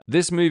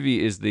This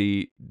movie is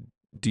the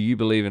do you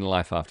believe in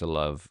life after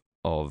love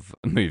of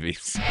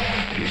movies.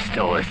 You're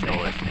still listening.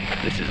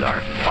 This is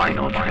our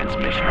final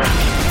transmission.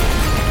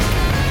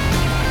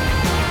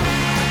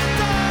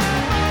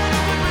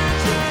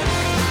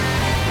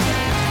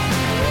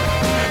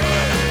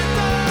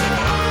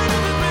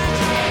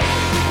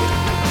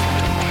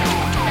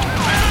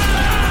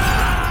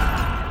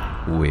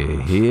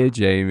 We're here,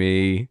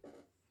 Jamie.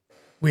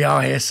 We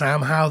are here,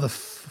 Sam. How the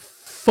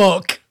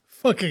fucking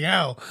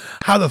hell?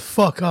 How the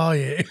fuck are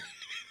you?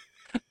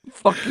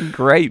 Fucking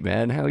great,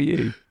 man. How are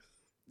you?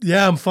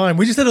 Yeah, I'm fine.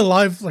 We just did a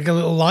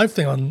little live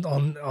thing on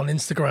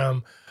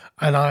Instagram,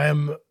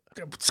 and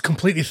it's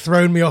completely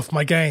thrown me off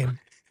my game.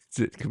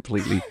 It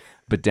completely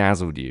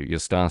bedazzled you. You're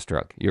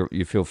starstruck.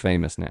 You feel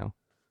famous now.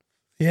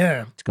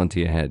 Yeah. It's gone to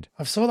your head.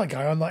 I saw that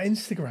guy on that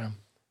Instagram.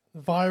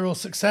 Viral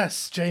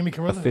success, Jamie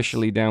Carruthers.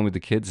 Officially down with the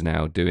kids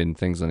now, doing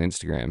things on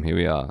Instagram. Here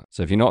we are.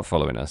 So if you're not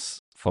following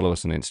us, follow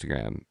us on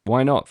Instagram.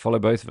 Why not? Follow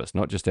both of us,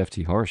 not just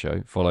FT Horror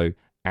Show. Follow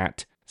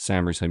at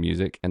Sam Russo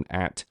Music and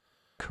at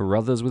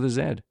Carruthers with a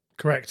Z.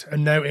 Correct.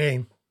 And no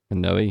E.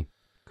 And no E.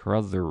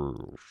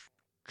 Carruthers.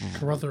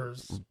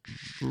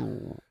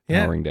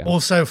 Yeah. Powering down.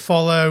 Also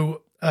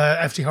follow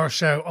FT Horror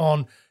Show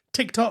on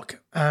TikTok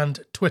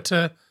and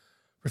Twitter.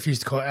 Refuse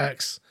to call it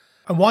X.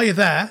 And while you're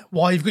there,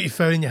 while you've got your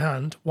phone in your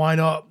hand, why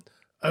not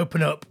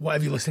open up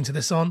whatever you're listening to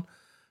this on,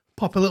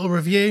 pop a little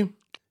review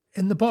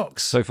in the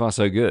box. So far,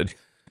 so good.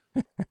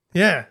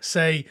 Yeah.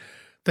 Say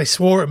they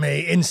swore at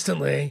me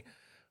instantly,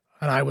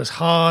 and I was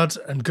hard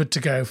and good to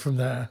go from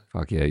there.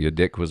 Fuck yeah, your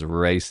dick was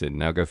racing.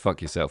 Now go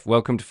fuck yourself.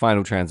 Welcome to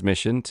Final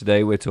Transmission.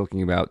 Today we're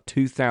talking about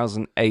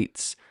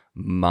 2008's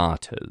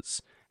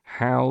Martyrs.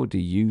 How do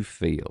you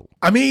feel?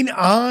 I mean,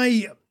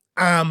 I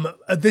am,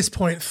 at this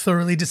point,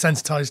 thoroughly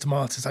desensitized to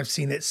Martyrs. I've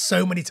seen it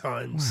so many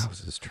times.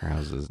 Wowzers,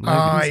 trousers.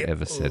 Nobody's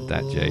ever said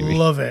that, Jamie.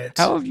 Love it.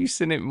 How have you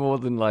seen it more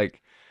than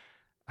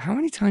how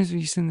many times have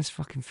you seen this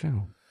fucking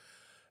film?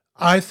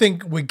 I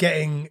think we're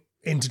getting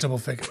into double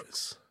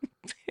figures.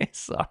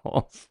 Piss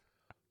off.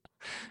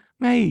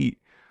 Mate,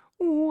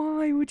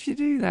 why would you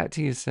do that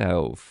to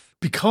yourself?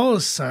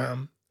 Because,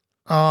 Sam,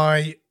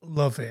 I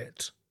love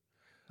it.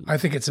 I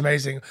think it's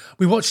amazing.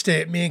 We watched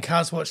it, me and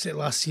Kaz watched it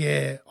last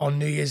year on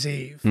New Year's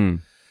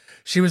Eve.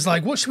 She was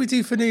like, what should we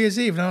do for New Year's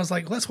Eve? And I was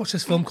like, let's watch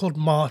this film called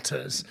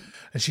Martyrs.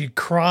 And she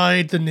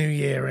cried the new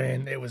year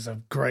in. It was a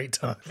great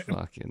time.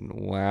 Fucking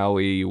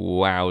wowie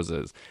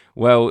wowzers.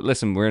 Well,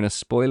 listen, we're in a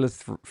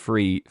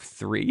spoiler-free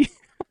 3.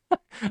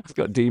 I've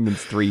got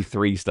Demons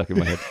 3 stuck in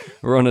my head.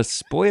 We're on a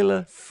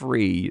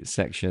spoiler-free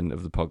section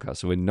of the podcast,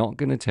 so we're not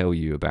going to tell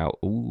you about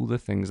all the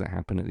things that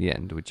happen at the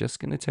end. We're just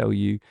going to tell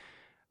you,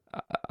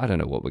 I don't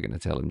know what we're going to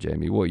tell them,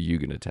 Jamie. What are you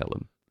going to tell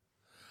them?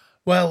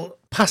 Well,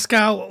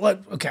 Pascal,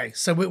 okay,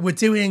 so we're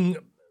doing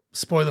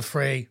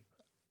spoiler-free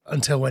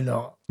until we're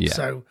not. Yeah.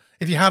 So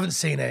if you haven't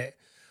seen it,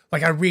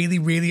 I really,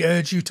 really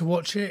urge you to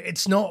watch it.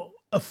 It's not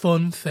a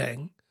fun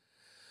thing,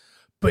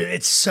 but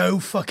it's so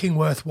fucking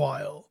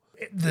worthwhile.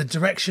 The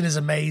direction is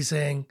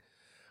amazing.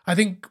 I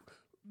think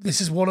this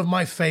is one of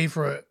my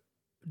favorite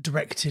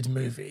directed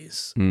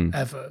movies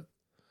ever.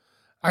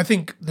 I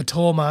think The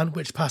Tall Man,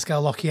 which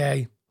Pascal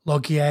Logier,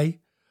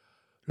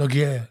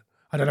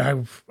 I don't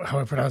know how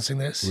I'm pronouncing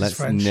this. Let's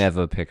It's French.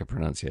 never pick a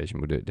pronunciation.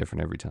 We'll do it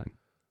different every time.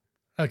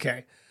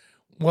 Okay.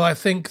 Well, I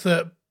think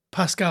that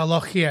Pascal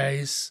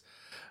Logier's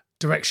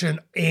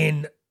direction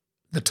in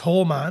The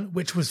Tall Man,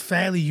 which was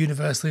fairly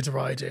universally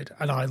derided,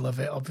 and I love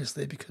it,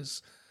 obviously,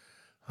 because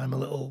I'm a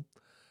little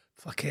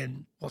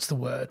fucking, what's the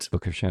word?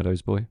 Book of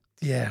Shadows boy?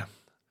 Yeah.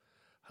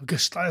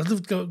 I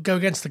love to go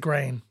against the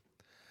grain.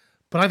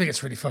 But I think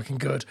it's really fucking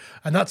good.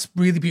 And that's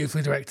really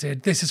beautifully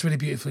directed. This is really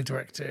beautifully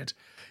directed.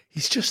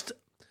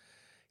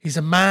 He's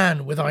a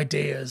man with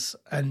ideas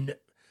and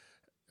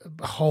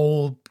a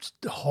whole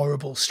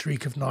horrible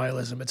streak of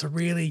nihilism. It's a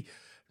really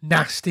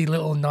nasty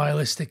little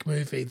nihilistic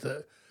movie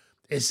that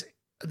is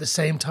at the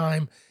same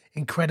time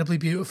incredibly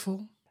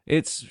beautiful.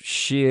 It's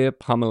sheer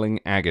pummeling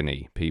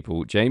agony,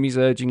 people. Jamie's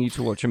urging you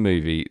to watch a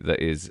movie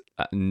that is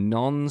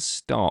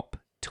non-stop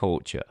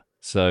torture.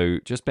 So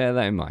just bear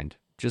that in mind.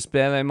 Just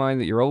bear that in mind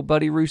that your old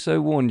buddy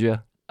Russo warned you,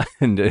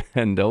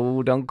 and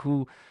old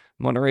Uncle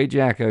Monterey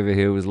Jack over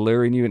here was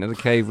luring you into the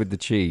cave with the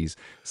cheese.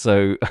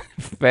 So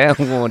fair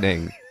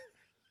warning,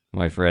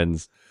 my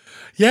friends.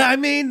 Yeah, I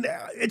mean,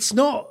 it's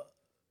not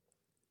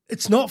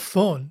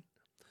fun.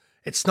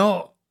 It's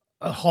not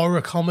a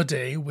horror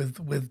comedy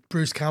with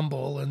Bruce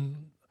Campbell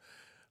and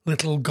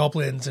little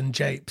goblins and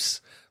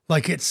japes.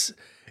 It's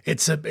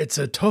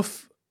a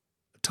tough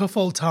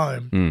old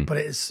time, but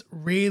it's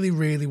really,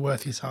 really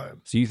worth your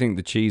time. So you think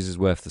the cheese is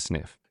worth the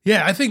sniff?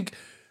 Yeah, I think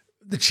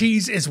the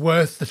cheese is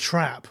worth the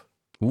trap.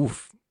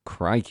 Oof,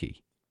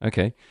 crikey.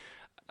 Okay.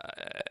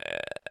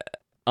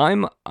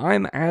 I'm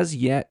as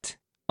yet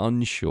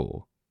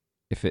unsure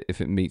if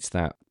it meets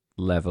that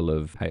level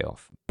of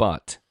payoff.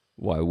 But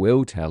what I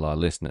will tell our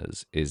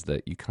listeners is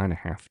that you kind of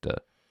have to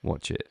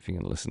watch it if you're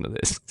going to listen to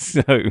this.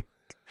 So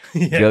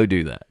go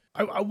do that.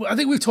 I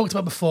think we've talked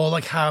about before,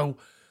 how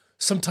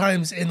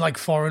sometimes in like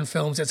foreign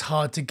films, it's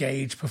hard to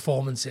gauge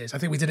performances. I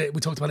think we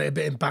talked about it a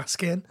bit in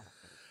Baskin.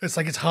 It's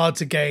like it's hard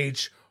to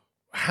gauge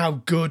how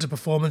good a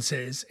performance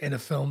is in a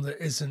film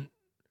that isn't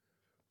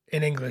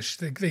in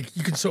English.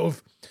 You can sort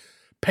of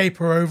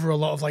paper over a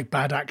lot of like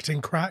bad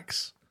acting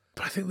cracks.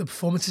 But I think the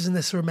performances in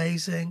this are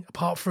amazing,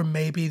 apart from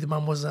maybe the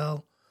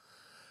Mademoiselle.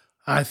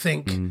 I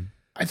think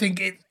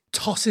it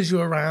tosses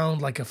you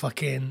around like a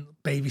fucking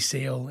baby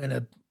seal in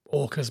a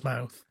orca's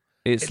mouth.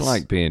 It's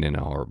like being in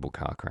a horrible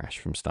car crash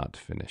from start to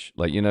finish.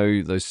 Like, you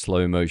know, those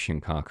slow motion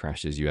car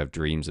crashes you have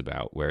dreams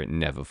about where it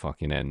never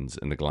fucking ends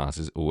and the glass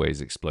is always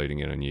exploding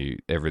in on you.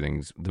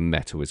 The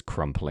metal is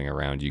crumpling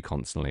around you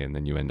constantly, and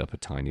then you end up a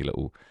tiny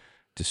little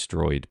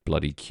destroyed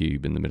bloody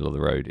cube in the middle of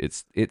the road.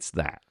 It's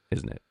that,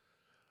 isn't it?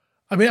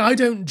 I mean, I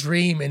don't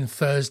dream in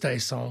Thursday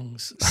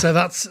songs, so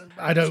that's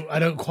I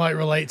don't quite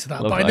relate to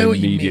that. But I know what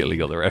you mean. Immediately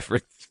got the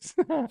reference.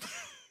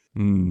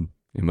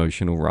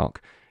 Emotional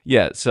rock.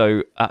 Yeah.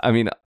 So I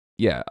mean,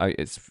 yeah,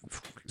 it's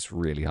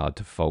really hard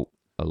to fault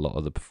a lot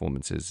of the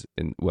performances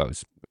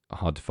it's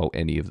hard to fault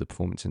any of the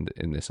performance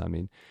in this. I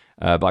mean,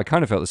 but I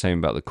kind of felt the same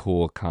about the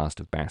core cast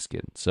of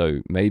Baskin.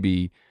 So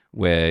maybe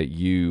where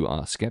you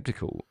are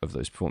skeptical of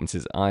those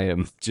performances, I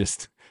am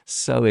just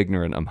so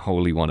ignorant. I'm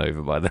wholly won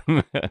over by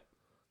them.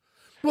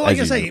 Well, like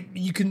I say,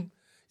 you can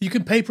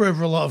paper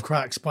over a lot of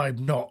cracks by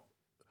not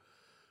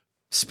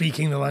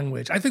speaking the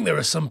language. I think there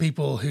are some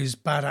people whose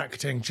bad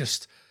acting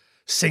just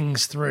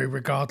sings through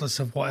regardless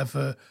of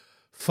whatever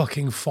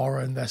fucking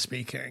foreign they're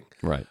speaking.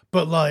 Right.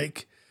 But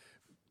like,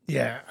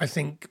 yeah, I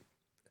think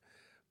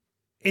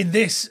in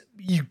this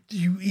you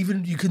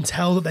can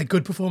tell that they're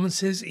good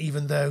performances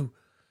even though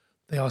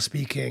they are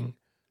speaking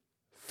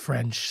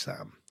French,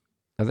 Sam.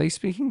 Are they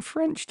speaking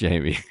French,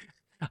 Jamie?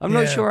 I'm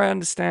not sure I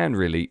understand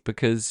really,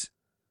 because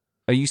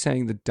are you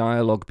saying the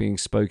dialogue being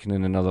spoken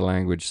in another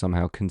language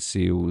somehow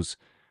conceals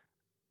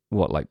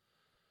what, like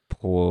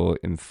poor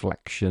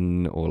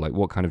inflection, or like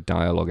what kind of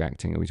dialogue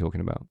acting are we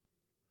talking about?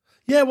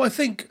 Yeah, well, I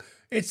think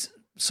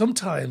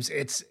sometimes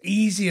it's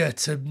easier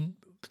to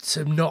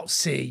not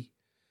see.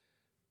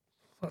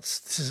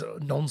 This is a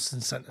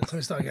nonsense sentence. Let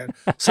me start again.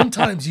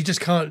 Sometimes you just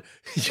can't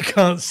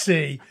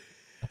see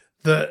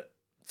that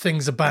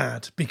things are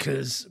bad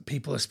because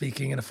people are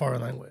speaking in a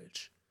foreign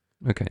language.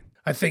 Okay.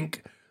 I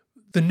think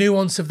the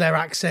nuance of their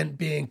accent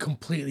being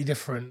completely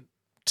different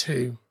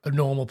to a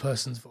normal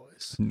person's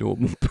voice.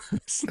 Normal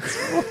person's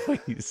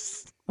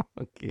voice.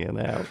 Fucking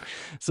hell.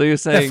 So you're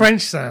saying they're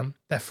French, Sam.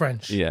 They're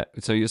French. Yeah.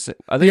 So you're saying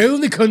the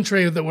only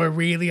country that we're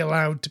really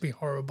allowed to be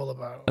horrible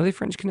about. Are they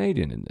French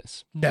Canadian in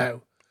this?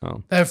 No.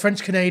 Oh. They're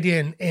French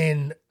Canadian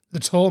in The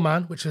Tall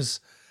Man, which was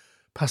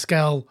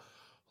Pascal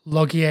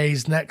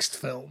Laugier's next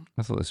film.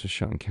 I thought this was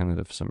shot in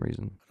Canada for some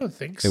reason. I don't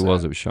think so.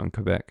 It was shot in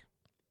Quebec.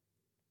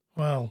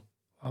 Well,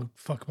 I'll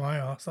fuck my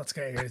ass. That's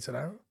getting edited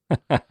out.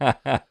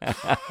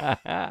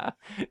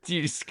 Do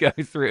you just go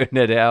through and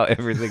edit out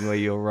everything where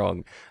you're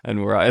wrong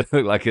and where I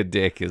look like a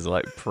dick is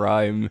like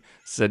prime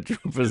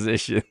central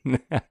position?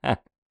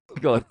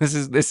 God, this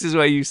is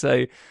where you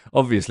say,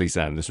 obviously,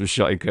 Sam, this was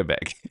shot in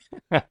Quebec.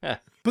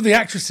 But the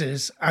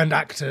actresses and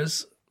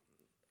actors,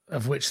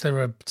 of which there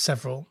are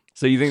several.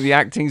 So you think the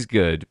acting's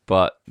good,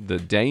 but the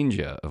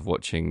danger of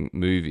watching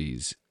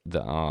movies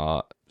that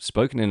are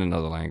spoken in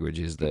another language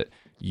is that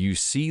you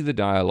see the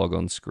dialogue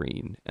on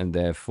screen, and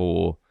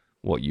therefore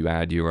you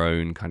add your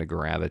own kind of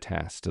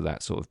gravitas to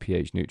that sort of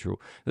pH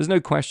neutral. There's no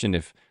question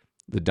if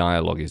the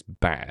dialogue is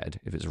bad,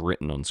 if it's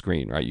written on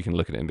screen, right? You can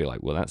look at it and be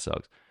like, well, that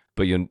sucks.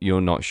 But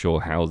you're not sure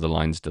how the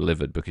line's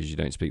delivered because you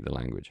don't speak the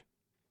language.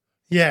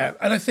 Yeah,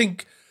 and I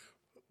think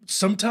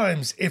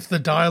sometimes if the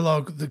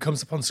dialogue that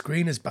comes up on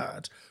screen is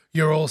bad,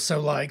 you're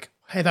also like,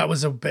 hey, that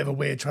was a bit of a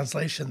weird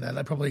translation there.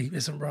 That probably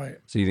isn't right.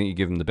 So you think you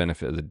give them the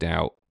benefit of the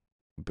doubt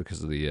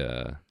because of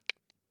the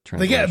translation?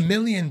 They get a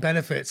million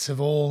benefits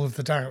of all of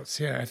the doubts.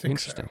 Yeah, I think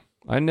Interesting.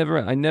 so. I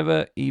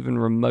never even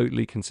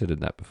remotely considered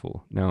that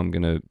before. Now I'm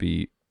going to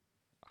be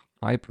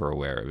hyper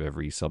aware of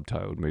every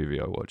subtitled movie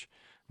I watch.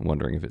 I'm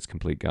wondering if it's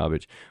complete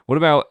garbage. What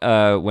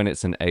about when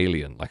it's an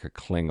alien, like a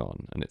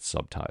Klingon, and it's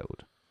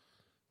subtitled?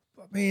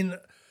 I mean,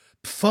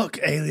 fuck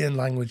alien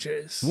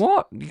languages.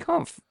 What? You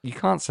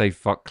can't say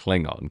fuck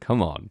Klingon.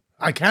 Come on.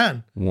 I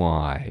can.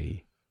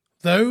 Why?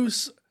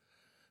 Those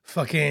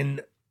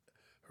fucking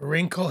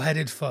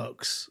wrinkle-headed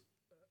folks.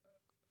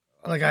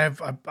 Like I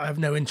have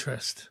no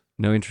interest.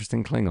 No interest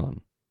in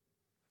Klingon.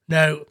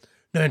 No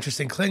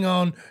interest in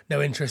Klingon.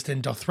 No interest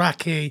in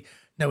Dothraki.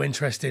 No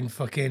interest in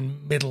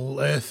fucking Middle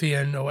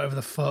Earthian or whatever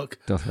the fuck.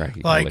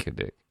 Dothraki, like lick a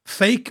dick.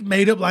 Fake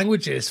made-up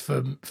languages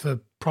for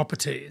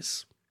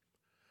properties.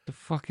 The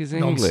fuck is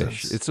Nonsense.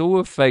 English? It's all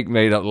a fake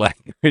made-up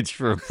language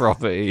for a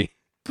property.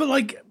 But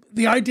like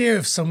the idea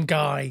of some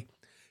guy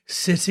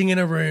sitting in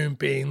a room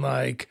being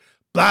like,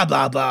 blah,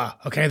 blah, blah.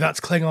 Okay, that's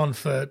Klingon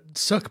for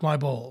suck my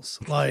balls.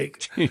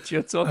 Like, Dude,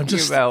 you're talking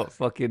about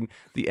fucking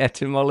the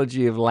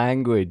etymology of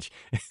language.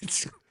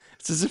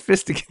 It's a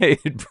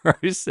sophisticated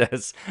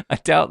process. I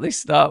doubt they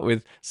start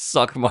with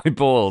suck my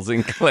balls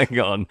in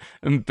Klingon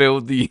and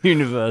build the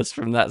universe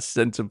from that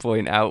center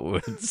point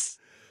outwards.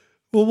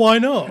 Well, why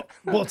not?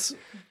 What's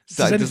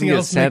So does it doesn't anything get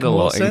else said make a more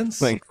lot in sense?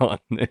 Klingon.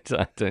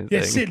 I don't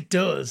Yes, think. it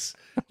does.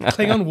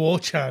 Klingon war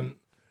chant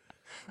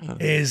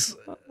is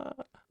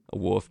A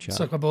wharf chat.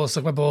 suck my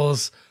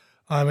balls.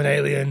 I'm an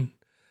alien,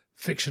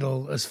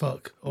 fictional as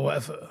fuck, or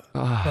whatever.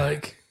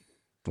 Like,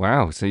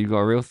 Wow, so you've got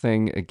a real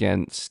thing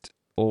against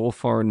all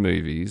foreign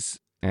movies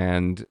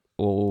and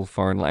all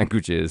foreign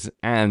languages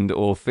and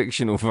all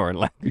fictional foreign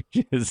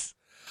languages.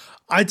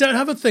 I don't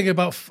have a thing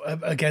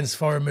against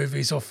foreign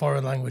movies or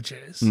foreign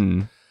languages.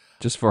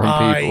 Just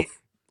foreign people.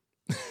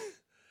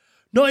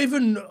 Not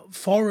even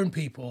foreign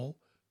people,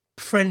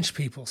 French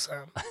people,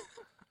 Sam,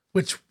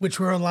 which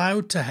we're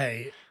allowed to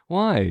hate.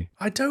 Why?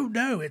 I don't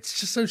know. It's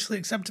just socially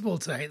acceptable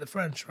to hate the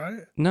French,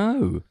 right?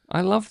 No,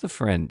 I love the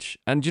French.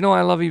 And do you know what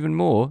I love even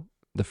more?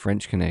 The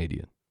French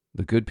Canadian.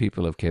 The good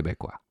people of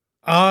Quebecois.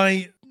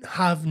 I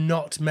have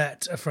not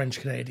met a French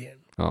Canadian.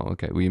 Oh,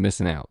 okay. Well, you're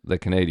missing out. They're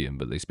Canadian,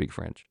 but they speak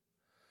French.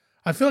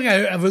 I feel like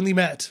I've only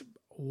met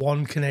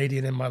one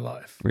Canadian in my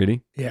life.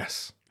 Really?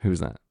 Yes. Who's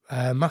that?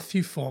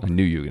 Matthew I Foreman.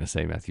 knew you were going to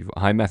say Matthew.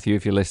 Hi, Matthew,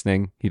 if you're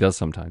listening. He does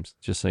sometimes,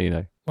 just so you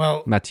know.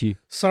 Well, Matthew.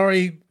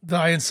 sorry that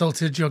I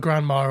insulted your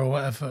grandma or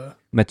whatever.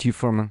 Matthew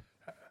Foreman.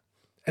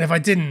 And if I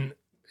didn't,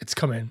 it's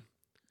coming.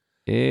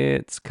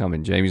 It's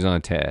coming. Jamie's on a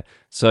tear.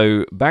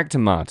 So back to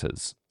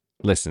Martyrs.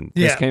 Listen,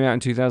 this Yeah. came out in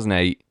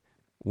 2008.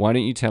 Why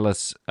don't you tell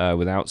us,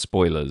 without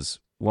spoilers,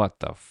 what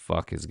the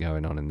fuck is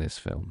going on in this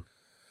film?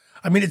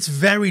 I mean, it's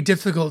very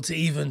difficult to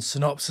even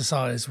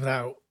synopsisize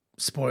without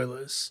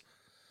spoilers.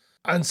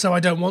 And so I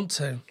don't want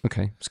to.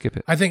 Okay, skip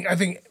it. I think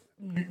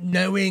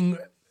knowing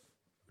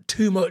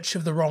too much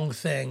of the wrong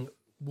thing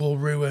will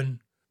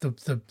ruin the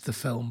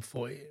film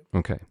for you.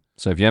 Okay,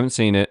 so if you haven't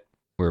seen it,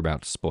 we're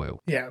about to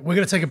spoil. Yeah, we're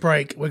going to take a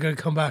break. We're going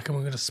to come back and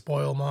we're going to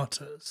spoil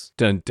Martyrs.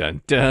 Dun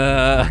dun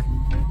dun.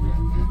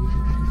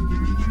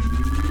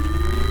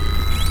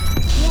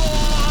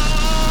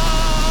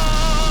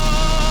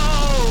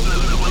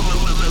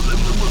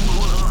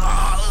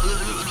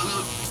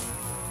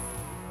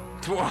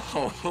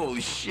 Whoa,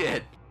 holy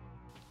shit.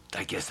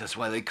 I guess that's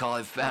why they call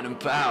it Phantom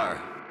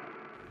Power.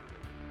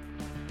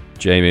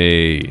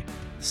 Jamie.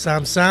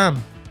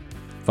 Sam.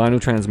 Final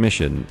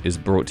Transmission is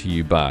brought to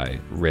you by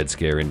Red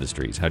Scare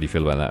Industries. How do you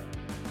feel about that?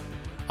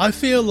 I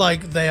feel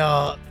like they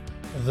are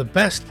the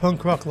best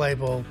punk rock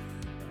label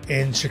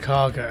in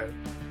Chicago.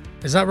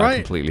 Is that right? I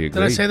completely agree.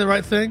 Did I say the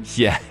right thing?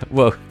 Yeah,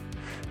 well,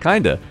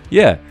 kinda.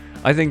 Yeah,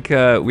 I think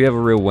we have a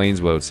real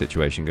Wayne's World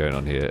situation going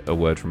on here. A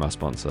word from our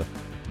sponsor.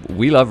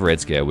 We love Red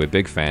Scare. We're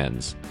big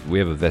fans. We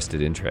have a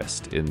vested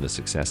interest in the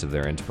success of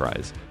their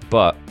enterprise.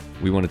 But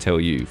we want to tell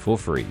you for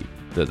free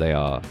that they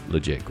are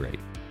legit great.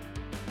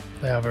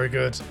 They are very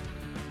good.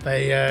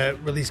 They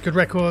release good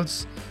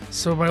records.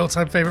 Some of my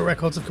all-time favorite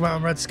records have come out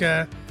on Red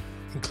Scare,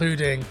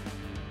 including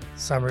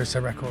Sam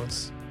Russo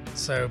records.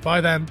 So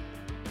buy them.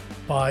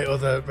 Buy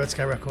other Red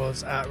Scare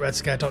records at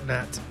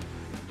redscare.net.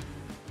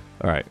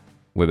 All right,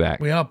 we're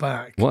back. We are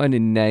back. What an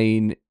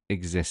inane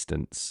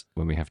existence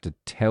when we have to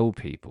tell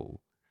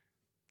people,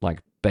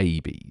 like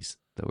babies,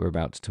 that we're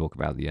about to talk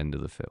about the end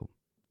of the film.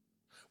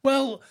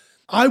 Well,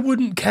 I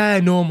wouldn't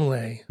care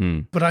normally,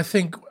 Hmm. but I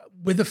think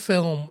with a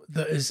film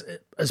that is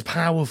as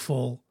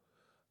powerful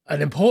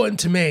and important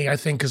to me, I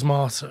think, as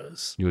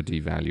Martyrs. You're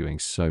devaluing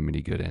so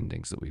many good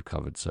endings that we've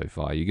covered so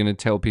far. You're going to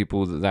tell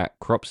people that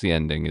Cropsy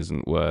ending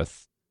isn't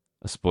worth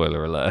a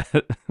spoiler alert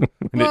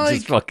when it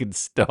just fucking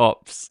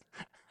stops.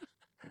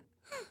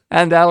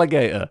 And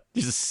Alligator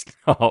just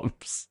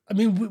stops. I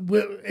mean,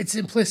 it's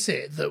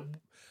implicit that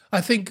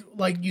I think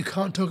like you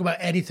can't talk about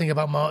anything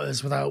about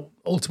Martyrs without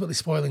ultimately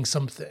spoiling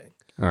something.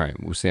 All right,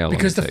 we'll see how long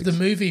Because it takes. the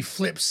movie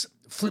flips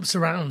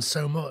around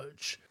so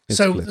much. It's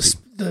so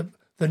flippy.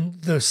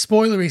 the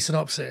spoilery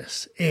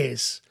synopsis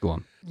is Go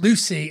on.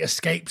 Lucy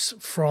escapes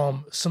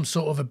from some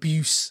sort of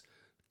abuse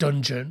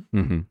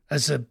dungeon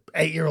as a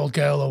 8-year-old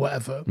girl or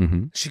whatever.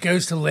 Mm-hmm. She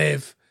goes to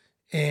live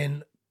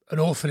in an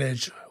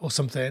orphanage or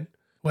something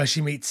where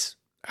she meets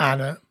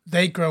Anna.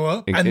 They grow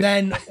up, and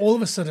then all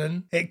of a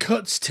sudden it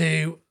cuts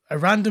to a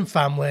random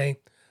family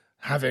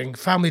having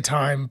family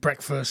time,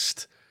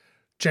 breakfast,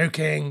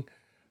 joking,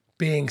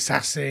 being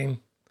sassy,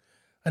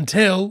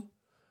 until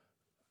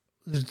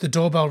the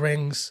doorbell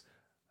rings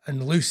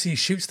and Lucy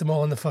shoots them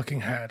all in the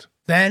fucking head.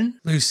 Then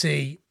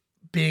Lucy,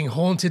 being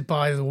haunted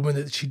by the woman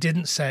that she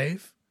didn't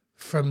save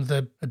from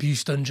the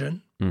abuse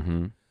dungeon,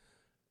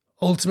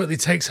 ultimately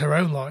takes her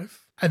own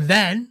life. And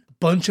then a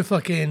bunch of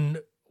fucking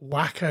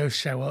wackos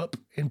show up,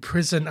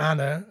 imprison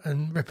Anna,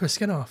 and rip her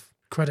skin off.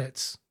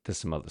 Credits. There's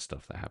some other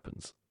stuff that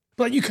happens.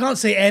 But you can't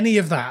say any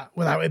of that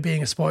without it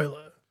being a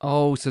spoiler.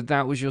 Oh, so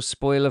that was your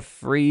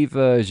spoiler-free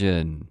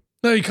version.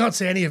 No, you can't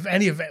say any of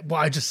it, what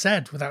I just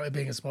said without it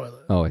being a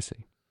spoiler. Oh, I see.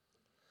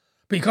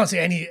 But you can't say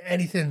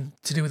anything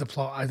to do with the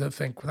plot, I don't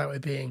think, without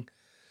it being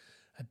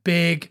a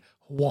big,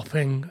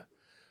 whopping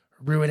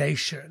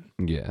ruination.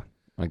 Yeah,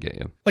 I get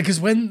you. Like, because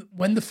when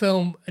the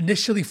film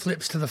initially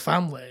flips to the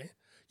family,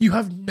 you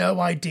have no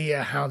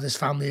idea how this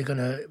family are going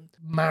to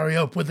marry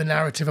up with the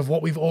narrative of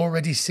what we've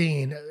already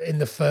seen in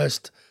the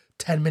first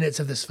 10 minutes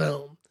of this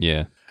film.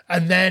 Yeah.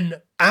 And then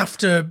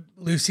after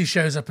Lucy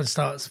shows up and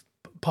starts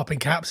popping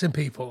caps in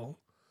people,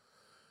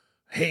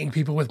 hitting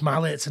people with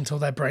mallets until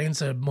their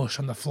brains are mush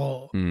on the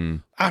floor.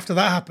 After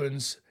that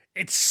happens,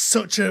 it's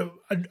such a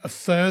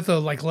further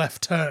like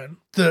left turn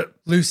that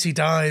Lucy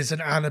dies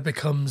and Anna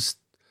becomes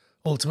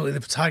ultimately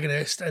the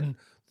protagonist and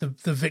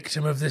the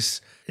victim of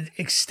this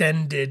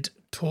extended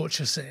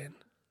torture scene.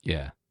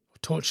 Yeah.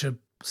 Torture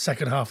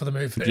second half of the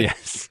movie.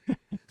 Yes.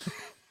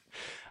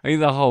 I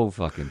mean, the whole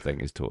fucking thing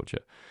is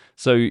torture.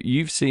 So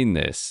you've seen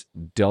this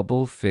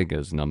double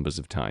figures numbers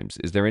of times.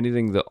 Is there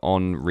anything that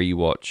on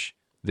rewatch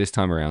this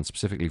time around,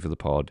 specifically for the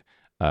pod,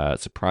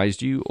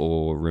 surprised you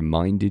or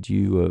reminded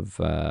you of,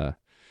 I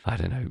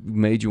don't know,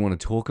 made you want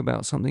to talk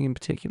about something in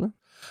particular?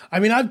 I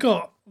mean, I've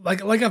got,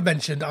 like I've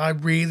mentioned, I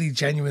really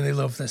genuinely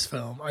love this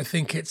film. I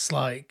think it's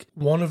like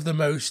one of the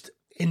most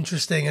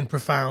interesting and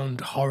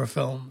profound horror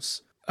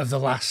films of the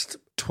last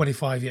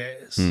 25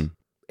 years.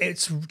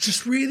 It's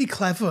just really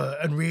clever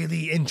and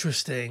really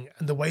interesting.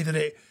 And the way that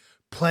it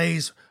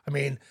plays, I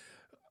mean,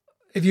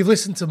 if you've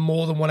listened to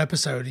more than one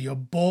episode, you're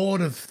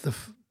bored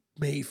of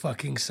me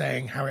fucking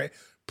saying how it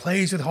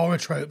plays with horror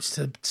tropes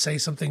to say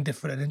something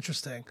different and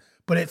interesting.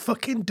 But it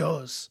fucking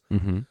does.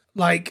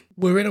 Like,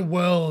 we're in a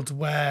world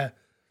where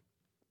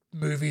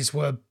movies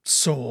were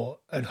sore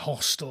and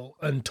hostile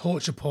and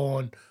torture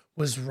porn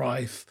was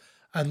rife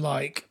and,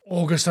 like,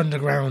 August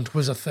Underground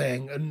was a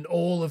thing and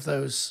all of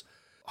those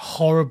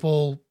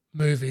horrible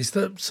movies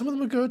that some of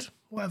them are good,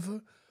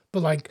 whatever,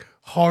 but, like,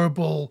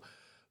 horrible,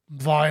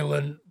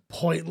 violent,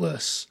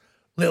 pointless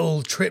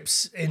little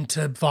trips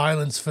into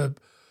violence for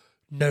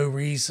no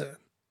reason.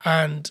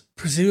 And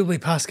presumably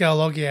Pascal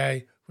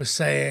Laugier was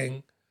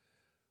saying,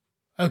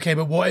 okay,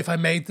 but what if I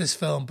made this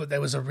film, but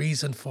there was a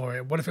reason for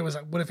it? What if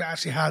it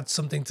actually had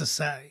something to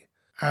say?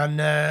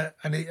 And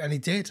he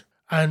did.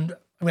 And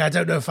I mean, I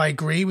don't know if I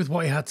agree with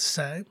what he had to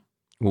say.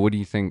 Well, what do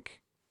you think?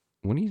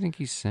 What do you think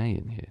he's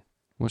saying here?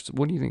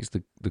 What do you think is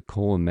the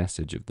core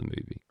message of the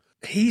movie?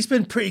 He's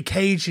been pretty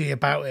cagey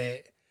about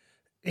it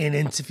in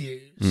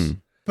interviews,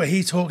 but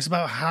he talks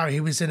about how he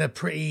was in a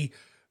pretty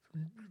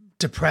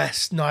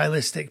depressed,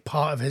 nihilistic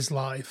part of his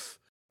life.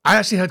 I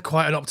actually had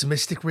quite an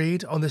optimistic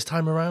read on this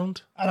time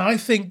around. And I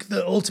think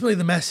that ultimately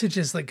the message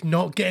is like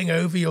not getting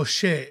over your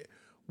shit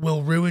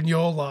will ruin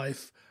your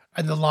life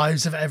and the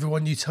lives of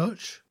everyone you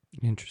touch.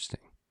 Interesting.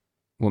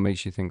 What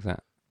makes you think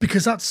that?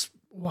 Because that's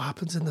what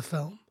happens in the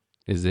film.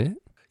 Is it?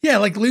 Yeah,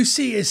 like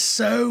Lucy is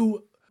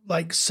so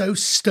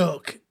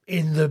stuck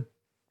in the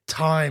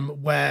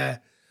time where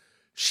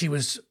she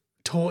was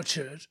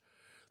tortured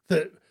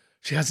that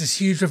she has this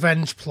huge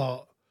revenge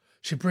plot.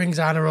 She brings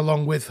Anna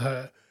along with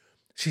her.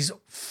 She's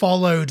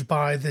followed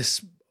by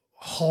this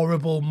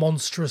horrible,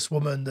 monstrous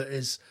woman that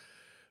is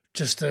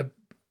just a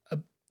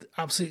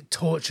absolute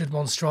tortured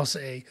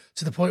monstrosity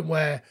to the point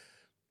where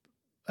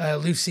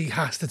Lucy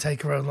has to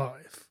take her own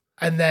life.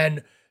 And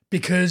then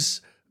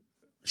because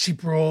she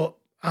brought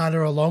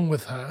Anna along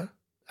with her,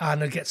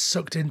 Anna gets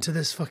sucked into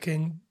this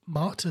fucking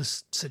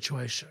Martyrs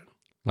situation.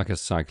 Like a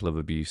cycle of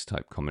abuse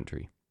type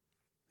commentary.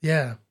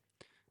 Yeah.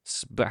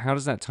 But how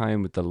does that tie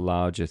in with the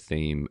larger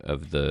theme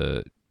of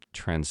the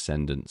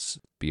transcendence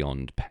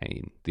beyond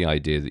pain? The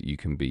idea that you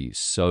can be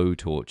so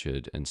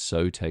tortured and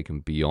so taken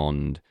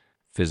beyond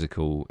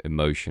physical,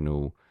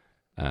 emotional,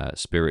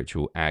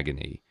 spiritual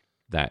agony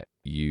that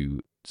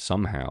you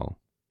somehow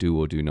do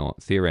or do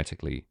not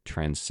theoretically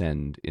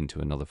transcend into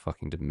another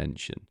fucking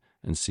dimension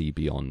and see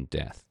beyond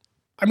death.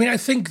 I mean, I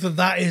think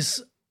that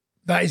is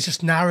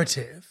just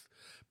narrative,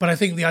 but I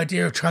think the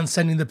idea of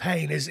transcending the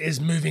pain is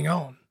moving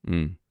on.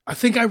 I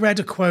think I read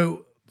a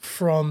quote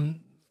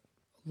from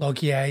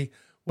Laugier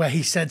where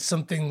he said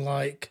something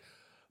like,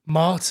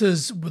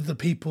 martyrs were the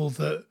people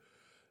that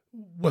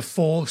were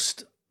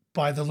forced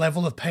by the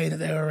level of pain that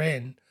they were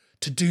in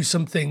to do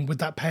something with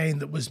that pain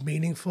that was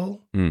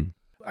meaningful.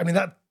 I mean,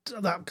 that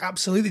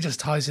absolutely just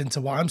ties into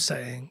what I'm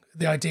saying.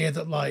 The idea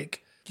that,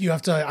 like, you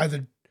have to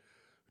either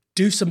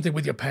do something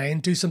with your pain,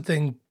 do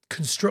something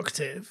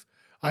constructive.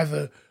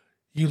 Either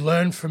you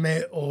learn from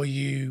it or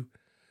you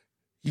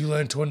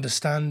learn to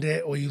understand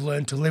it or you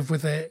learn to live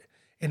with it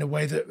in a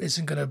way that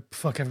isn't going to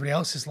fuck everybody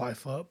else's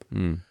life up.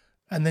 And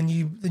then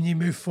you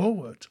move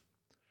forward.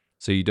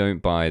 So you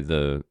don't buy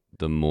the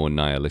more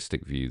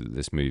nihilistic view that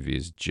this movie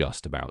is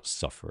just about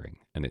suffering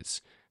and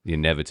it's the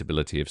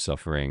inevitability of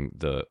suffering,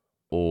 the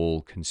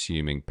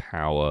all-consuming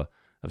power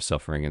of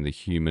suffering and the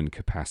human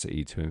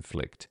capacity to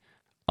inflict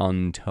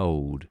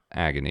untold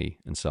agony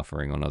and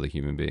suffering on other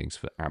human beings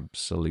for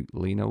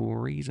absolutely no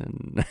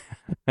reason.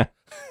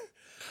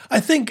 I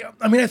think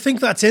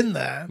that's in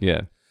there.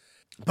 Yeah.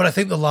 But I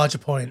think the larger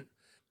point,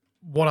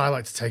 what I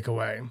like to take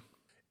away,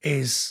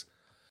 is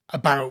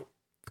about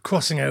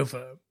crossing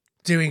over,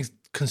 doing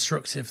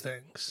constructive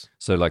things.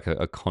 So like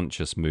a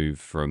conscious move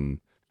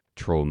from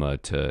trauma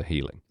to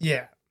healing.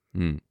 Yeah.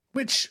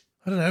 Which,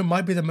 I don't know,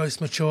 might be the most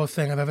mature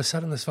thing I've ever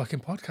said on this fucking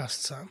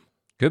podcast, Sam.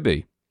 Could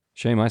be.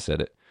 Shame I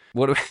said it.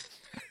 What?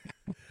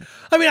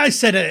 I mean, I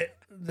said it,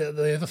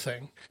 the other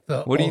thing.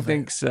 What do you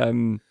think's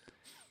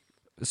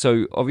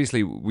So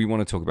obviously we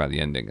want to talk about the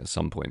ending at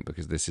some point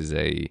because this is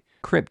a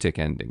cryptic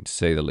ending, to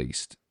say the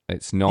least.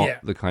 It's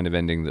not the kind of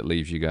ending that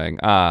leaves you going,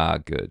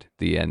 good,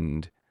 the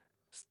end.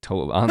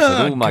 Answered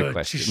all my Good.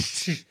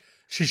 questions.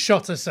 She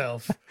shot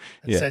herself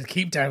and said,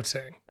 "Keep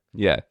doubting."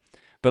 Yeah.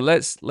 But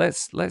let's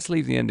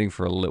leave the ending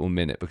for a little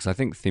minute because I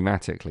think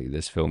thematically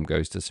this film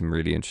goes to some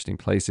really interesting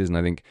places, and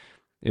I think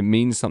it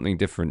means something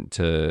different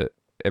to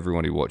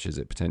everyone who watches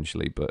it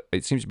potentially, but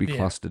it seems to be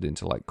clustered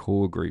into like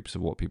core groups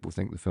of what people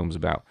think the film's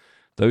about.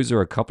 Those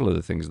are a couple of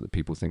the things that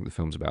people think the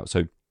film's about.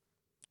 So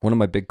one of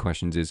my big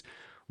questions is,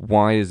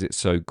 why is it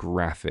so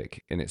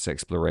graphic in its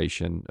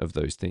exploration of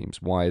those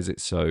themes? Why is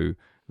it so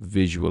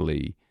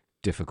visually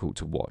difficult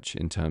to watch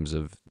in terms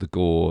of the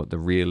gore, the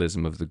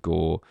realism of the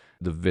gore,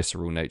 the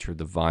visceral nature of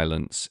the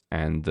violence,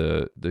 and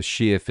the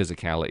sheer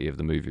physicality of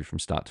the movie from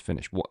start to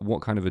finish?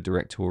 What kind of a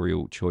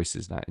directorial choice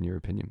is that, in your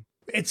opinion?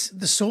 It's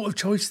the sort of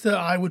choice that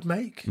I would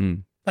make.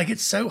 Like,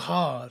 it's so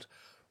hard.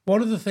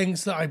 One of the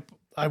things that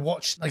I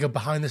watched, like a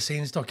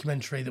behind-the-scenes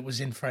documentary that was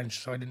in French,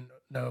 so I didn't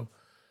know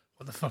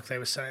what the fuck they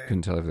were saying.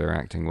 Couldn't tell if they were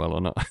acting well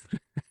or not.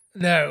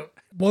 No.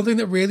 One thing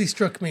that really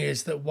struck me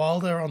is that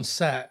while they're on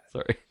set...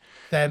 Sorry.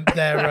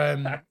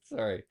 They're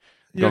Sorry.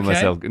 You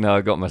okay?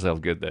 I got myself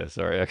good there.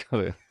 Sorry. I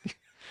got it.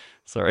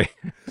 Sorry.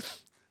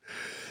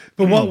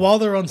 But while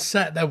they're on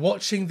set, they're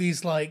watching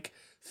these like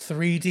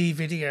 3D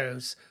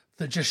videos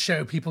that just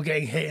show people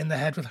getting hit in the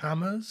head with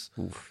hammers.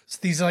 Oof. So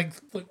these are like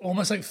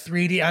almost like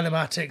 3D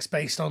animatics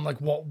based on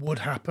like what would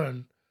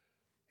happen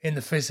in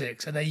the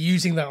physics, and they're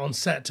using that on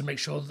set to make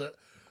sure that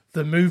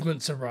the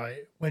movements are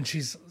right when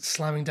she's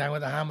slamming down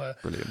with a hammer.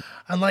 Brilliant.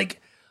 And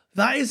like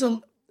that is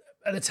an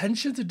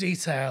attention to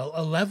detail,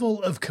 a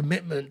level of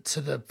commitment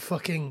to the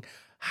fucking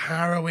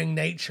harrowing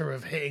nature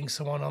of hitting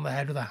someone on the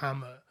head with a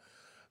hammer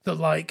that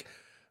like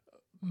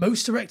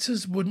most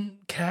directors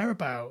wouldn't care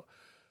about.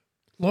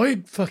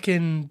 Lloyd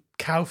fucking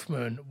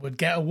Kaufman would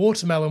get a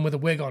watermelon with a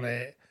wig on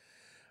it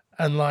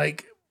and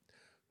like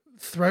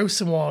throw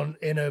someone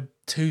in a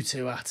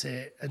tutu at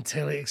it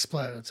until it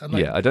explodes. And,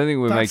 like, I don't think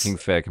we're making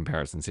fair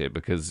comparisons here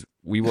because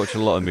we watch a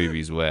lot of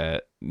movies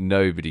where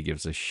nobody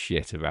gives a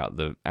shit about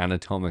the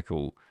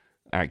anatomical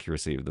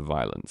accuracy of the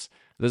violence.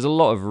 There's a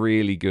lot of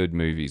really good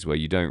movies where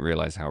you don't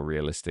realize how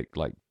realistic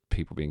like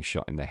people being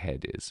shot in the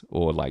head is,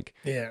 or like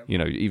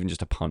even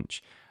just a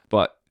punch.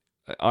 But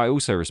I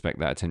also respect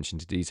that attention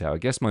to detail. I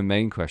guess my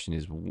main question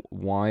is,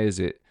 why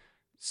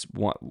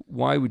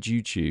would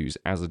you choose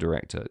as a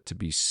director to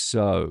be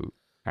so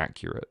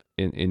accurate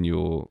in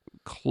your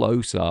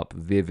close-up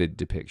vivid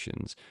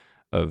depictions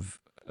of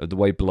the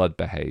way blood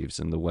behaves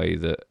and the way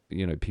that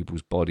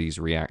people's bodies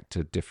react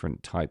to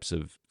different types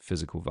of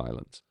physical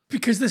violence?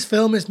 Because this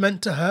film is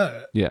meant to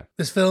hurt. Yeah.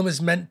 This film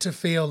is meant to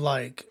feel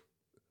like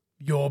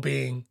you're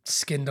being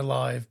skinned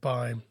alive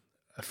by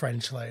a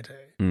French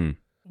lady.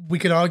 We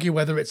can argue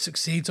whether it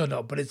succeeds or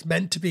not, but it's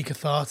meant to be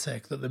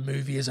cathartic that the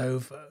movie is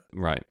over.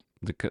 Right.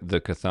 The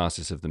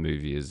catharsis of the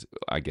movie is,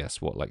 I guess,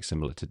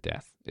 similar to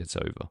death. It's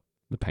over.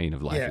 The pain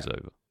of life is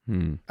over.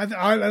 And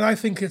I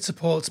think it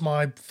supports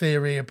my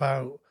theory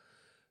about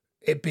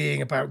it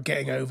being about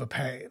getting over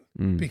pain.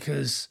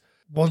 Because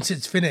once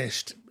it's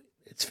finished,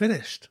 it's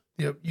finished.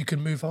 You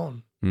can move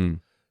on.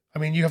 I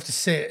mean, you have to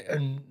sit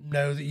and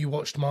know that you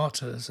watched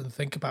Martyrs and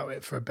think about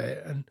it for a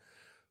bit and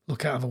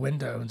look out of a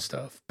window and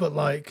stuff. But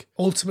like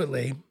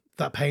ultimately,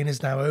 that pain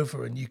is now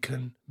over and you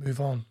can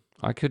move on.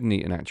 I couldn't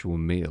eat an actual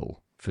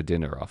meal for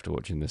dinner after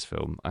watching this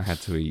film. I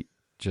had to eat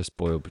just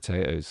boiled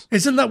potatoes.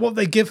 Isn't that what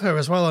they give her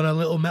as well on a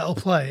little metal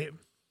plate?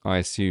 I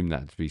assume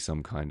that to be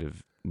some kind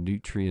of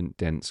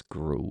nutrient-dense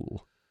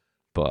gruel.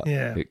 But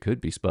it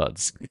could be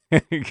spuds.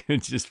 It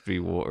could just be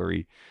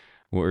watery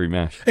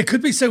mash. It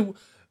could be. So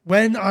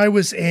when I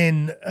was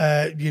in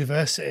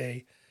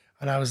university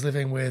and I was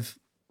living with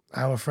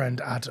our friend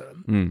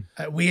Adam,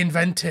 we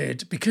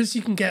invented, because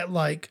you can get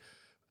like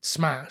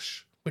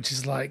smash, which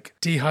is like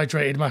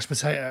dehydrated mashed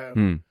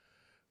potato,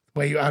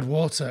 where you add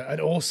water,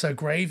 and also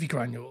gravy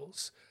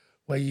granules,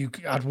 where you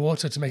add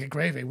water to make it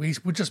gravy. We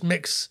would just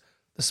mix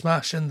the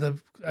smash and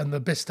the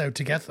bisto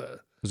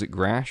together. Was it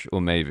Grash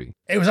or Maybe?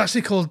 It was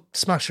actually called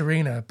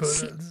Smasherina, but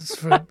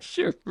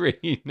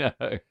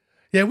Smasherino.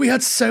 Yeah, we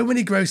had so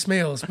many gross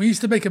meals. We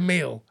used to make a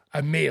meal,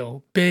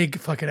 big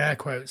fucking air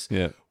quotes,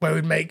 where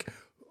we'd make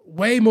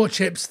way more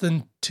chips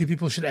than two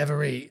people should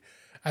ever eat,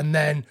 and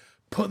then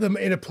put them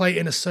in a plate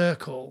in a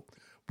circle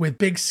with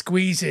big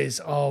squeezes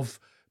of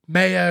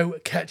mayo,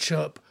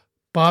 ketchup,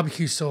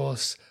 barbecue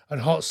sauce,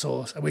 and hot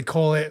sauce, and we'd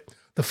call it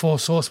the four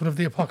saucemen of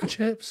the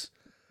apocalypse.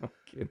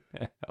 Fucking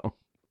hell.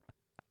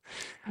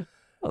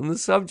 On the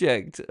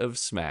subject of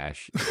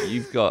smash,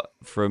 you've got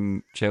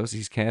from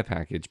Chelsea's care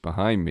package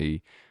behind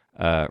me,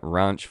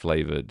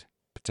 ranch-flavored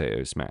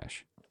potato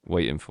smash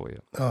waiting for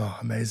you. Oh,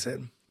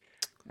 amazing.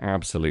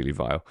 Absolutely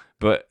vile.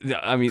 But,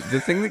 I mean, the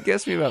thing that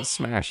gets me about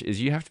smash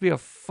is you have to be a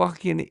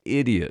fucking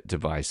idiot to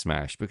buy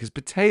smash because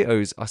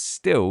potatoes are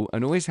still,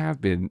 and always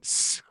have been,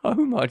 so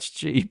much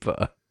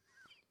cheaper.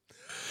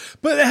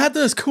 But they had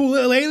those cool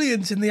little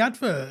aliens in the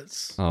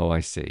adverts. Oh,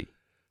 I see.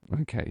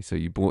 Okay, so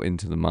you bought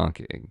into the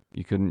marketing.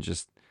 You couldn't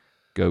just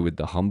go with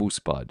the humble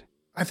spud.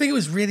 I think it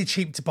was really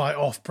cheap to buy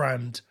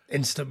off-brand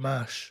instant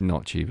mash.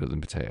 Not cheaper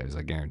than potatoes,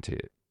 I guarantee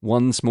it.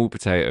 One small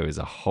potato is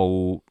a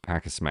whole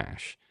pack of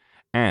Smash.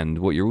 And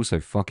what you're also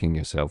fucking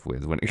yourself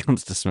with when it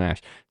comes to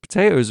Smash,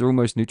 potatoes are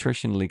almost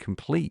nutritionally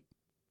complete.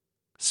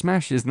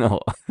 Smash is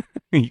not.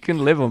 You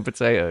can live on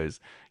potatoes.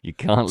 You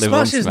can't live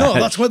on Smash is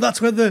Smash. not. That's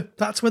where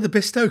the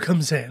Bisto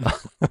comes in.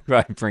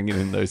 Right, bringing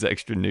in those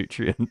extra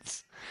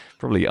nutrients.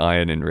 Probably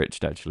iron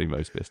enriched, actually,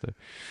 most Bisto.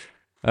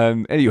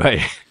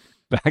 Anyway,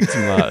 back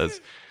to Martyrs.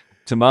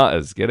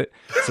 Tomatoes, get it?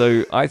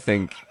 So I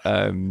think,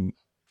 for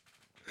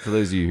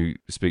those of you who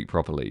speak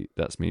properly,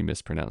 that's me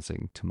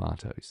mispronouncing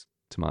tomatoes.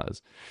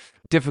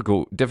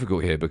 Difficult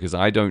here because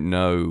I don't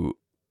know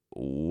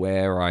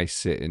where I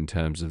sit in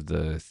terms of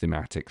the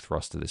thematic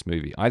thrust of this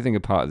movie. I think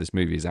a part of this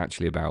movie is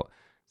actually about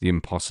the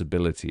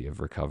impossibility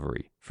of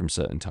recovery from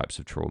certain types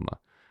of trauma.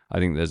 I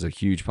think there's a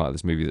huge part of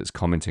this movie that's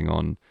commenting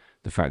on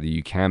the fact that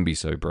you can be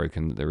so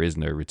broken that there is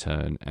no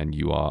return and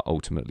you are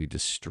ultimately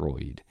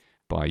destroyed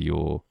by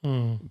your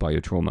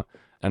trauma.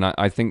 And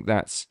I think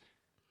that's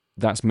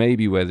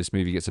maybe where this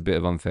movie gets a bit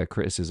of unfair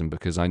criticism,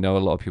 because I know a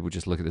lot of people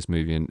just look at this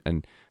movie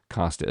and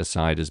cast it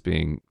aside as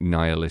being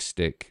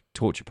nihilistic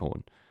torture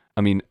porn.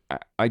 I mean,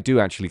 I do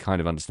actually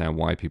kind of understand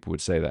why people would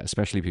say that,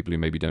 especially people who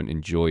maybe don't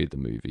enjoy the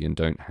movie and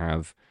don't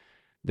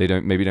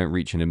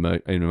reach an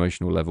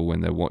emotional level when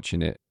they're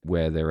watching it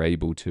where they're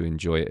able to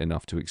enjoy it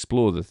enough to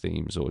explore the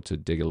themes or to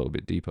dig a little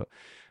bit deeper.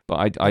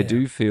 But I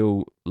do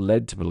feel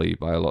led to believe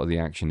by a lot of the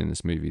action in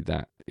this movie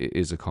that it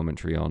is a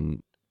commentary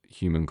on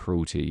human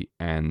cruelty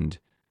and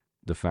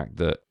the fact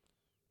that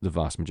the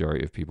vast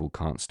majority of people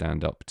can't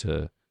stand up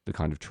to the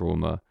kind of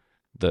trauma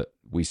that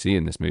we see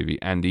in this movie,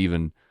 and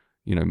even,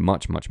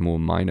 much, much more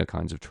minor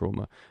kinds of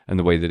trauma, and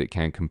the way that it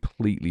can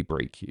completely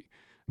break you.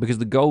 Because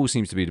the goal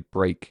seems to be to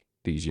break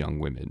these young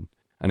women.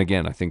 And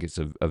again, I think it's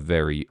a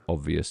very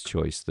obvious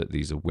choice that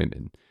these are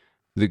women.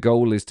 The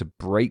goal is to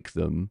break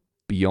them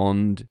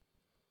beyond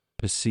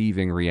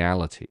perceiving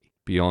reality,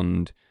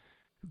 beyond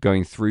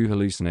going through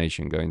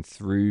hallucination, going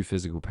through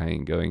physical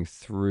pain, going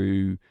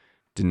through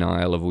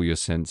denial of all your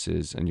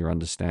senses and your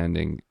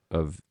understanding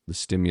of the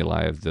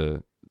stimuli of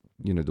the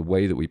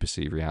way that we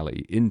perceive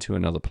reality, into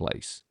another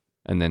place,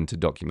 and then to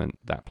document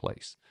that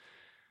place.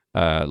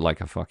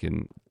 Like a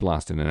fucking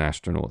blasting an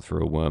astronaut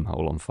through a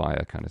wormhole on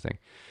fire kind of thing.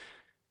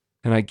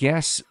 And I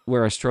guess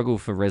where I struggle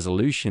for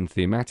resolution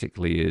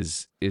thematically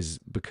is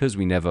because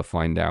we never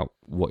find out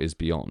what is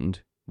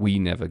beyond. We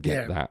never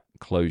get that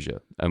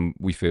closure, and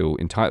we feel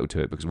entitled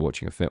to it because we're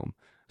watching a film.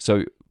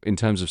 So in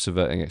terms of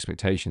subverting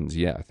expectations,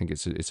 I think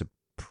it's a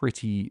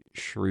pretty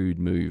shrewd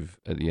move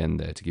at the end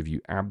there to give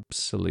you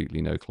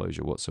absolutely no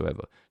closure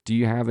whatsoever. Do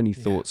you have any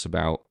thoughts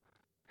about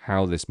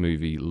how this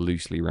movie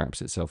loosely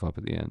wraps itself up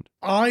at the end?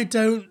 I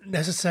don't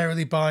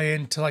necessarily buy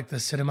into like the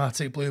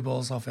cinematic blue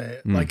balls of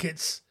it.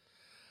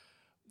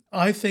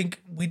 I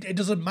think it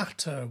doesn't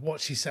matter what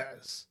she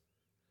says.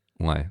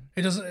 Why?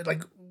 It doesn't,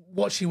 like,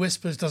 what she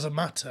whispers doesn't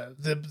matter.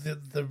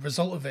 The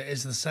result of it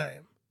is the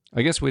same.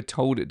 I guess we're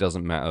told it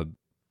doesn't matter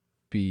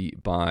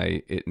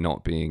by it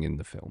not being in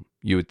the film.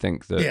 You would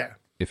think that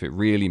if it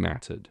really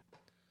mattered,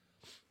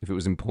 if it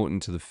was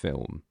important to the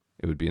film,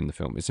 it would be in the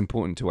film. It's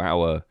important to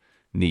our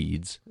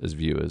needs as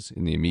viewers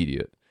in the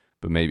immediate,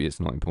 but maybe it's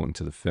not important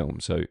to the film.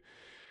 So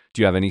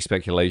do you have any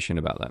speculation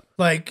about that?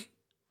 Like,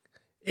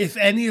 if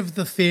any of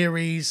the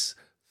theories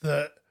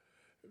that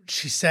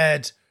she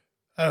said,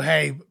 oh,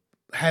 hey,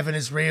 heaven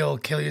is real,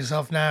 kill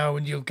yourself now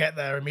and you'll get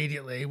there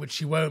immediately,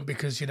 which you won't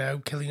because,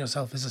 killing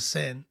yourself is a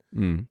sin.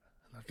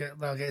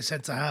 They'll get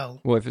sent to hell.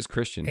 Well, if it's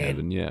Christian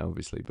heaven,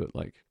 obviously. But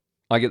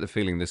I get the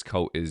feeling this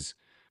cult is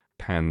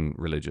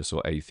pan-religious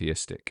or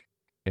atheistic.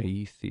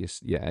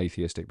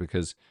 Atheistic,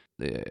 because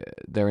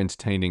they're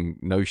entertaining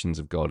notions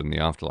of God in the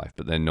afterlife,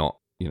 but they're not,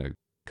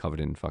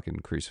 covered in fucking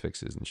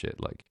crucifixes and shit.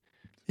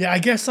 Yeah, I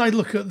guess I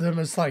look at them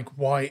as like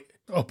white,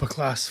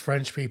 upper-class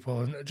French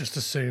people and just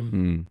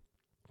assume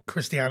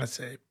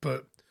Christianity.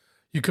 But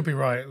you could be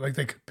right. Like,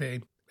 they could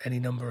be any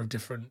number of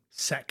different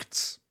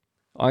sects.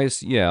 I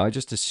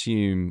just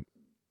assume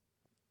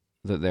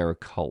that they're a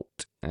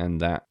cult,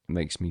 and that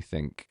makes me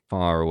think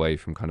far away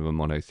from kind of a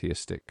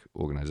monotheistic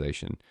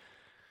organization,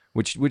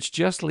 which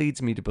just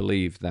leads me to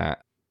believe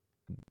that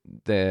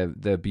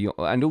they're beyond.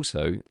 And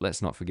also,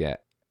 let's not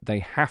forget, they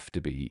have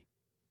to be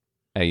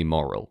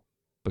amoral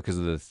because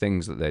of the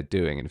things that they're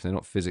doing. And if they're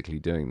not physically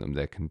doing them,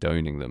 they're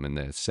condoning them and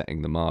they're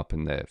setting them up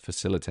and they're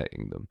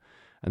facilitating them,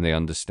 and they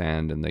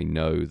understand and they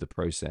know the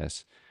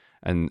process.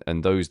 And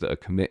those that are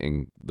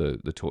committing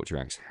the torture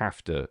acts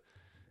have to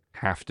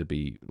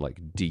be like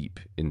deep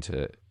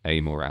into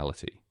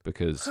amorality,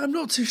 because I'm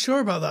not too sure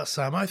about that,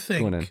 Sam. I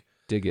think, go on then,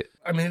 dig it.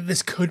 I mean,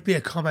 this could be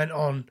a comment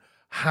on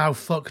how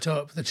fucked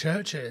up the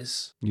church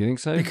is. You think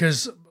so?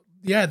 Because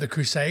the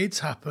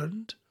Crusades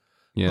happened.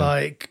 Yeah.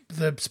 Like,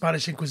 the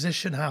Spanish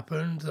Inquisition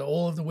happened.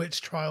 All of the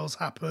witch trials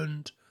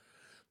happened.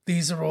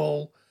 These are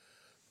all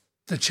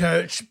the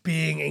church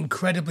being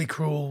incredibly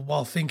cruel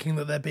while thinking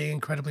that they're being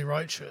incredibly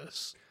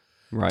righteous.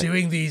 Right.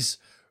 Doing these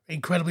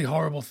incredibly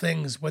horrible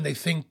things when they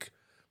think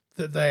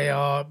that they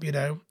are,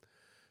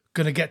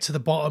 going to get to the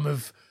bottom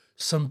of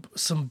some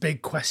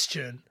big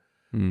question,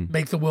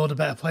 make the world a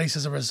better place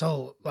as a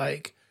result.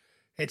 Like,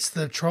 it's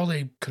the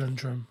trolley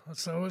conundrum.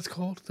 That's what it's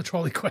called, the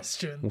trolley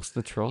question. What's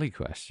the trolley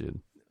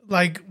question?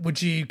 Like,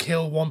 would you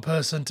kill one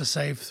person to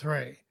save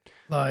three?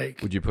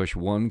 Like, would you push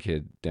one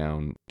kid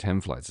down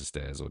 10 flights of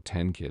stairs or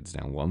 10 kids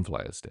down one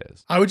flight of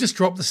stairs? I would just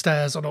drop the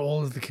stairs on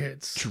all of the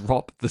kids.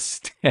 Drop the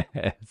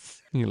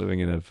stairs? You're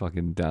living in a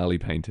fucking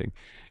Dali painting.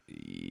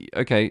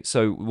 Okay,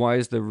 so why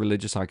is the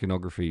religious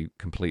iconography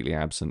completely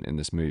absent in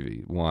this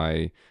movie?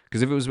 Why?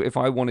 Because if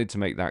I wanted to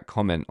make that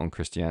comment on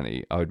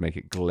Christianity, I would make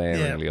it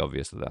glaringly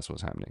obvious that that's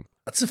what's happening.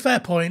 That's a fair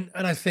point,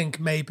 and I think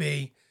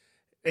maybe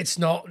it's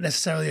not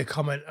necessarily a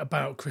comment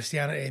about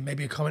Christianity,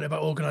 maybe a comment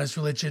about organized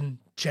religion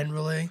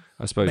generally.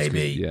 I suppose,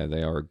 maybe,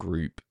 they are a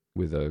group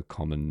with a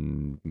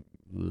common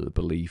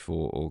belief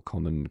or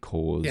common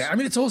cause. Yeah, I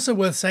mean, it's also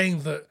worth saying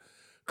that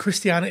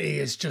Christianity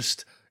is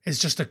just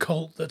a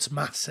cult that's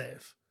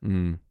massive.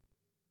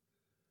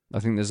 I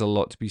think there's a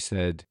lot to be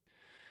said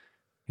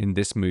in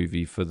this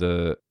movie for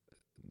the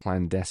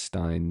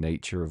clandestine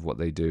nature of what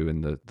they do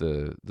and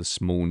the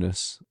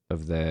smallness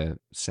of their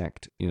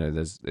sect.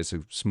 It's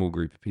a small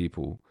group of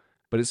people,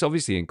 but it's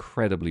obviously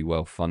incredibly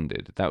well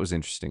funded. That was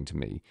interesting to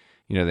me.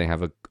 They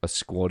have a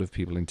squad of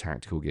people in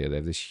tactical gear. They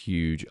have this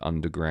huge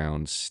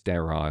underground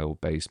sterile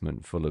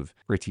basement full of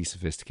pretty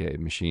sophisticated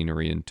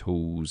machinery and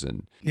tools,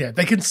 and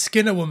they can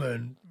skin a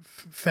woman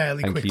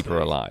fairly quickly. And keep her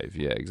alive.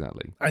 Yeah,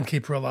 exactly. And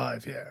keep her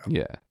alive, yeah.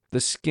 Yeah. The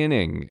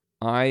skinning,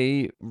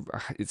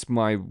 it's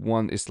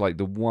like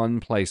the one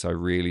place I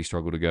really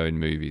struggle to go in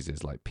movies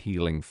is like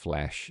peeling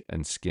flesh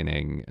and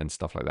skinning and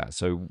stuff like that.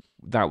 So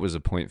that was a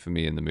point for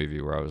me in the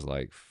movie where I was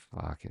like,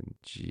 fucking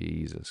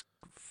Jesus,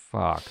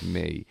 fuck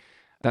me.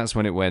 That's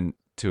when it went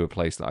to a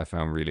place that I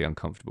found really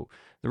uncomfortable.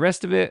 The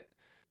rest of it,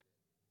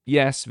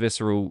 yes,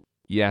 visceral,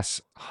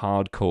 yes,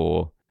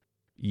 hardcore,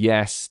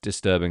 yes,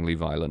 disturbingly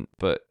violent,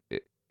 but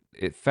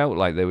it felt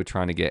like they were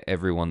trying to get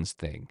everyone's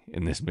thing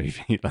in this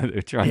movie. Like they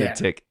were trying to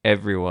tick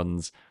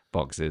everyone's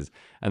boxes.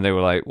 And they were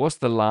like, what's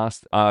the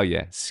last? Oh,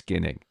 yeah,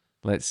 skinning.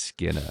 Let's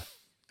skin her.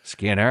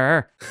 Skin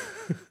her.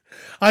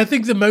 I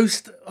think the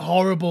most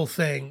horrible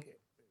thing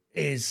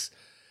is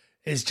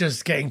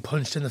just getting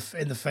punched in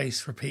the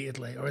face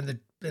repeatedly or in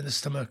the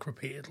stomach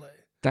repeatedly.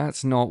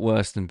 That's not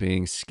worse than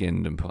being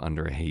skinned and put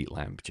under a heat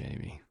lamp,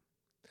 Jamie.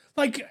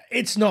 Like,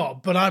 it's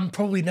not, but I'm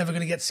probably never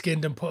going to get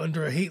skinned and put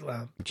under a heat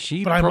lamp.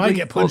 But I might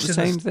get punched the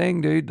same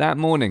thing, dude. That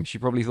morning, she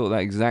probably thought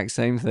that exact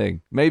same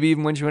thing. Maybe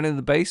even when she went into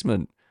the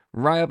basement,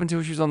 right up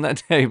until she was on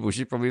that table,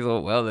 she probably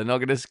thought, well, they're not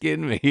going to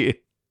skin me.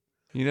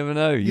 You never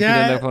know. You could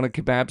end up on a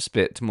kebab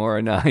spit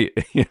tomorrow night.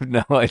 You have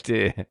no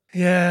idea.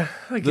 Yeah,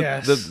 I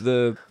guess.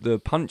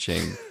 The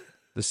punching,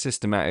 the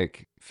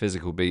systematic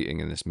physical beating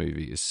in this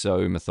movie is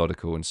so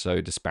methodical and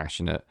so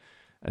dispassionate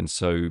and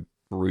so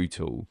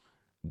brutal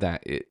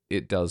that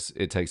it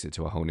takes it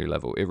to a whole new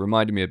level. It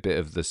reminded me a bit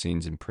of the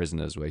scenes in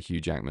Prisoners where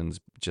Hugh Jackman's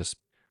just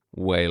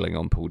wailing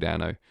on Paul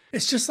Dano.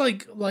 It's just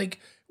like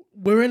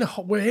we're in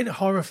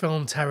horror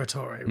film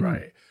territory,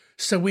 right?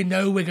 So we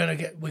know we're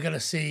gonna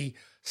see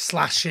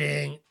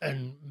slashing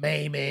and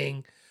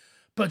maiming,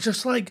 but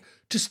just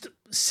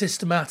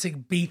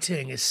systematic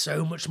beating is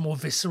so much more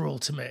visceral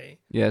to me.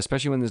 Yeah,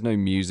 especially when there's no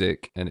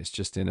music and it's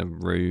just in a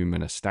room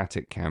and a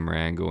static camera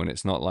angle and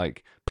it's not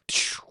like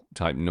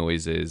type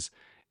noises.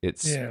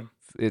 It's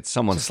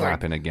someone just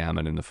slapping a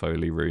gammon in the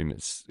Foley room.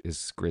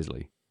 It's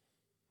grisly.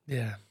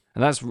 Yeah.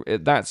 And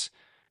that's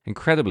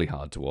incredibly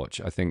hard to watch,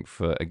 I think,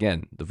 for,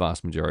 again, the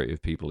vast majority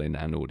of people in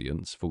an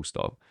audience, full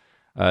stop.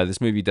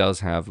 This movie does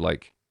have,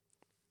 like,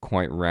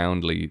 quite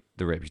roundly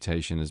the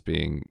reputation as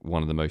being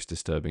one of the most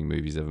disturbing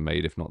movies ever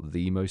made, if not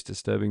the most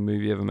disturbing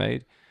movie ever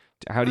made.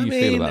 How do you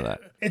feel about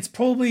that? It's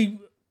probably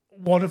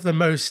one of the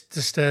most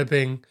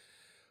disturbing,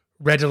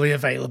 readily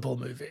available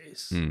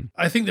movies.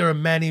 I think there are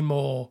many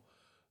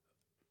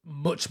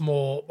much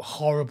more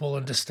horrible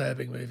and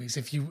disturbing movies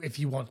if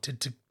you wanted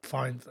to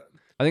find them.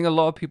 I think a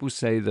lot of people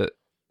say that,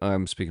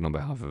 I'm speaking on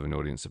behalf of an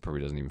audience that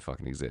probably doesn't even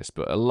fucking exist,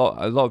 but a lot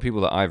of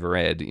people that I've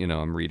read,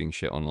 I'm reading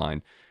shit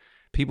online,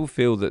 people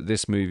feel that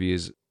this movie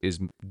is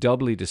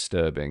doubly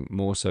disturbing,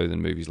 more so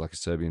than movies like a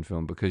Serbian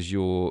film, because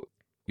you're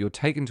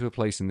taken to a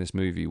place in this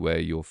movie where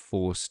you're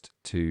forced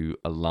to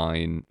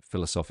align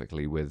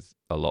philosophically with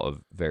a lot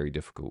of very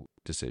difficult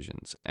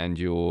decisions, and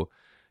you're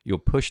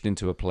pushed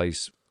into a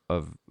place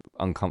of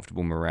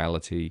uncomfortable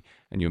morality,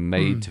 and you're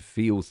made to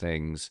feel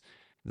things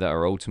that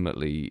are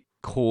ultimately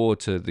core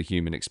to the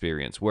human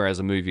experience, whereas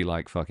a movie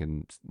like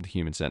fucking The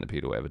Human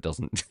Centipede or whatever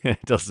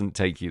doesn't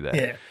take you there.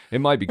 Yeah. It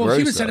might be gross.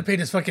 Human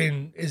Centipede is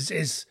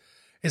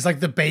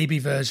like the baby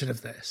version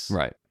of this.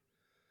 Right.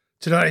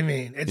 Do you know what I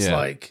mean? It's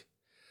like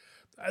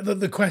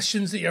the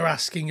questions that you're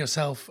asking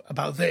yourself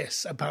about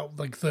this, about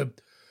like the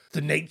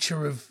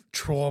nature of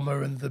trauma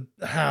and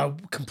how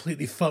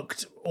completely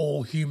fucked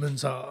all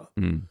humans are,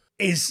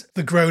 is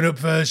the grown-up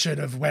version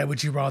of where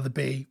would you rather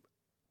be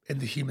in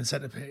The Human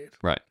Centipede.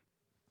 Right.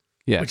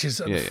 Yeah. Which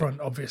is at the front,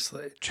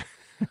 obviously.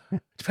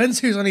 Depends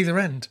who's on either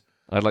end.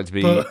 I'd like to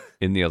be But-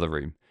 in the other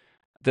room.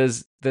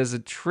 There's a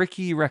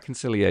tricky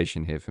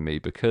reconciliation here for me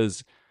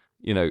because,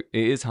 it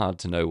is hard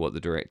to know what the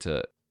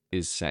director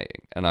is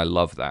saying. And I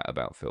love that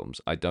about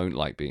films. I don't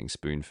like being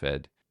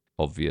spoon-fed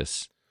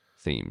obvious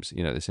themes.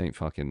 This ain't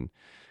fucking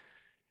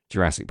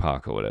Jurassic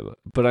Park or whatever.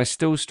 But I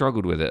still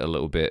struggled with it a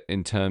little bit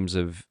in terms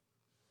of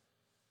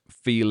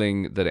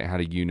feeling that it had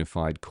a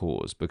unified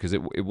cause because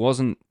it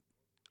wasn't.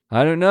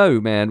 I don't know,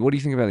 man. What do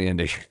you think about the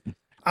ending?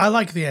 I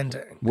like the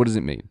ending. What does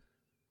it mean?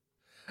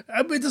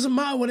 It doesn't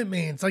matter what it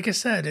means. Like I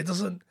said, it's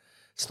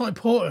not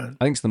important.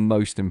 I think it's the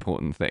most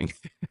important thing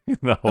in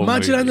the whole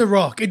Imagine movie. on The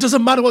Rock. It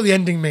doesn't matter what the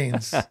ending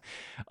means.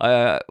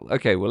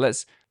 Okay, well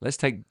let's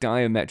take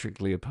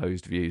diametrically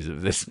opposed views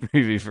of this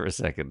movie for a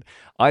second.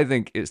 I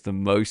think it's the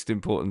most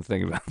important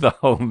thing about the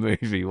whole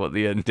movie what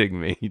the ending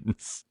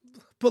means.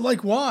 But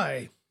like,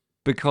 why?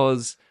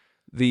 Because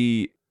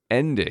the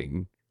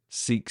ending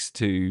seeks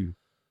to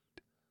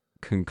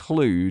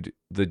conclude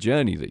the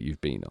journey that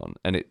you've been on,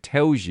 and it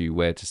tells you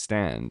where to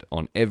stand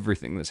on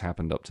everything that's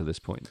happened up to this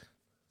point.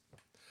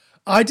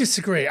 I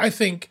disagree. I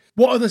think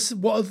what are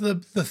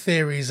the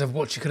theories of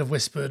what she could have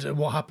whispered and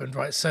what happened,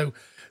 right? So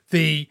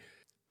the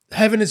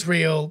heaven is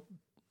real,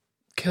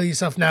 kill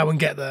yourself now and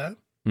get there.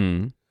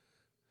 Mm.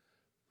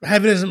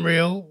 Heaven isn't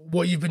real,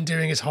 what you've been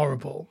doing is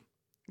horrible.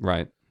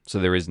 Right. So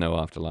there is no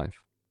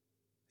afterlife.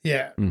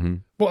 Yeah. Mm-hmm.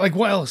 But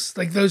what else?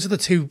 Like those are the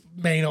two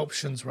main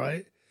options,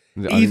 right?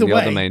 I think Either the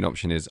way. other main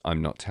option is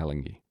I'm not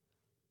telling you.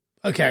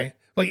 Okay.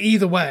 Like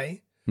either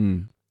way,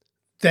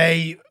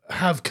 they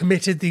have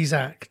committed these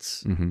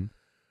acts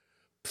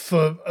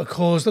for a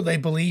cause that they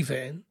believe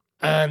in,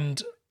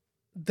 and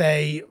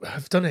they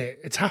have done it.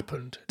 It's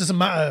happened. It doesn't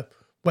matter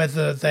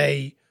whether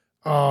they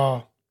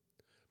are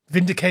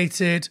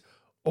vindicated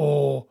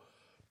or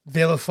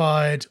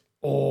vilified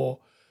or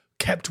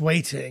kept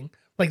waiting.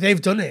 Like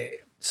they've done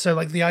it. So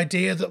like the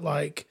idea that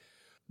like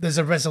there's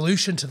a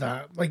resolution to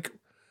that, like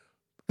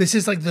this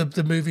is like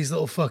the movie's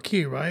little fuck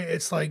you, right?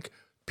 It's like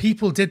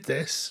people did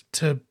this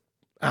to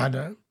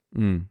Anna,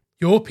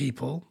 your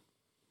people,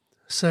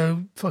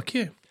 so fuck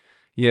you.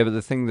 Yeah, but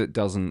the thing that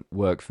doesn't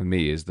work for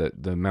me is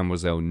that the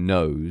Mademoiselle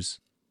knows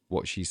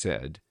what she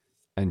said,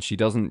 and she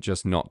doesn't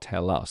just not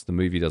tell us. The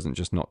movie doesn't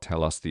just not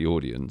tell us, the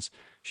audience.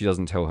 She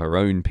doesn't tell her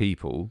own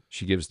people.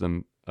 She gives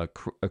them a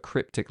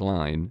cryptic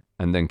line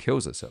and then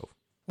kills herself.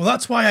 Well,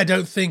 that's why I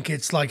don't think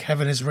it's like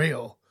heaven is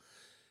real.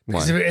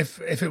 Because Why?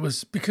 if it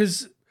was,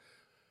 because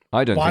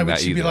I don't why think would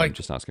that she be either. I'm like-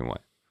 just asking why.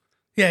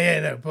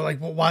 no, but like,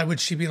 why would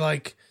she be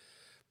like,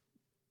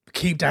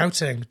 keep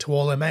doubting to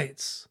all her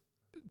mates?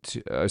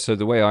 So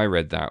the way I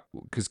read that,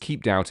 because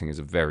keep doubting is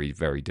a very,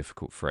 very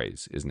difficult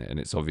phrase, isn't it? And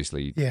it's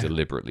obviously Yeah.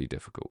 deliberately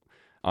difficult.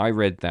 I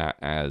read that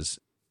as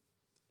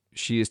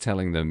she is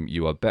telling them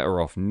you are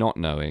better off not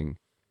knowing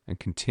and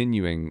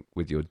continuing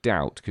with your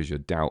doubt, because your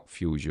doubt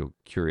fuels your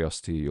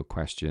curiosity, your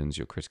questions,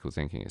 your critical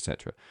thinking,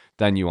 etc.,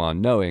 than you are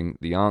knowing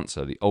the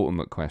answer, the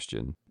ultimate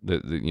question, the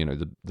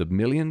 $1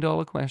 million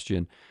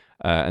question,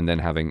 and then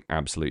having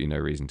absolutely no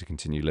reason to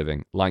continue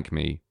living. Like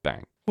me,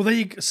 bang.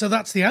 Well, so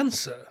that's the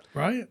answer,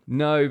 right?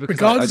 No, because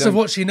Regardless I don't, of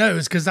what she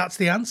knows, because that's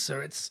the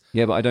answer. It's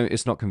yeah, but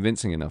it's not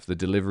convincing enough. The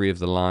delivery of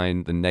the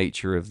line, the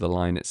nature of the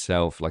line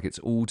itself, like it's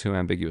all too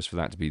ambiguous for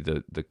that to be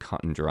the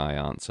cut and dry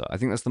answer. I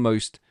think that's the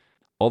most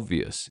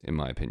obvious, in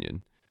my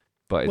opinion.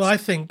 But I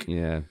think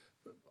yeah,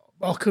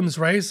 Occam's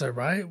razor,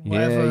 right?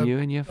 Whatever you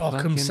and your Occam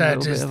fucking said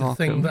little is bit the of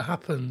thing Occam. that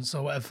happens,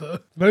 or whatever.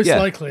 Most Yeah.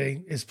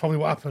 likely is probably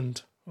what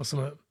happened, or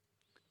something.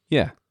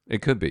 Yeah,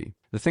 it could be.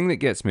 The thing that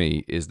gets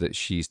me is that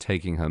she's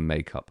taking her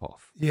makeup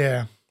off.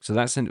 Yeah. So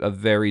that's a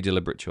very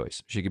deliberate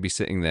choice. She could be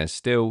sitting there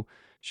still.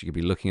 She could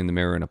be looking in the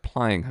mirror and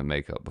applying her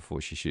makeup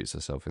before she shoots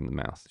herself in the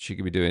mouth. She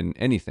could be doing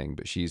anything,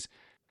 but she's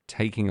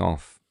taking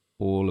off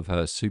all of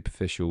her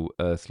superficial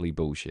earthly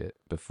bullshit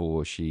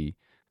before she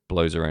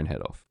blows her own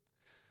head off.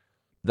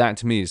 That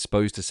to me is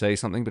supposed to say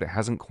something, but it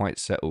hasn't quite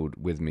settled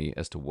with me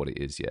as to what it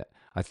is yet.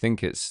 I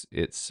think it's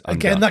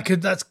Again,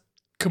 undone. that's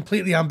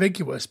completely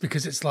ambiguous,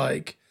 because it's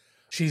like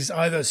she's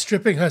either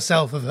stripping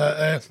herself of her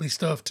earthly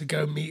stuff to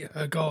go meet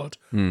her God,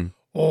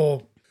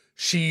 or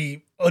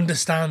she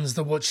understands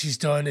that what she's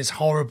done is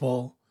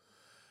horrible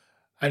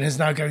and is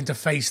now going to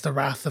face the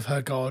wrath of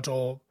her God,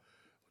 or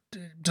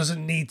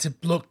doesn't need to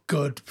look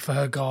good for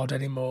her God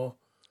anymore.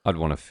 I'd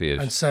want a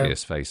fierce, And so-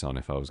 fierce face on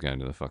if I was going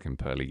to the fucking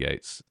pearly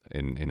gates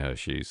in her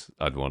shoes.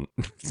 I'd want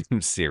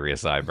some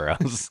serious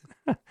eyebrows.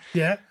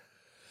 Yeah.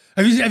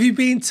 Have you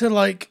been to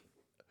like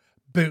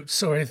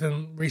Boots or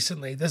anything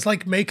recently? There's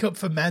like makeup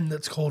for men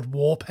that's called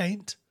war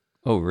paint.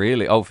 Oh,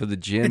 really? Oh, for the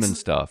gym It's- and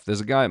stuff.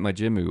 There's a guy at my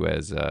gym who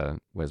wears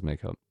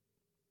makeup.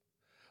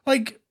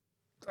 Like,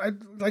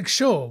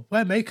 sure,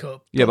 wear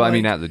makeup. Yeah, but I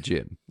mean like, at the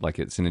gym. Like,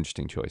 it's an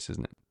interesting choice,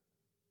 isn't it?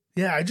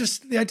 yeah,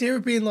 the idea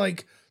of being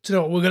like, do you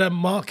know what, we're going to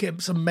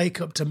market some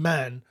makeup to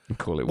men.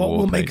 Call it What war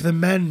will paint. make the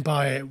men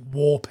buy it?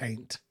 War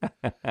paint.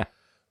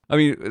 I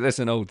mean, that's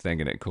an old thing,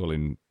 isn't it?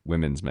 Calling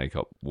women's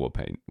makeup war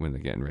paint when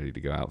they're getting ready to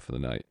go out for the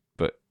night.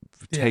 But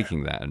Yeah.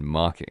 taking that and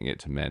marketing it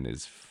to men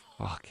is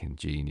fucking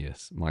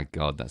genius. My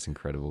God, that's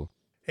incredible.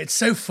 It's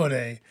so funny.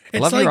 I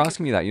It's love like you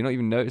asking me that. You're not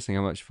even noticing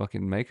how much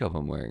fucking makeup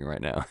I'm wearing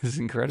right now. It's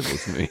incredible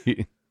to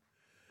me.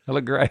 I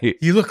look great.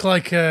 you look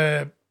like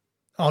Arnold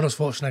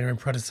Schwarzenegger in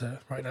Predator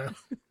right now.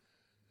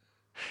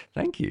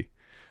 Thank you.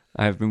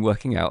 I have been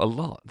working out a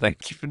lot.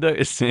 Thank you for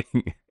noticing.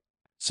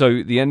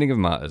 So the ending of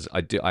Martyrs,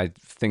 I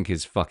think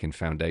is fucking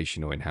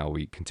foundational in how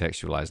we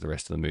contextualize the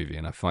rest of the movie,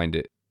 and I find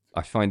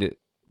it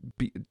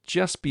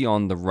just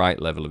beyond the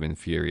right level of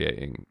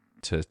infuriating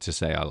to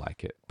say I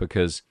like it,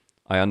 because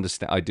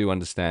I do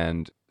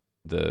understand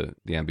the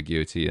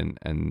ambiguity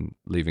and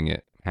leaving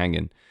it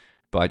hanging,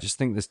 but I just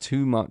think there's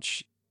too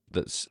much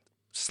that's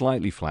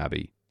slightly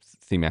flabby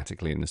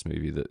thematically in this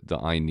movie that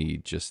I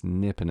need just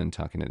nipping and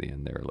tucking at the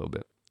end there a little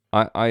bit.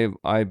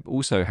 I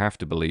also have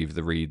to believe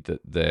the read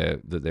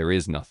that there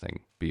is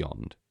nothing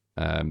beyond,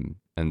 and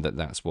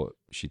that's what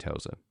she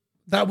tells her.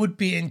 That would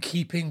be in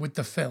keeping with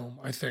the film,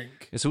 I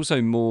think. It's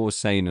also more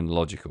sane and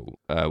logical,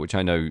 which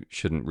I know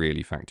shouldn't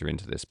really factor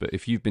into this, but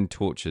if you've been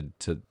tortured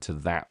to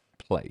that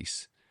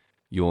place,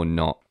 you're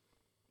not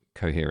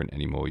coherent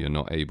anymore. You're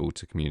not able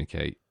to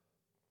communicate.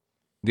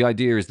 The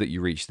idea is that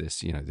you reach this,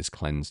 this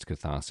cleansed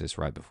catharsis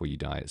right before you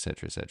die,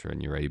 etc.,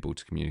 and you're able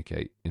to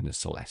communicate in a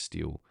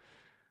celestial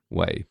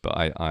way. But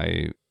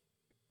I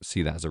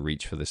see that as a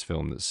reach for this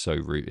film that's so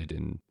rooted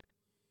in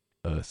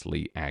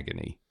earthly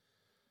agony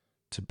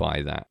to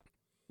buy that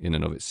in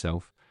and of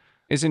itself.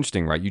 It's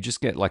interesting, right? You just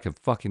get like a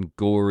fucking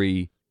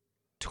gory,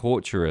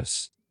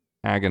 torturous,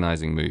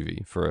 agonizing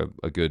movie for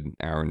a good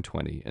hour and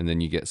 20, and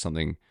then you get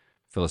something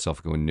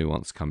philosophical and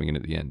nuanced coming in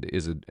at the end. It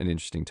is an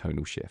interesting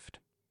tonal shift.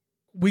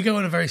 We go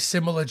on a very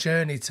similar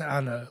journey to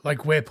Anna.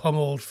 Like, we're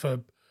pummeled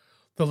for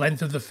the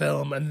length of the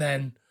film and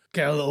then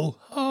get a little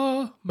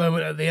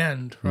moment at the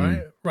end,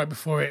 right? Right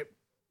before it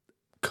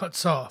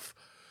cuts off.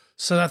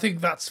 So I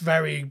think that's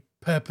very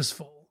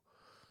purposeful.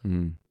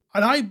 And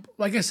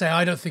like I say,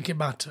 I don't think it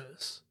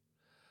matters.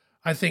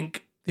 I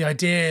think the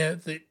idea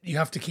that you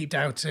have to keep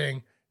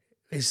doubting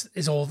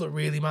is all that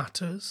really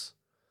matters.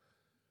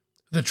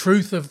 The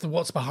truth of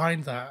what's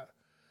behind that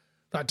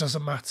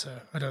doesn't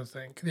matter, I don't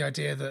think. The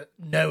idea that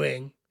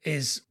knowing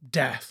is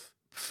death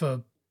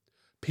for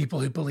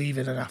people who believe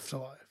in an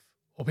afterlife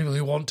or people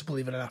who want to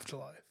believe in an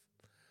afterlife.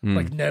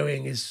 Like,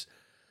 knowing is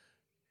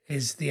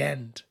the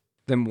end.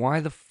 Then why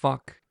the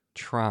fuck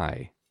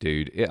try,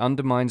 dude? It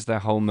undermines their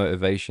whole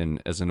motivation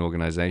as an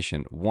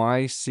organization.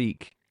 Why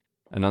seek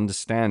an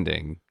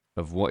understanding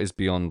of what is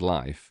beyond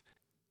life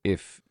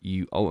if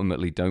you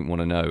ultimately don't want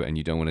to know and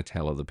you don't want to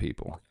tell other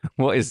people?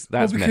 That's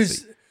because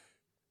messy.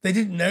 They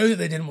didn't know that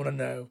they didn't want to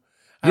know.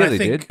 Yeah, they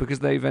did, because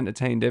they've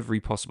entertained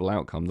every possible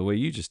outcome the way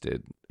you just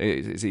did.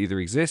 It either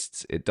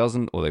exists, it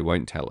doesn't, or they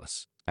won't tell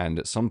us. And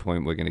at some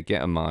point, we're going to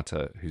get a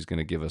martyr who's going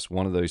to give us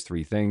one of those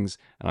three things,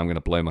 and I'm going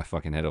to blow my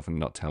fucking head off and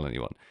not tell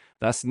anyone.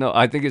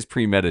 I think it's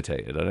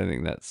premeditated. I don't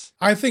think that's...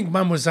 I think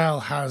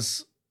Mademoiselle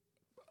has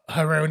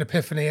her own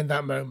epiphany in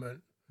that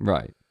moment.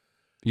 Right.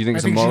 You think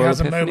it's a moral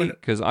epiphany?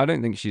 Because I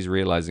don't think she's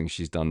realizing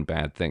she's done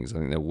bad things. I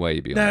think they're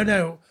way beyond that.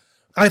 No.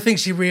 I think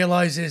she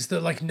realizes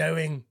that, like,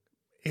 knowing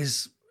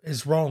is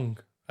wrong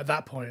at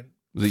that point.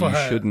 That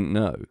you shouldn't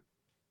know.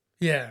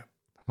 Yeah.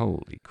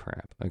 Holy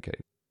crap. Okay.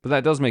 But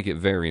that does make it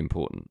very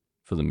important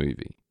for the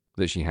movie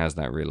that she has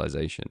that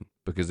realization,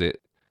 because the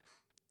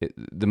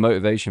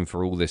motivation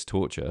for all this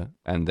torture,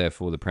 and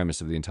therefore the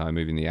premise of the entire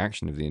movie and the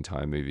action of the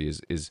entire movie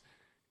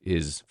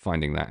is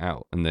finding that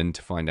out. And then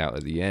to find out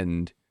at the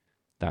end,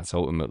 that's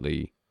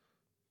ultimately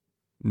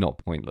not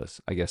pointless.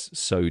 I guess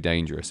so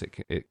dangerous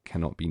it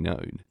cannot be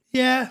known.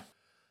 Yeah.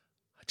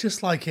 I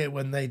just like it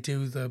when they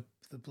do the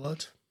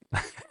blood.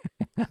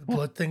 The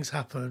blood things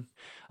happen.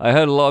 I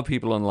heard a lot of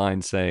people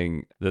online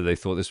saying that they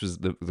thought this was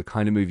the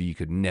kind of movie you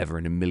could never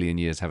in a million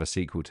years have a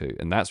sequel to.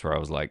 And that's where I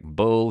was like,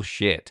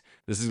 bullshit.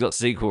 This has got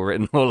sequel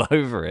written all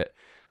over it.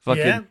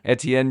 Fucking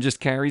Etienne just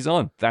carries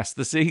on. That's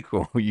the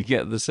sequel. You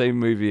get the same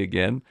movie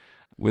again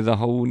with a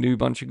whole new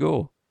bunch of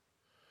gore.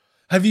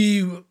 Have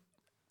you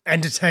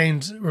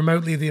entertained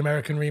remotely the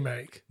American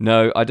remake?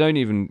 No, I don't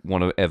even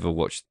want to ever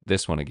watch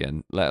this one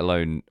again, let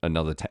alone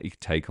another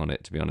take on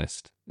it, to be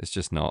honest. It's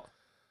just not.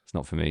 It's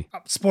not for me.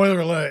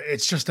 Spoiler alert,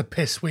 it's just a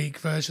piss weak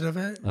version of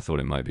it. I thought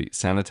it might be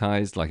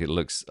sanitized. Like, it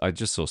looks... I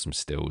just saw some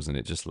stills and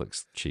it just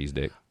looks cheese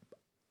dick.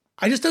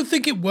 I just don't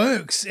think it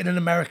works in an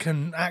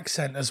American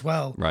accent as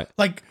well. Right.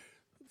 Like,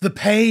 the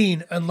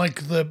pain and,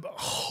 like, the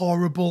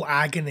horrible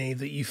agony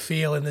that you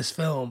feel in this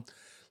film,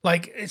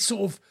 like, it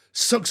sort of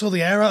sucks all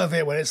the air out of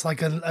it when it's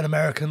like an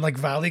American, like,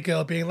 Valley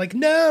girl being like,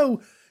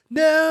 no,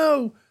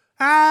 don't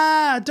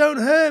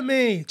hurt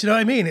me. Do you know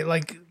what I mean?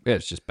 Yeah,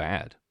 it's just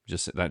bad.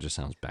 That just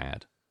sounds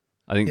bad.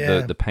 I think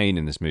the pain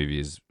in this movie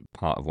is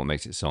part of what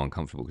makes it so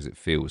uncomfortable, because it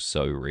feels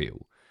so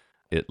real.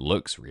 It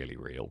looks really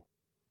real.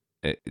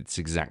 It's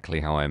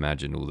exactly how I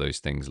imagine all those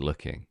things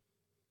looking.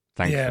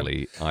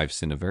 Thankfully, I've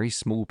seen a very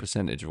small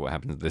percentage of what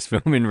happens in this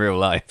film in real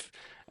life.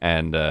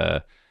 And,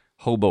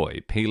 oh boy,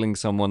 peeling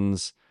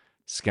someone's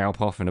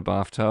scalp off in a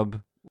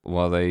bathtub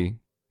while they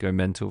go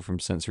mental from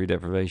sensory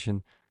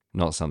deprivation,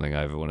 not something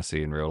I ever want to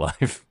see in real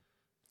life.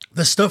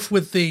 The stuff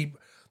with the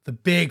the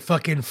big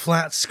fucking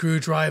flat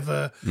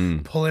screwdriver,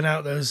 pulling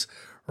out those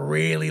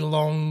really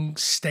long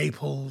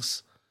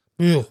staples.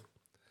 Ugh.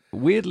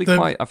 Weirdly,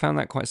 I found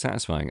that quite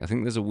satisfying. I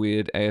think there's a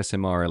weird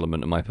ASMR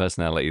element of my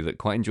personality that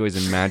quite enjoys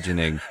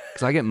imagining,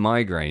 because I get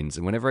migraines,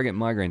 and whenever I get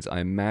migraines, I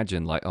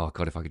imagine like, oh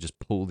God, if I could just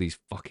pull these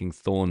fucking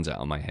thorns out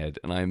of my head,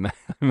 and I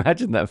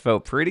imagine that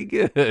felt pretty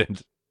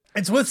good.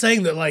 It's worth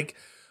saying that like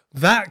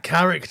that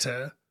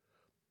character,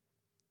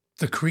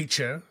 the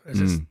creature,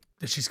 as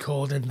she's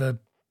called in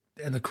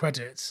the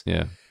credits,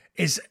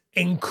 is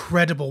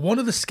incredible. One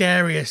of the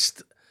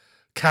scariest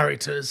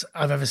characters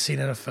I've ever seen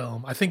in a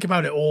film. I think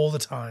about it all the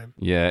time.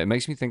 Yeah, it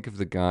makes me think of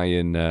the guy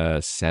in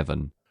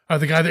Seven. Oh,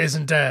 the guy that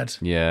isn't dead.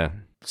 Yeah.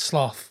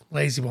 Sloth.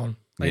 Lazy one.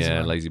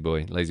 Man. Lazy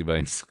boy. Lazy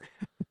bones.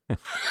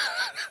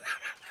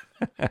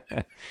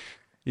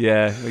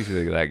 Yeah, it makes me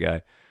think of that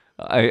guy.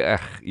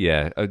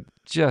 A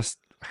just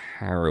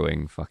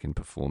harrowing fucking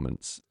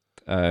performance.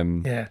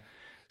 Yeah.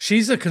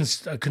 She's a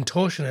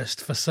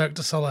contortionist for Cirque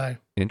du Soleil.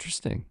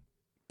 Interesting.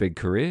 Big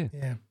career.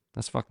 Yeah.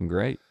 That's fucking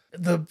great.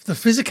 The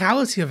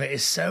physicality of it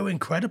is so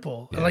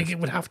incredible. Yeah. Like, it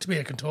would have to be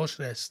a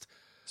contortionist.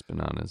 It's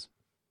bananas.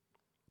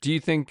 Do you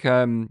think,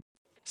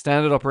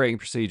 standard operating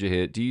procedure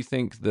here, do you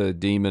think the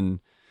demon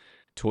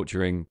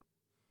torturing,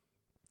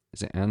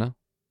 is it Anna?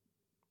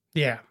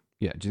 Yeah.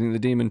 Yeah. Do you think the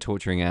demon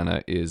torturing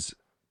Anna is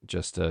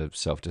just a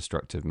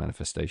self-destructive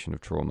manifestation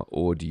of trauma,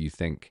 or do you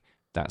think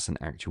that's an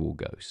actual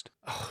ghost?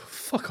 Oh,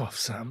 fuck off,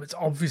 Sam. It's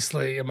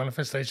obviously a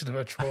manifestation of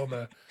her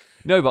trauma.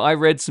 No, but I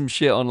read some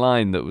shit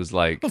online that was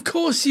like, of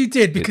course you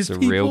did, because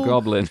it's a real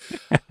goblin.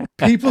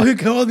 People who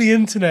go on the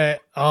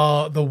internet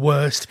are the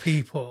worst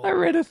people. I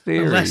read a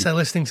theory. Unless they're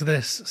listening to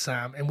this,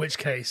 Sam, in which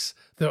case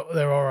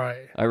they're all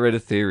right. I read a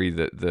theory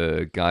that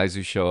the guys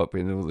who show up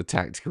in all the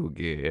tactical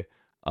gear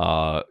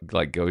are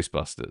like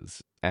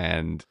Ghostbusters,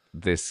 and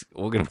this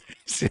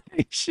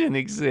organization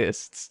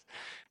exists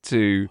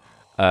to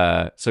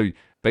so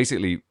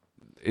basically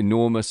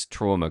enormous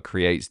trauma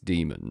creates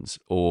demons,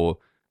 or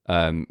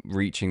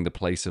reaching the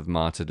place of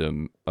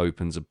martyrdom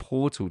opens a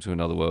portal to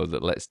another world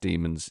that lets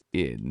demons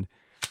in,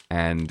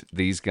 and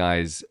these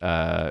guys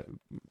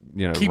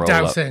keep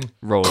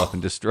roll up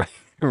and destroy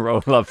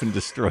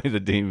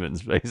the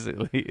demons,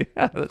 basically.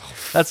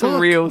 That's a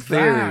real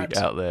theory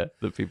out there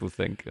that people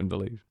think and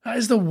believe. That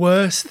is the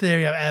worst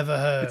theory I've ever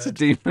heard. It's a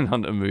demon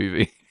hunter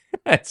movie.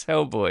 It's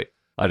Hellboy.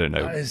 I don't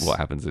know what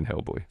happens in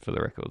Hellboy, for the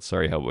record.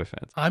 Sorry, Hellboy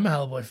fans. I'm a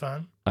Hellboy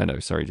fan. I know.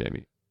 Sorry,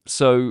 Jamie.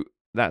 So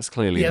that's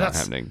clearly not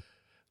happening.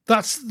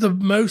 That's the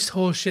most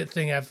horseshit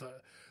thing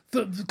ever.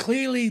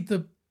 Clearly,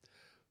 the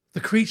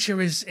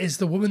creature is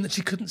the woman that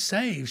she couldn't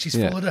save. She's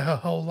followed her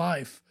whole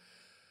life,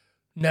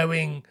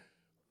 knowing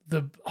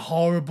the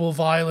horrible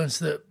violence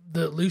that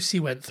Lucy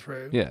went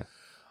through. Yeah.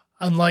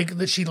 And like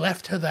that she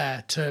left her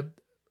there to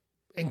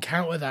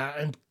encounter that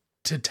and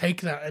to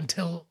take that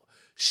until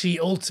she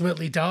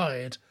ultimately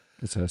died.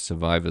 It's her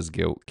survivor's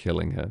guilt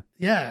killing her.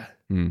 Yeah.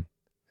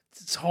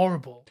 It's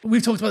horrible.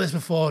 We've talked about this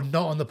before,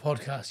 not on the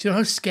podcast. You know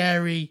how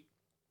scary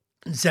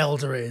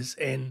Zelda is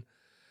in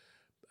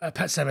Pet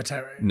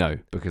Sematary? No,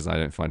 because I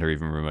don't find her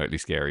even remotely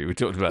scary. We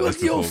talked about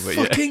this before.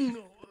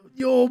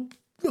 You're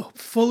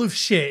full of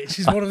shit.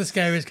 She's one of the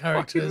scariest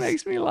characters. It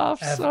makes me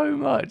laugh so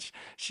much.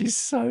 She's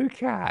so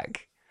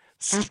cack.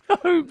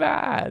 So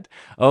bad.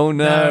 Oh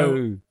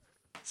no.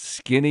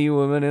 Skinny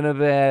woman in a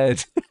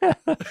bed.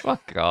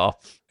 Fuck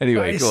off.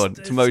 Anyway, go on.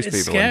 To most people,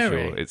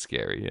 scary. I'm sure it's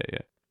scary. Yeah.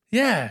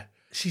 Yeah.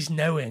 She's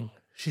knowing.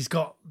 She's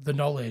got the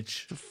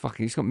knowledge.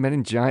 Fucking, he's got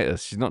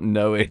meningitis. She's not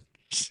knowing.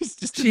 She's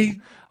just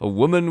a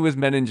woman with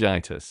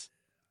meningitis.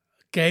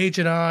 Gage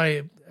and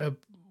I are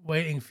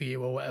waiting for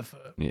you or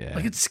whatever. Yeah.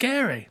 Like, it's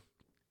scary.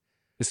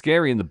 It's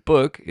scary in the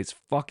book. It's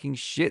fucking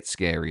shit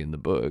scary in the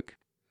book.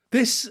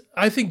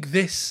 I think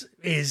this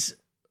is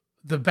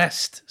the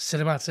best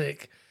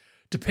cinematic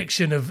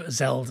depiction of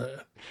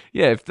Zelda.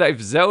 Yeah,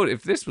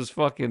 if this was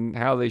fucking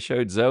how they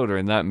showed Zelda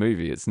in that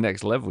movie, it's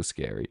next level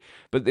scary.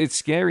 But it's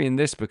scary in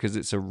this because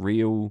it's a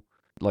real,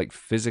 like,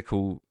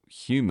 physical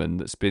human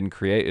that's been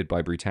created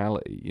by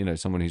brutality. You know,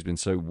 someone who's been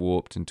so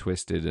warped and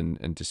twisted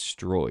and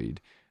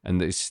destroyed, and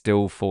that is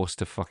still forced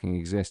to fucking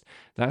exist.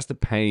 That's the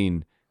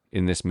pain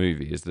in this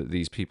movie, is that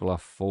these people are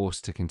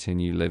forced to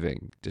continue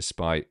living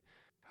despite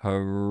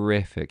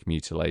horrific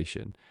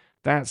mutilation.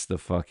 That's the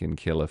fucking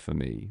killer for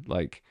me.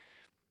 Like,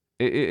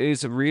 it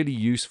is a really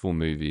useful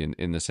movie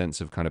in the sense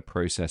of kind of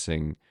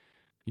processing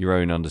your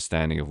own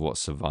understanding of what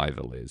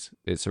survival is.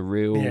 It's a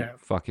real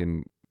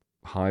fucking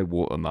high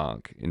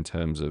watermark in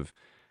terms of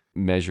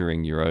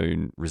measuring your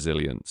own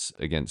resilience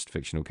against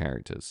fictional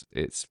characters.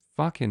 It's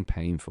fucking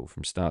painful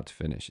from start to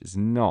finish. It's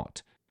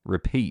not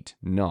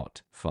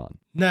fun.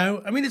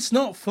 No, I mean, it's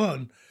not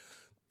fun.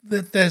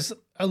 There's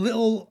a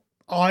little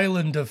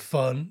island of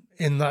fun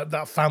in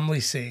that family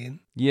scene.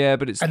 Yeah,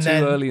 but it's too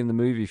early in the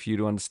movie for you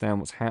to understand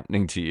what's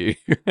happening to you.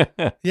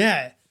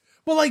 Yeah.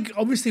 Well, like,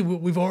 obviously,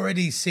 we've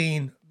already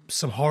seen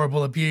some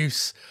horrible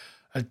abuse.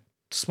 A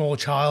small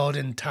child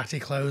in tatty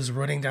clothes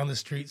running down the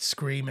street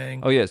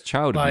screaming. Oh, yeah, it's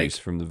child abuse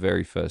from the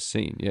very first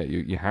scene. Yeah,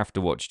 you have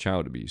to watch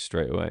child abuse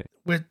straight away.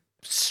 We're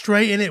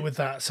straight in it with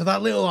that. So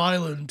that little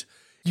island,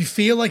 you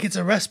feel like it's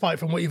a respite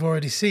from what you've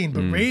already seen,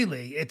 but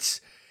really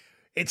it's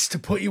to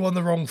put you on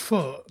the wrong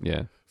foot.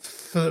 Yeah.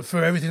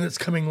 For everything that's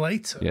coming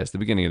later. Yeah, it's the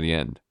beginning of the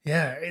end.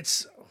 Yeah,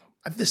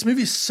 this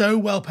movie is so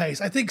well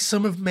paced. I think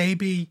some of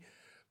maybe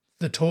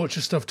the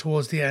torture stuff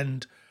towards the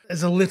end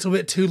is a little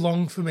bit too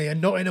long for me,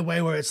 and not in a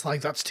way where it's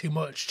like that's too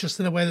much, just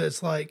in a way that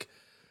it's like,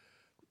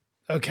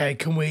 okay,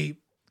 can we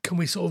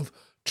sort of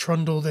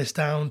trundle this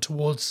down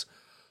towards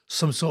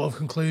some sort of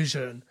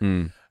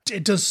conclusion?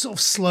 It does sort of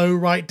slow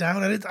right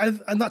down,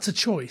 and that's a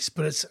choice,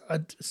 but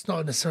it's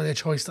not necessarily a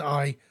choice that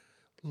I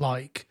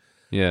like.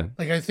 Yeah.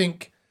 Like, I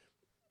think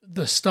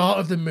the start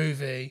of the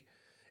movie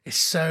is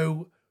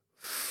so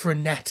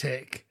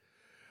frenetic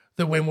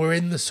that when we're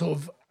in the sort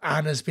of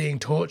Anna's being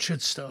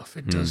tortured stuff,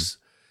 it does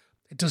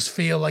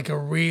feel like a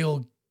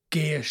real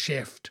gear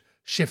shift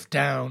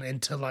down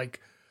into like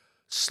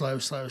slow.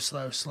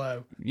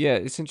 Yeah,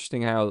 it's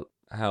interesting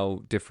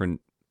how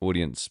different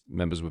audience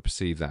members would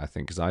perceive that, I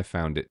think, because I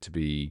found it to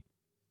be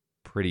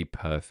pretty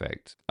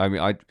perfect. I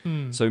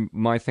mean, so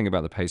my thing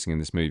about the pacing in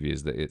this movie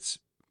is that it's,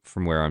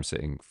 from where I'm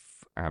sitting,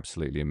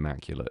 absolutely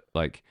immaculate.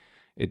 Like,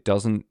 it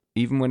doesn't,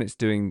 even when it's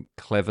doing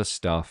clever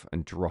stuff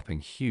and dropping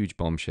huge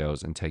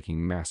bombshells and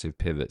taking massive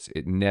pivots,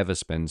 it never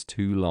spends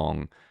too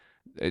long.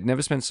 It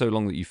never spends so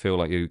long that you feel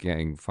like you're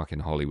getting fucking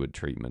Hollywood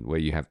treatment, where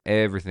you have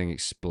everything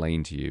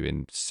explained to you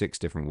in 6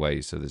 different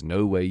ways, so there's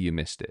no way you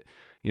missed it.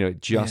 You know,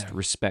 it just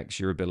respects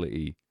your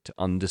ability to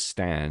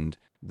understand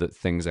that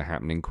things are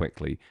happening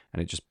quickly,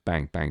 and it just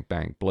bang, bang,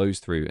 bang, blows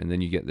through, and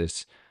then you get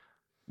this.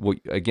 What,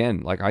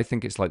 again, like, I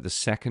think it's like the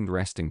second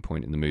resting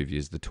point in the movie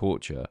is the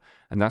torture,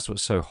 and that's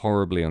what's so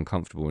horribly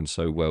uncomfortable and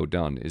so well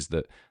done, is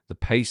that the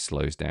pace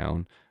slows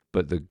down,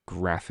 but the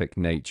graphic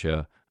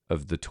nature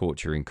of the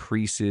torture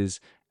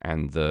increases,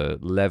 and the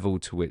level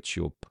to which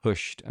you're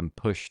pushed and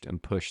pushed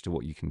and pushed to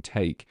what you can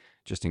take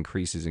just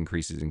increases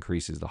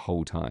the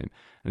whole time.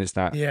 And it's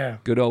that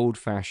good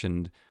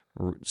old-fashioned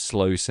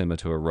slow simmer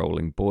to a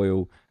rolling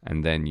boil,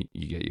 and then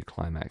you get your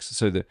climax.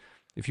 So that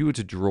if you were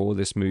to draw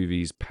this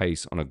movie's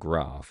pace on a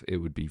graph, it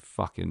would be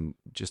fucking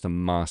just a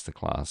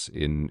masterclass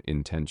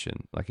in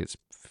tension. Like, it's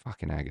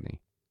fucking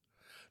agony.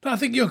 No, I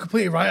think you're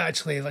completely right,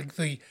 actually. Like,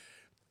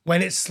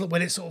 when it sort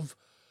of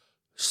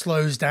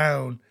slows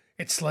down,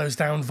 it slows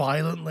down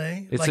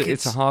violently. It's like,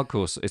 it's a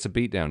hardcore. It's a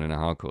beatdown in a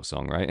hardcore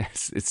song, right?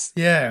 It's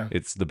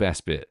the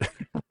best bit.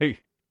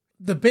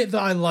 The bit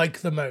that I like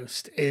the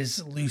most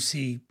is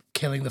Lucy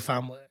killing the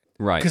family.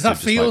 Right. Because that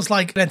feels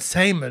like an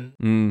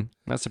entertainment.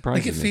 That's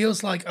surprising. Like, it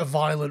feels like a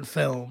violent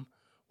film,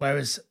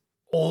 whereas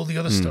all the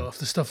other stuff,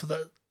 the stuff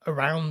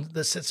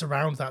that sits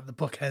around that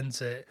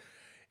bookends it,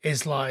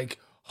 is like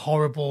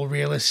horrible,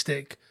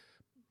 realistic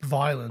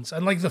violence.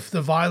 And like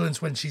the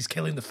violence when she's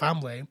killing the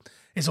family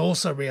is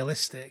also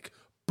realistic,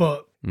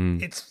 but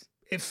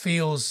it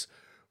feels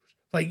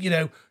like, you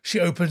know, she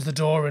opens the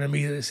door and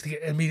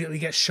immediately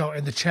gets shot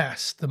in the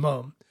chest, the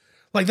mum.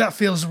 Like, that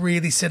feels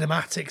really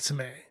cinematic to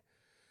me.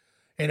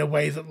 In a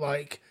way that,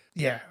 like,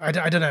 I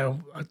don't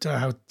know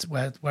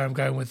where I'm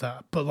going with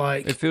that, but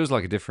like, it feels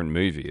like a different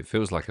movie. It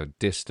feels like a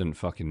distant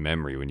fucking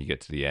memory when you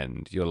get to the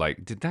end. You're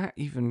like, did that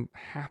even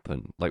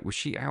happen? Like, was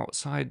she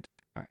outside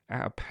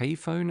at a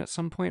payphone at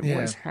some point?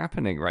 What is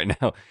happening right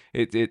now?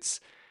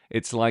 It's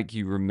like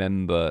you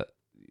remember,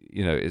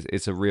 you know,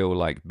 it's a real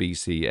like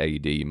BC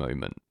AD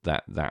moment,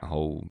 that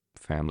whole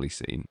family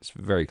scene. It's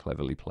very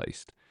cleverly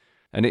placed,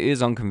 and it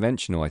is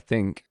unconventional, I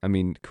think. I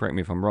mean, correct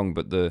me if I'm wrong,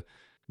 but the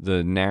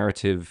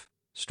narrative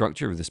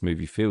structure of this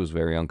movie feels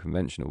very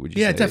unconventional. Would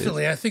you say? Yeah,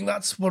 definitely. I think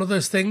that's one of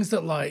those things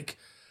that, like,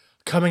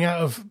 coming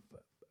out of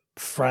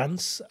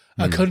France,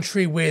 a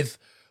country with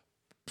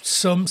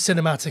some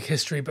cinematic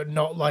history, but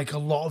not like a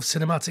lot of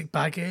cinematic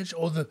baggage,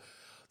 or the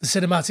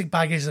cinematic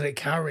baggage that it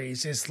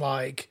carries is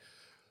like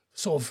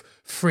sort of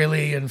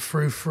frilly and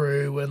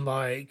frou-frou and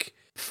like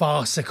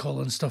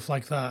farcical and stuff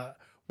like that.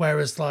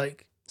 Whereas,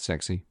 like,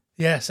 sexy.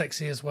 Yeah,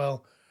 sexy as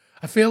well.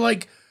 I feel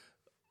like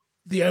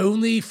the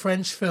only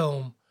French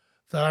film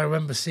that I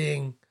remember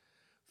seeing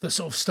that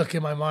sort of stuck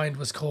in my mind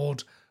was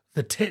called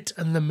The Tit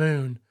and the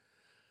Moon,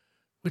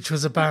 which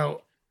was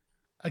about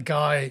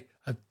a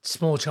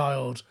small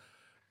child,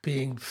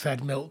 being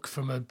fed milk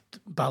from a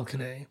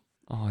balcony.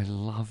 Oh, I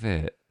love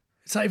it.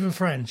 Is that even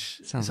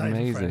French? Sounds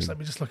amazing. French? Let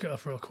me just look it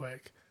up real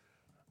quick.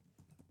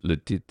 Le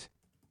tit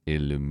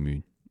et le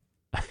moon.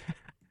 I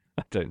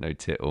don't know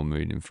tit or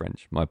moon in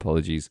French. My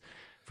apologies,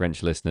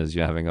 French listeners.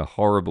 You're having a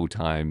horrible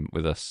time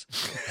with us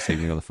this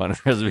evening on the Final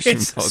Resolution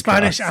It's podcast.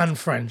 Spanish and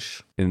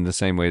French. In the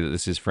same way that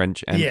this is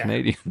French and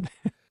Canadian.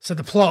 So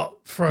the plot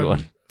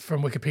from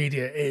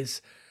Wikipedia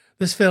is,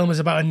 this film is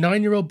about a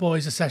 9-year-old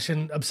boy's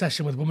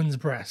obsession with women's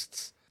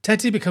breasts.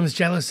 Teddy becomes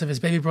jealous of his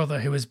baby brother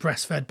who is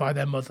breastfed by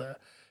their mother.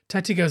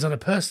 Teddy goes on a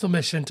personal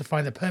mission to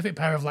find the perfect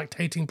pair of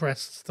lactating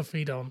breasts to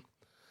feed on.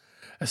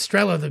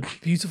 Estrella, the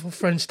beautiful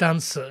French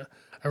dancer,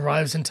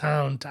 arrives in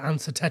town to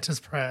answer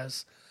Teta's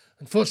prayers.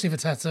 Unfortunately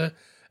for Teta,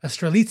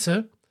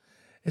 Estrelita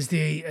is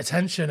the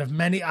attention of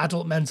many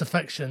adult men's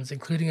affections,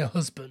 including her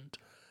husband.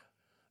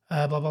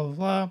 Blah, blah, blah,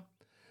 blah.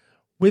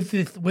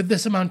 with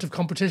this amount of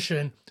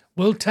competition,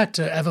 will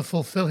Teta ever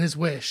fulfill his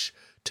wish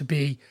to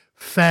be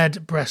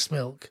fed breast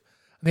milk?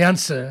 The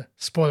answer,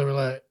 spoiler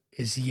alert,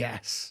 is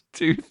yes.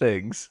 Two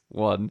things.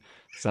 One,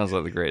 sounds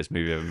like the greatest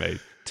movie ever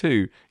made.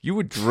 Two, you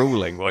were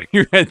drooling when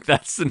you read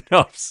that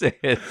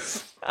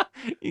synopsis.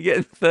 You're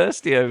getting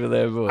thirsty over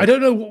there, boy. I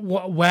don't know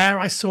where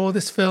I saw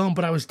this film,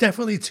 but I was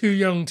definitely too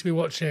young to be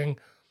watching.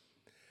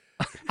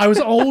 I was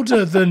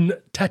older than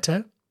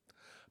Teta,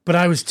 but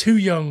I was too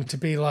young to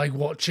be like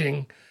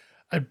watching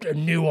a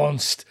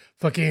nuanced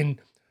fucking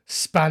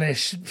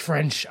Spanish,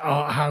 French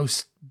art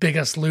house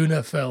biggest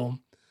Luna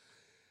film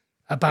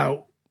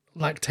about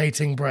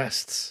lactating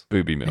breasts.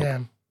 Booby milk. Yeah.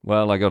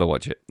 Well, I got to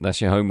watch it.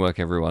 That's your homework,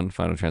 everyone.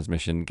 Final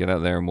Transmission. Get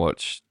out there and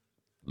watch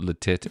Le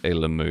Tit et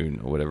la Moon,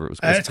 or whatever it was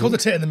called. It's called The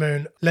Tit and the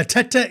Moon. La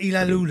Teta y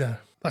la Luna.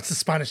 That's the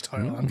Spanish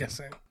title, I'm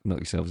guessing. Knock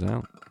yourselves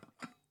out.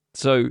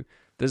 So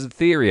there's a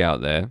theory out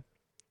there,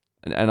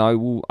 and I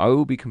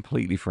will be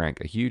completely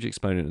frank. A huge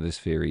exponent of this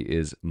theory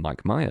is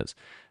Mike Myers,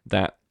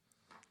 that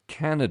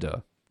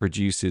Canada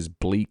produces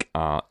bleak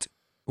art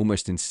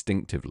almost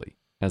instinctively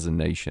as a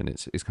nation.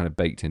 It's kind of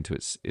baked into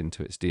its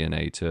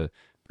DNA to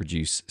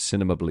produce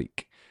cinema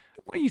bleak.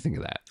 What do you think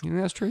of that? You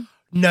think that's true?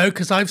 No,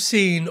 because I've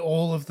seen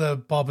all of the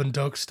Bob and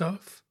Doug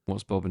stuff.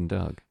 What's Bob and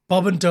Doug?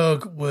 Bob and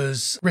Doug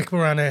was Rick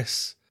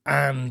Moranis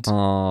and...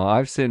 Oh,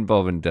 I've seen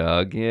Bob and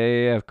Doug.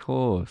 Yeah, of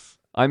course.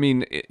 I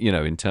mean,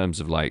 in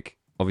terms of like,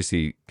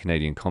 obviously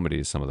Canadian comedy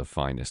is some of the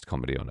finest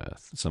comedy on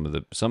earth. Some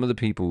of the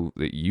people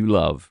that you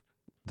love,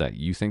 that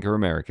you think are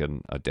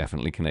American, are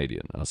definitely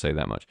Canadian. I'll say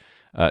that much.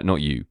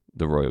 Not you,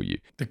 the royal you.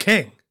 The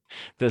king.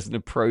 There's an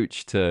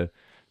approach to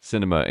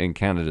cinema in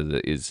Canada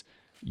that is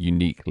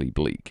uniquely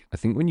bleak. I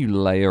think when you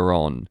layer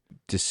on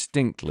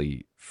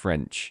distinctly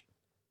French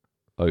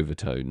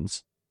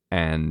overtones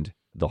and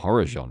the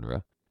horror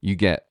genre, you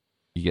get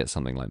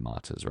something like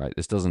Martyrs, right?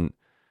 This doesn't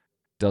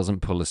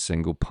pull a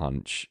single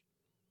punch.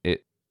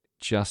 It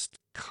just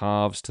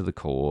carves to the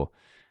core,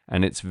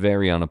 and it's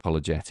very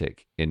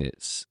unapologetic in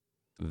its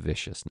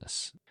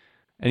viciousness.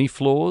 Any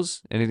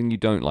flaws? Anything you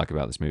don't like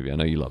about this movie? I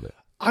know you love it.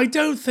 I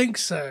don't think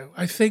so.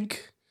 I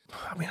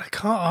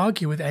can't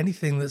argue with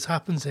anything that's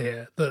happens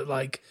here, that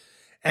like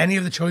any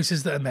of the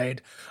choices that are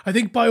made. I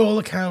think by all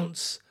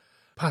accounts,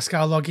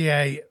 Pascal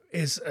Laugier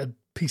is a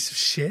piece of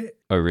shit.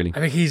 Oh, really? I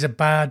think he's a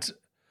bad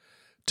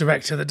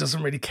director that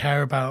doesn't really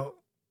care about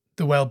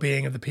the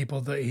well-being of the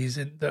people that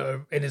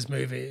are in his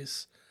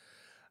movies.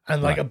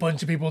 And like a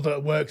bunch of people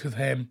that worked with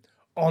him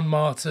on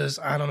Martyrs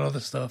and on other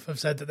stuff have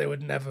said that they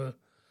would never,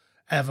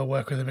 ever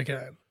work with him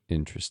again.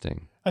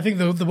 Interesting. I think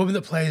the woman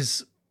that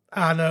plays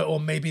Anna, or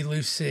maybe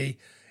Lucy,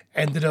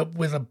 ended up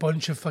with a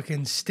bunch of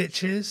fucking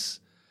stitches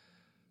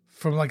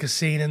from like a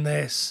scene in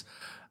this.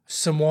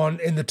 Someone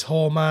in The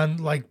Tall Man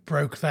like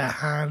broke their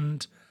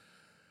hand.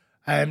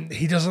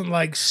 He doesn't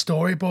like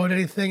storyboard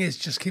anything. It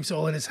just keeps it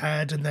all in his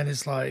head. And then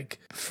is like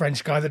a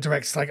French guy that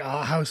directs like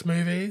art house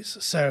movies.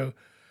 So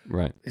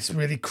right, it's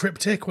really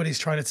cryptic when he's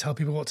trying to tell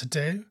people what to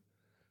do.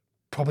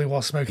 Probably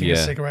while smoking a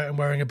cigarette and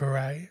wearing a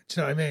beret.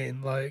 Do you know what I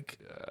mean? Like,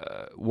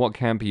 what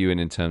camp are you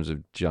in terms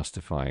of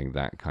justifying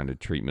that kind of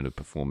treatment of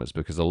performance?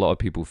 Because a lot of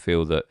people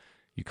feel that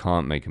you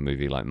can't make a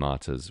movie like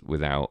Martyrs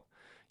without,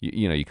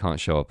 you can't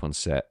show up on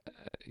set,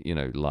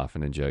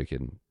 laughing and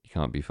joking. You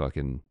can't be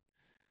fucking...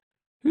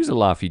 Who's a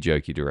laughy,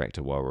 jokey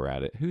director while we're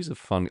at it? Who's a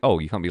fun... Oh,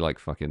 you can't be like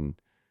fucking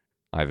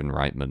Ivan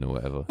Reitman or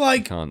whatever.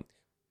 Like, you can't...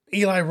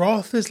 Eli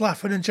Roth is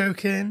laughing and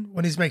joking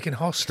when he's making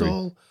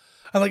Hostel. True.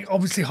 And like,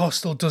 obviously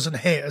Hostel doesn't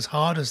hit as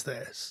hard as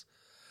this.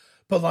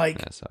 But like,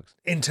 that sucks.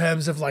 In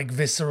terms of like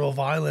visceral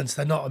violence,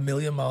 they're not a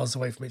million miles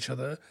away from each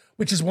other,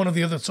 which is one of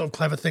the other sort of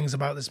clever things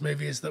about this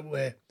movie, is that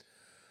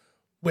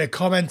we're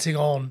commenting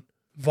on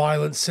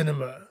violent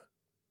cinema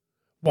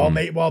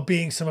while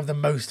being some of the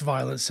most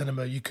violent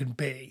cinema you can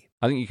be.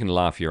 I think you can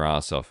laugh your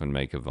ass off and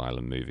make a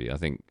violent movie. I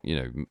think,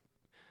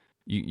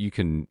 you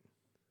can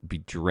be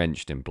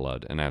drenched in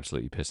blood and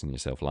absolutely pissing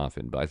yourself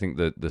laughing. But I think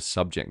the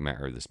subject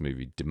matter of this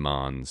movie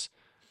demands,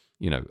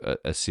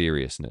 a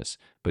seriousness.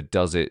 But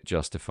does it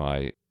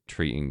justify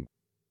treating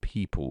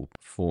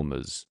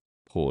performers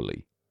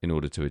poorly in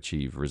order to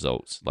achieve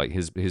results? Like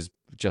his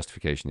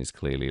justification is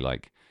clearly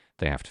like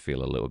they have to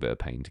feel a little bit of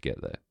pain to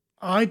get there.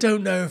 I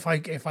don't know if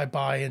I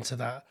buy into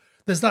that.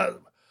 There's that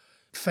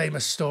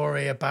famous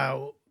story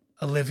about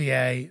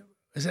Olivier.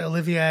 Is it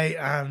Olivier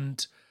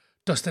and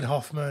Dustin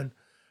Hoffman?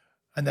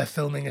 And they're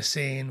filming a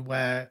scene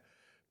where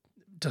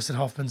Dustin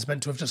Hoffman's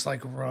meant to have just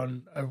like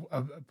run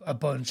a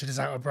bunch and is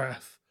out of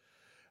breath.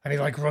 And he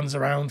like runs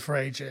around for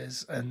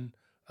ages. And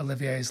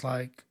Olivier's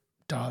like,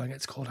 darling,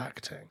 it's called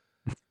acting.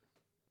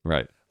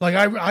 Right. Like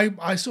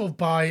I sort of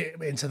buy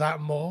into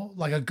that more.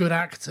 Like a good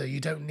actor, you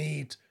don't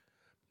need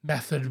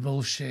method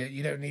bullshit.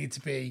 You don't need to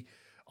be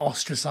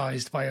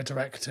ostracized by a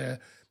director.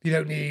 You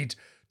don't need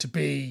to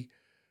be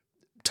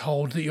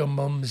told that your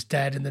mum's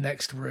dead in the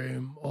next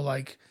room, or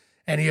like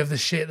any of the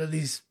shit that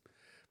these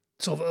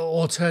sort of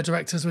auteur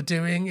directors were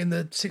doing in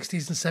the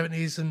 60s and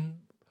 70s and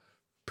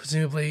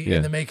presumably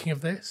in the making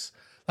of this.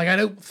 Like, I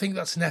don't think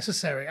that's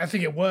necessary. I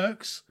think it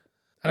works.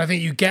 And I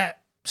think you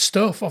get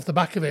stuff off the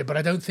back of it, but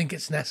I don't think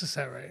it's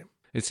necessary.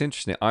 It's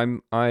interesting.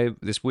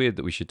 It's weird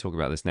that we should talk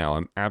about this now.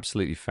 I'm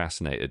absolutely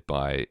fascinated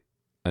by,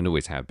 and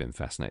always have been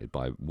fascinated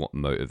by, what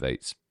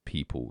motivates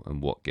people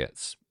and what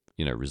gets,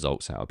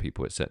 results out of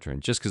people, etc.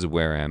 And just because of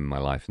where I am in my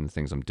life and the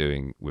things I'm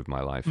doing with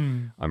my life,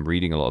 I'm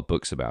reading a lot of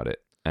books about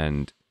it.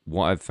 And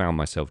what I've found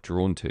myself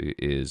drawn to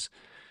is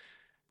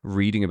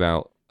reading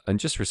about, and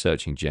just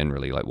researching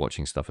generally, like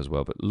watching stuff as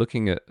well, but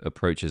looking at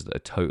approaches that are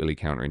totally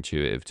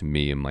counterintuitive to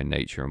me and my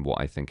nature and what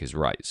I think is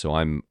right. So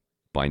I'm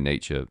by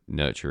nature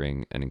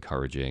nurturing and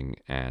encouraging,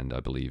 and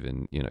I believe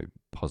in,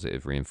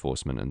 positive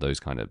reinforcement and those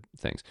kind of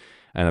things.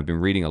 And I've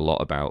been reading a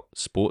lot about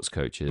sports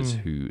coaches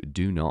who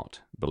do not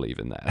believe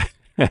in that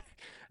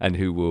and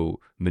who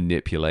will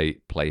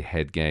manipulate, play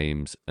head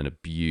games, and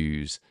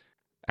abuse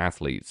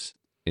athletes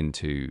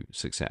into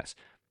success.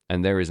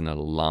 And there is an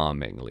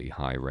alarmingly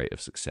high rate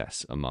of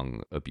success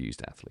among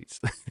abused athletes.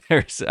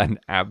 There's an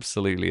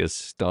absolutely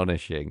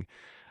astonishing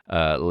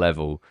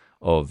level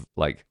of,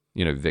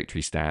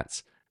 victory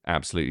stats,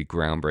 absolutely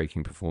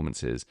groundbreaking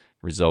performances,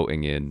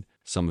 resulting in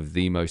some of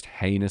the most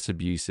heinous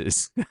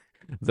abuses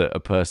that a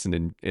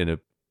person in a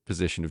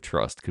position of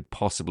trust could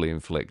possibly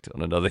inflict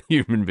on another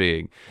human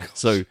being.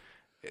 So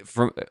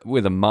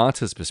with a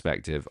martyr's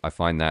perspective, I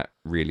find that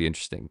really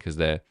interesting, because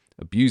they're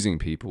abusing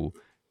people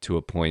to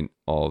a point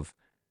of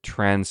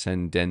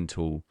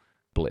transcendental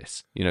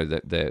bliss,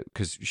 that they're,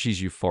 because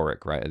she's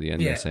euphoric right at the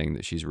end. They're saying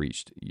that she's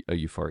reached a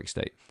euphoric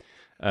state,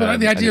 but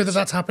the idea that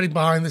that's happening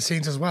behind the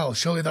scenes as well,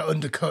 surely that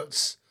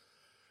undercuts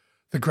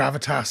the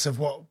gravitas of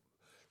what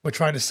we're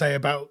trying to say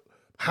about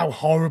how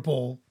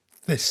horrible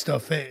this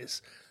stuff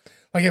is.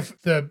 Like,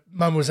 if the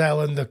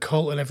Mademoiselle and the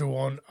cult and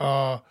everyone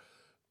are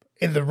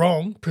in the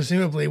wrong,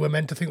 presumably we're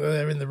meant to think that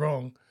they're in the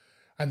wrong,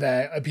 and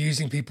they're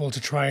abusing people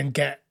to try and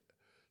get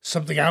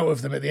something out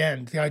of them at the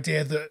end. The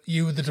idea that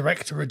you, the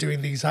director, are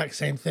doing the exact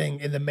same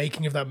thing in the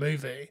making of that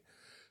movie,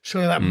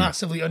 surely that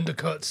massively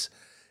undercuts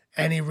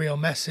any real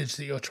message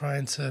that you're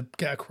trying to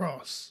get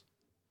across.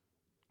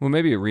 Well,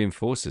 maybe it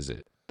reinforces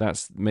it.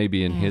 That's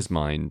maybe in his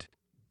mind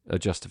a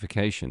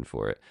justification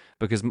for it.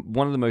 Because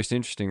one of the most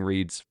interesting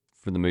reads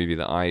for the movie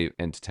that I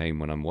entertain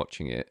when I'm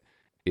watching it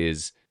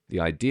is the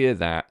idea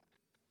that,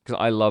 because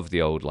I love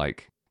the old,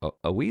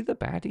 are we the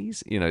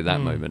baddies? That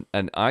moment.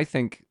 And I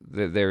think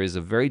that there is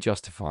a very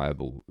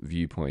justifiable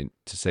viewpoint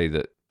to say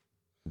that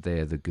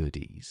they're the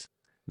goodies,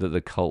 that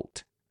the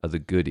cult are the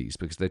goodies,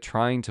 because they're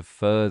trying to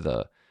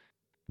further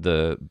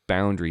the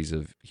boundaries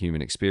of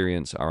human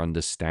experience, our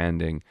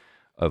understanding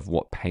of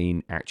what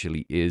pain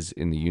actually is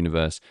in the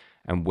universe,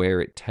 and where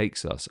it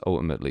takes us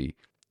ultimately,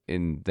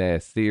 in their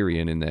theory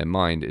and in their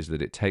mind, is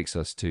that it takes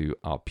us to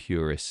our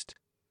purest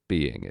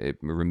being. It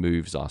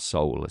removes our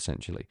soul,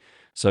 essentially.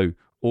 So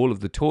all of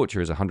the torture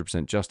is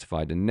 100%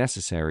 justified and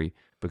necessary,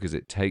 because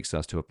it takes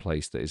us to a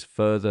place that is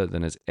further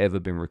than has ever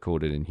been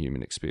recorded in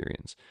human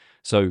experience.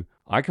 So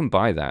I can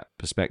buy that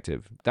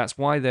perspective. That's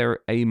why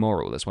they're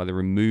amoral. That's why they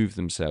remove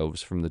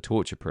themselves from the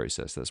torture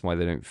process. That's why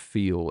they don't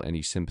feel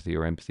any sympathy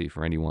or empathy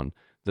for anyone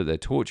that they're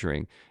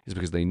torturing, is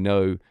because they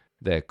know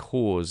their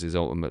cause is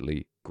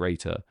ultimately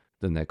greater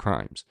than their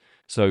crimes.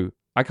 So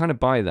I kind of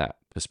buy that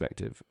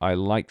perspective. I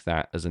like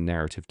that as a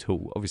narrative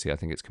tool. Obviously, I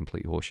think it's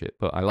complete horseshit,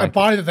 but I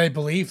buy that they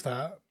believe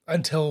that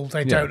until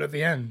they don't at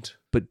the end.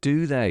 But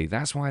do they?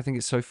 That's why I think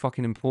it's so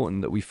fucking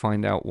important that we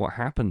find out what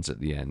happens at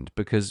the end,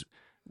 because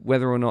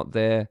whether or not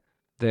their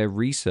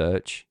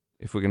research,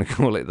 if we're going to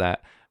call it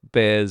that,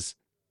 bears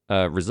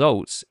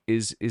results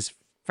is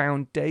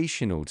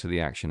foundational to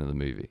the action of the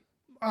movie.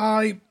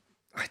 I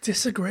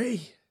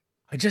disagree.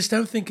 I just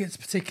don't think it's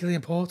particularly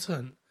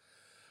important.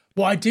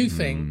 What I do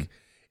think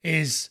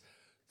is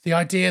the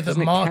idea that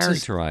Doesn't Martyrs... it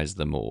characterize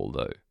them all,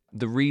 though?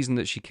 The reason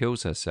that she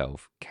kills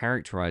herself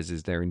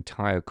characterizes their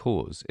entire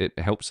cause. It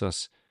helps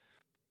us,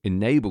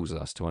 enables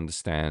us to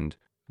understand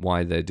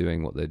why they're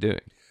doing what they're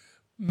doing.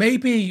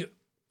 Maybe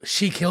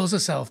she kills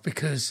herself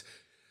because,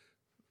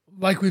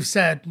 like we've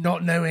said,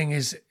 not knowing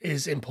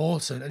is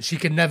important, and she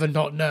can never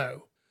not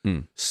know.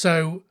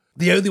 So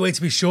the only way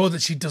to be sure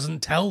that she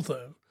doesn't tell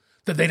them,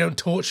 that they don't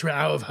torture it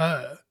out of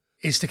her,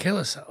 is to kill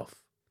herself,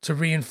 to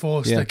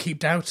reinforce the keep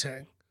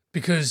doubting.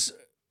 Because,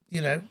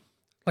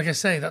 like I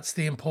say, that's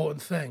the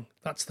important thing.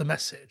 That's the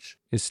message.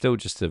 It's still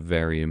just a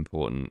very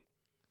important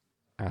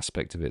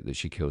aspect of it that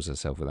she kills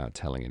herself without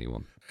telling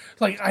anyone.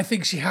 I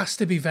think she has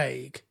to be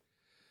vague.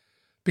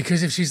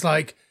 Because if she's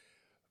like,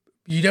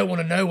 you don't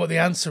want to know what the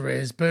answer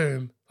is,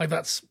 boom.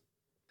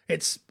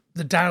 It's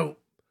the doubt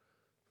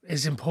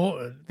is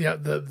important.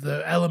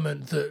 The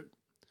element that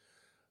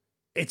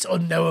it's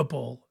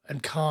unknowable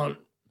and can't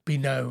be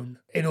known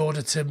in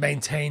order to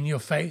maintain your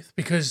faith.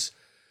 Because,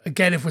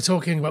 again, if we're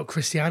talking about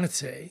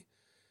Christianity,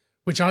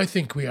 which I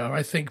think we are,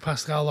 I think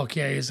Pascal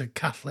Loquier is a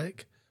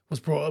Catholic, was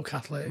brought up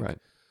Catholic, right,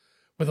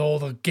 with all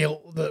the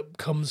guilt that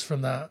comes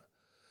from that.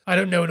 I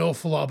don't know an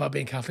awful lot about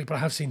being Catholic, but I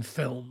have seen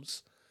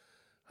films.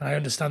 And I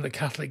understand that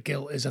Catholic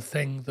guilt is a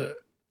thing that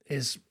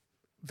is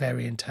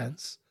very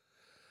intense.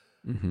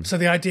 So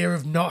the idea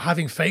of not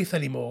having faith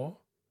anymore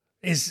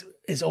is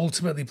is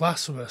ultimately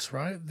blasphemous,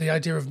 right? The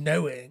idea of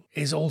knowing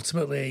is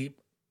ultimately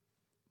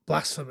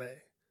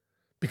blasphemy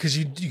because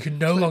you can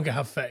no longer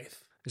have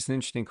faith. It's an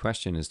interesting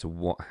question as to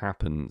what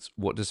happens.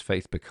 What does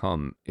faith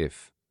become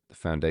if the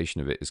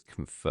foundation of it is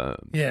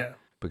confirmed? Yeah.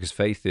 Because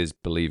faith is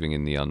believing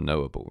in the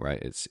unknowable,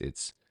 right?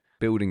 It's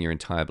building your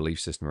entire belief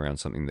system around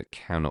something that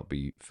cannot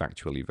be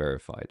factually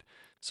verified.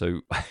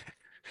 So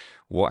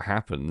what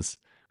happens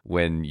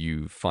when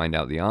you find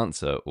out the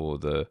answer or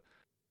the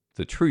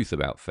truth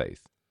about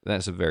faith?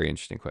 That's a very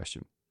interesting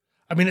question.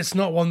 I mean, it's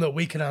not one that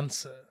we can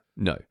answer.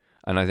 No.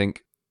 And I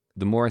think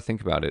the more I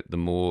think about it, the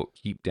more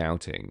keep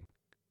doubting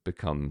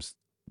becomes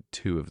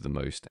two of the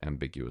most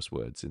ambiguous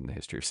words in the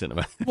history of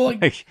cinema. Well,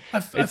 I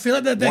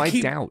feel like why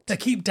doubt? They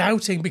keep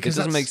doubting because it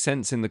doesn't make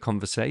sense in the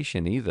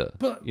conversation either.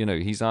 But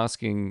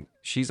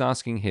she's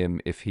asking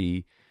him if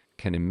he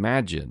can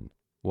imagine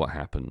what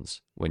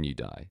happens when you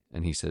die,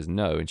 and he says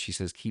no, and she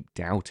says keep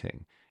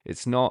doubting.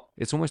 It's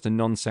almost a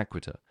non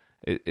sequitur.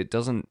 It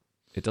doesn't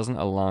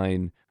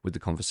align with the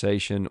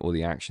conversation or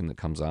the action that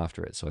comes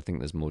after it. So I think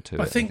there's more to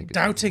it. I think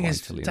doubting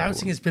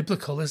is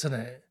biblical, isn't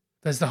it?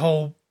 There's the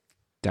whole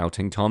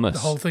Doubting Thomas. The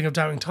whole thing of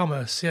doubting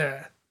Thomas,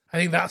 yeah. I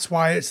think that's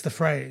why it's the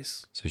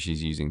phrase. So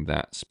she's using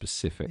that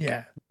specific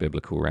Yeah.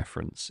 biblical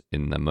reference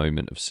in the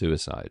moment of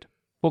suicide.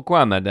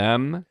 Pourquoi,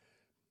 madame?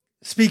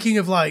 Speaking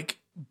of like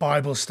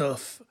Bible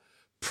stuff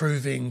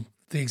proving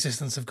the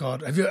existence of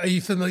God, are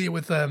you familiar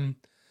with a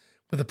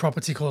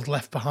property called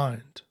Left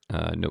Behind?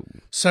 No.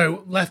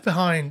 So Left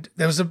Behind,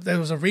 there was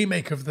a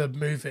remake of the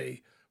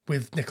movie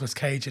with Nicolas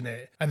Cage in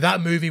it, and that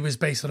movie was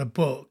based on a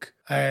book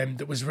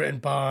that was written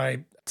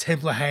by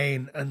Tim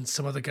Lehane and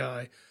some other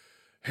guy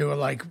who are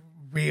like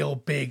real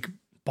big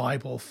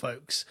Bible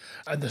folks,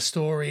 and the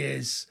story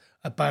is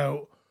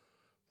about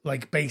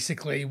like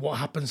basically what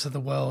happens to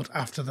the world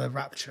after the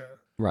rapture.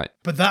 Right.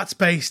 But that's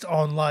based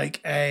on like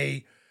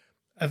a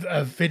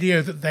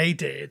video that they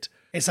did.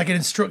 It's like an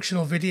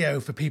instructional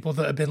video for people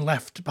that have been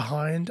left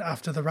behind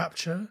after the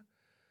rapture.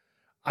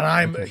 And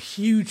I'm a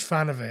huge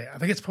fan of it. I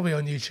think it's probably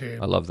on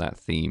YouTube. I love that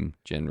theme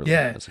generally.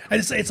 Yeah.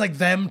 And it's like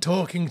them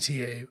talking to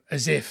you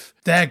as if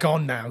they're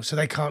gone now, so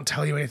they can't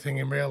tell you anything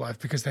in real life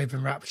because they've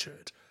been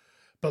raptured.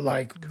 But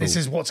like, this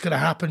is what's going to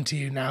happen to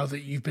you now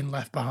that you've been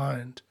left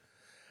behind.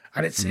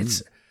 And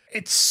it's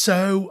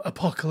so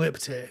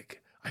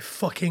apocalyptic. I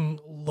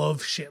fucking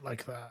love shit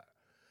like that.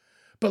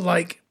 But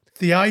like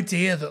the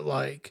idea that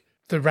like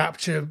the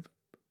rapture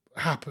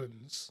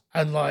happens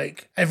and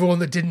like everyone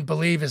that didn't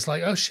believe is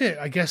like, oh shit,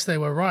 I guess they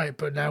were right,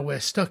 but now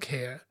we're stuck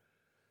here.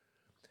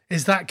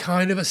 Is that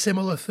kind of a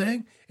similar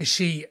thing? Is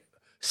she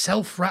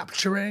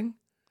self-rapturing?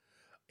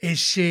 Is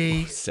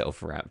she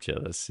self-rapture?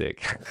 That's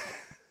sick.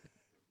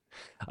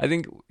 I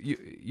think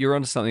you're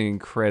onto something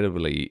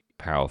incredibly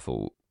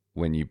powerful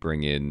when you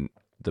bring in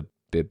the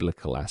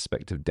biblical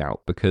aspect of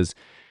doubt, because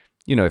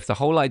if the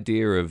whole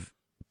idea of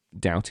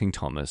doubting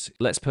Thomas,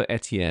 let's put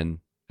Etienne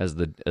as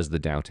the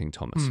doubting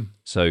Thomas.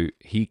 So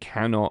he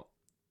cannot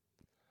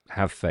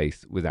have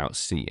faith without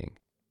seeing.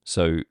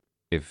 So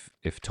if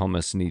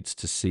Thomas needs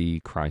to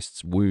see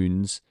Christ's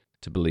wounds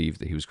to believe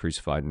that he was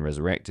crucified and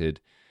resurrected,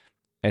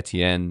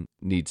 Etienne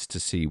needs to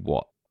see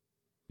what?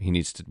 He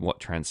needs to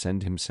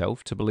transcend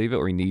himself to believe it,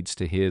 or he needs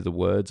to hear the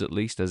words at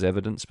least as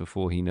evidence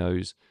before he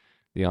knows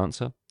the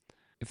answer.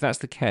 If that's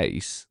the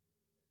case,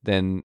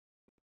 then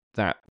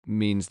that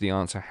means the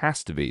answer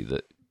has to be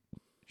that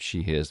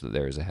she hears that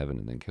there is a heaven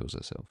and then kills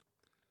herself.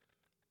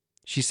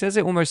 She says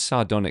it almost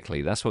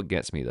sardonically. That's what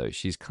gets me, though.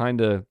 She's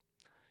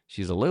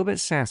a little bit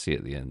sassy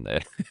at the end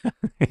there.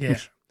 Yeah.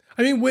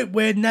 I mean,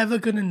 we're never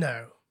going to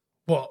know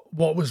what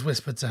was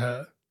whispered to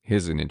her.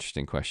 Here's an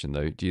interesting question,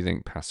 though. Do you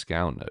think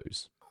Pascal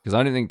knows? Because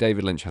I don't think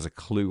David Lynch has a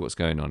clue what's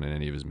going on in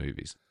any of his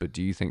movies. But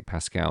do you think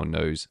Pascal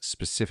knows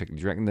specifically?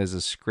 Do you reckon there's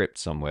a script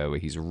somewhere where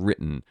he's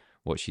written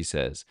what she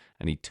says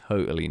and he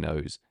totally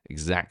knows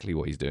exactly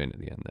what he's doing at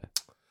the end there?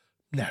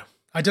 No,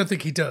 I don't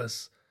think he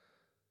does.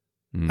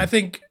 I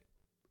think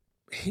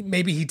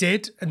maybe he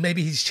did, and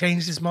maybe he's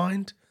changed his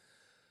mind.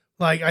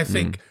 Like, I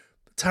think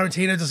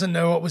Tarantino doesn't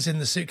know what was in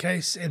the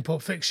suitcase in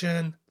Pulp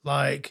Fiction.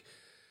 Like,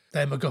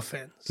 they're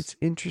MacGuffins. It's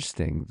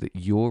interesting that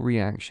your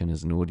reaction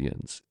as an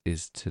audience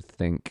is to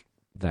think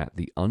that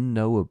the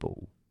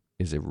unknowable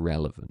is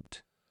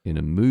irrelevant in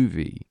a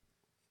movie,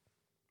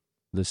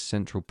 the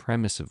central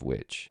premise of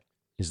which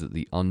is that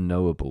the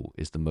unknowable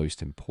is the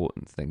most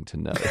important thing to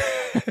know.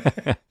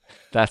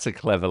 That's a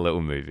clever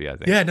little movie, I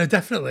think. Yeah, no,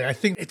 definitely. I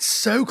think it's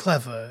so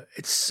clever.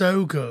 It's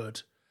so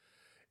good.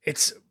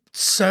 It's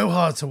so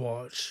hard to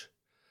watch.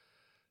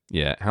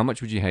 Yeah. How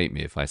much would you hate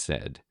me if I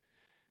said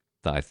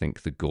that I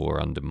think the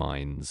gore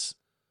undermines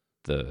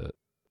the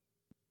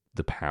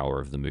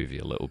power of the movie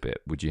a little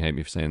bit? Would you hate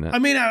me for saying that? I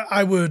mean,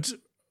 I would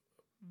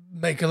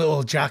make a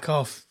little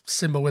jack-off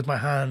symbol with my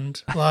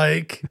hand.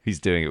 Like, He's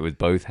doing it with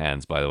both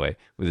hands, by the way,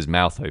 with his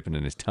mouth open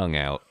and his tongue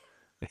out.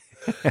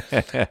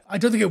 I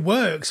don't think it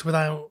works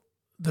without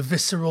the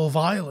visceral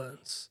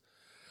violence.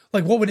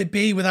 Like, what would it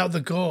be without the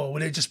gore?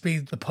 Would it just be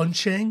the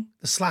punching,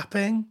 the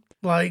slapping?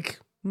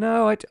 Like,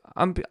 No,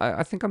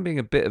 I think I'm being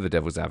a bit of a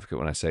devil's advocate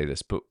when I say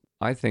this, but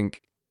I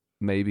think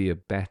maybe a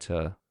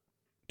better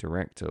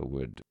director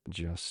would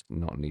just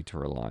not need to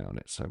rely on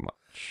it so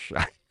much.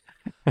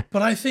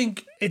 But I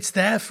think it's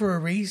there for a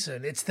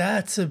reason. It's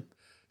there to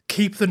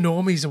keep the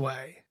normies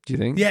away. Do you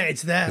think? Yeah,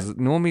 it's there. Because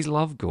normies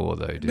love gore,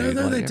 though, dude. No,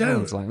 like, they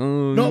everyone's don't. Like,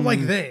 oh, Not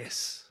like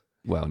this.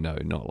 Well, no,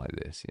 not like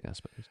this. Yeah, I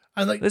suppose.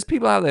 And like There's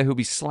people out there who'll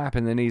be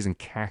slapping their knees and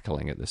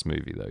cackling at this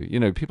movie, though. You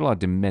know, people are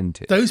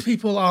demented. those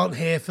people aren't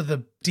here for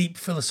the deep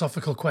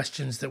philosophical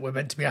questions that we're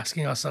meant to be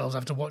asking ourselves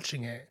after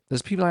watching it.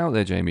 There's people out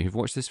there, Jamie, who've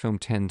watched this film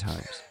 10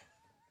 times.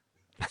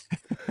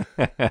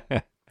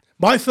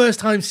 My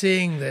first time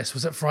seeing this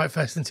was at Fright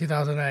Fest in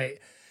 2008,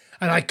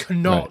 and I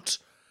cannot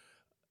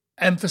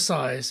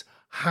emphasize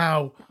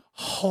how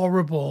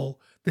horrible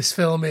this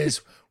film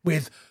is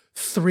with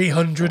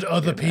 300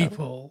 other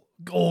people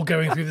all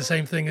going through the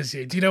same thing as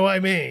you. Do you know what I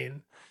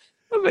mean?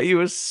 I bet you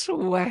were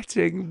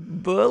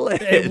sweating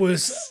bullets. It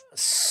was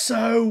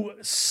so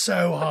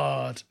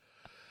hard.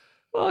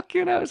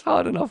 Fucking hell, it's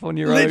hard enough on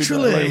your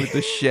Literally. own. Alone with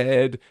the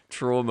shared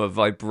trauma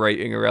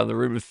vibrating around the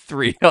room of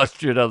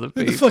 300 other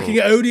people. The fucking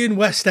Odeon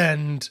West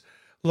End,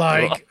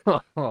 like,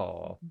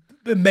 Oh.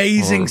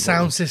 amazing Horrible.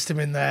 sound system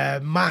in there,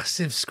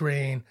 massive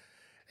screen.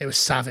 It was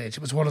savage.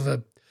 It was one of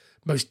the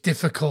most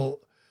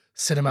difficult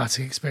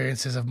cinematic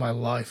experiences of my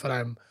life, and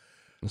I'm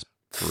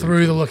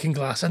through the looking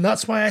glass. And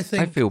that's why I I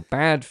think feel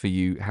bad for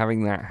you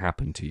having that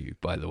happen to you,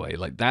 by the way.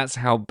 Like, that's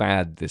how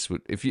bad this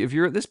would... If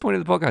you're at this point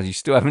of the podcast, you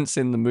still haven't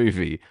seen the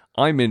movie,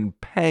 I'm in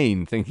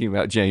pain thinking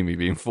about Jamie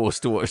being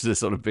forced to watch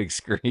this on a big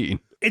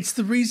screen. it's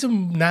the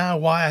reason now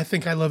why I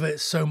think I love it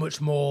so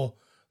much more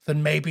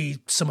than maybe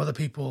some other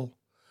people,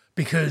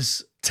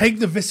 because take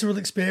the visceral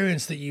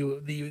experience that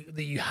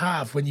you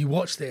have when you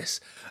watch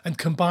this and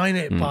combine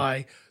it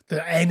by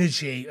the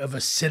energy of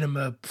a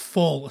cinema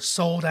full, a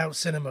sold out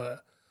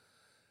cinema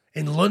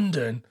in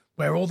London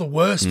where all the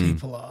worst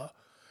people are.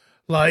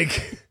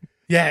 Like,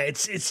 yeah,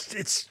 it's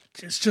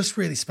just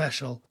really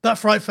special. That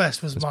Fright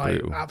Fest was my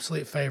brutal.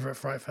 absolute favorite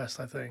Fright Fest,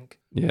 I think.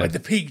 Yeah. Like the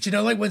peak. Do you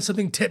know, like when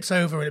something tips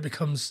over and it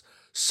becomes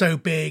so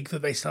big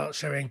that they start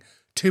showing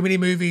too many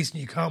movies and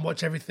you can't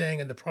watch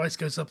everything and the price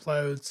goes up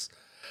loads,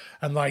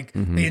 and like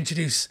they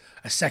introduce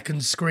a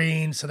second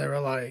screen, so there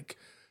are like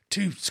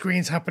 2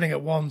 screens happening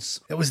at once.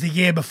 It was the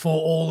year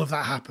before all of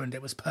that happened.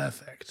 It was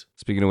perfect.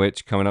 Speaking of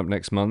which, coming up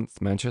next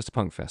month, Manchester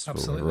Punk Festival.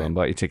 Absolutely. Everyone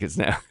buy your tickets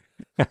now.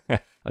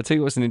 I'll tell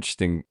you what's an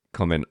interesting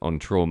comment on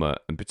trauma,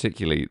 and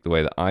particularly the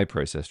way that I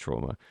process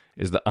trauma,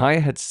 is that I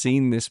had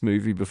seen this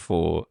movie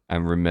before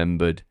and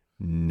remembered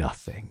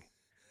nothing.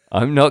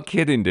 I'm not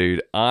kidding,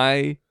 dude.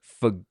 I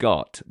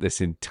forgot this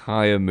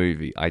entire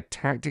movie. I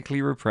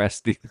tactically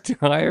repressed the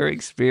entire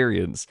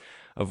experience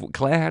of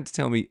Claire had to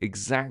tell me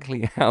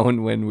exactly how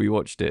and when we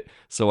watched it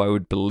so I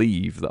would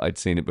believe that I'd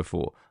seen it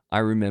before. I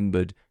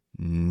remembered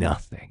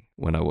nothing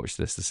when I watched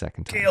this the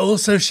second time. It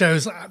also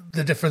shows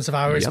the difference of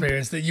our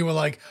experience, that you were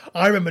like,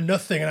 I remember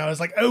nothing, and I was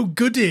like, oh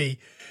goody,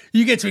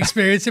 you get to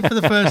experience it for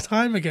the first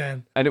time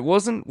again. And it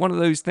wasn't one of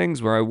those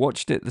things where I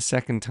watched it the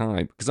second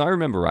time, because I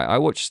remember, right, I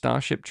watched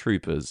Starship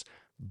Troopers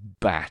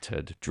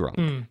battered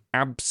drunk,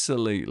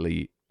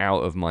 absolutely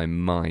out of my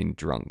mind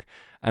drunk.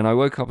 And I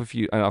woke up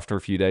after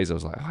a few days, I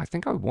was like, oh, I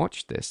think I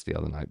watched this the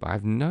other night, but I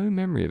have no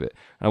memory of it.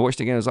 And I watched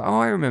it again, I was like, oh,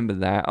 I remember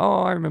that.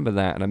 Oh, I remember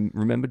that. And I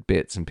remembered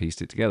bits and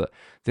pieced it together.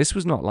 This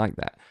was not like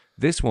that.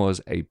 This was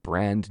a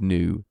brand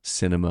new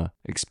cinema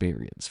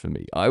experience for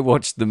me. I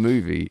watched the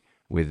movie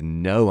with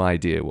no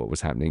idea what was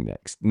happening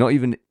next. Not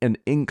even an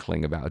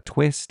inkling about a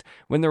twist.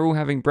 When they're all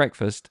having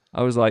breakfast,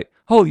 I was like,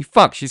 holy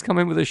fuck, she's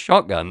coming with a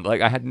shotgun.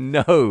 Like, I had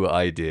no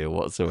idea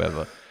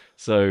whatsoever.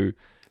 So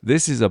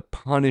this is a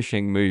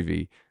punishing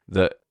movie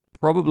that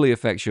probably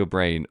affects your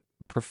brain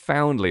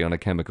profoundly on a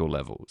chemical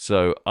level.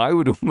 So I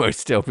would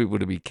almost tell people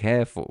to be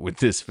careful with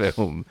this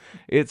film.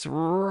 It's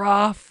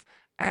rough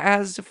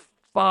as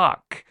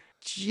fuck.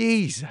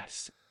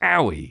 Jesus.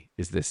 Owie.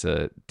 Is this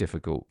a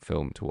difficult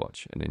film to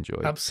watch and enjoy?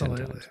 10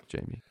 Absolutely. times,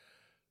 Jamie?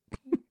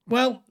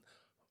 Well,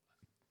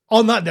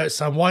 on that note,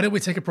 Sam, why don't we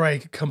take a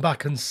break, come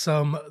back and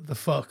sum the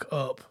fuck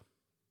up?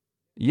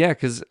 Yeah,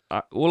 because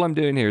all I'm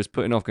doing here is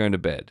putting off going to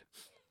bed.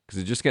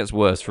 Because it just gets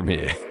worse from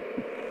here.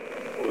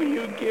 Will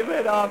you give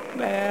it up,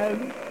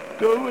 man?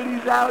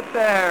 Nobody's out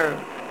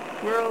there.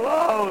 We're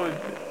alone.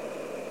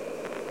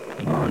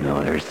 Oh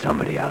no, there's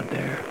somebody out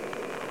there.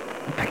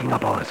 I'm picking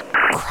up all this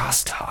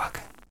crosstalk.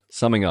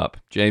 Summing up,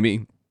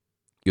 Jamie,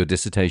 your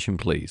dissertation,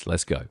 please.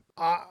 Let's go.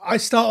 I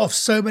start off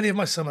so many of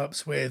my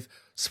sum-ups with,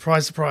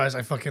 surprise, surprise,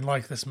 I fucking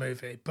like this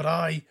movie. But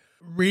I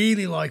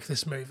really like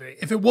this movie.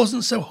 If it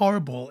wasn't so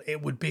horrible,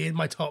 it would be in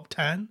my top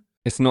 10.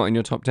 It's not in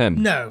your top 10?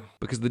 No.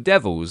 Because The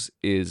Devils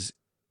is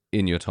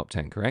in your top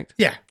 10, correct?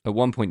 Yeah. At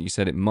one point, you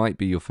said it might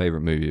be your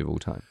favourite movie of all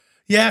time.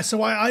 Yeah,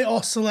 so I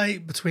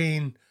oscillate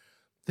between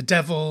The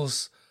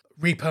Devils,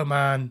 Repo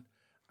Man,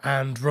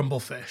 and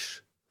Rumblefish.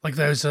 Like,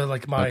 those are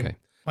like my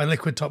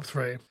liquid top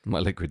 3. My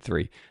liquid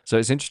 3. So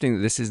it's interesting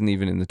that this isn't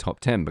even in the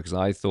top 10, because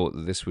I thought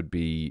that this would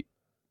be,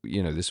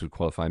 this would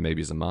qualify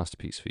maybe as a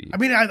masterpiece for you. I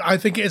mean, I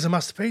think it is a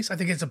masterpiece. I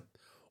think it's a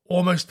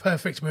almost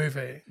perfect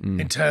movie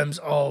in terms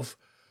of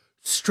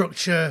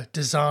structure,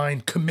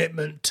 design,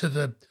 commitment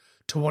to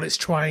what it's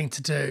trying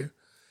to do.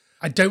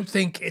 I don't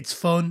think it's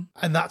fun,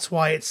 and that's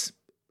why it's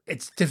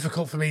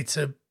difficult for me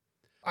to.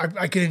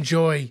 I can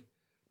enjoy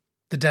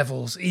The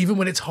Devils even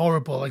when it's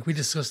horrible. Like we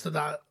discussed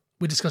that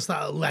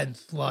at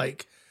length.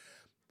 Like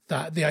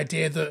that the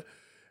idea that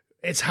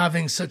it's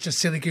having such a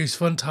silly goose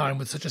fun time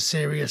with such a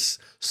serious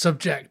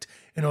subject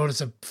in order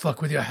to fuck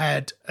with your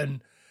head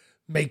and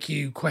make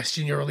you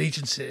question your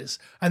allegiances.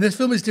 And this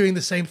film is doing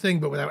the same thing,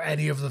 but without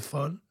any of the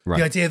fun. Right.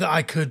 The idea that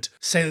I could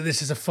say that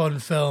this is a fun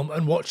film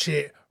and watch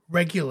it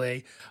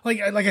regularly.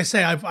 Like I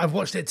say, I've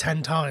watched it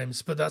 10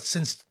 times, but that's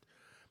since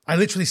I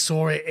literally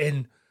saw it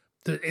in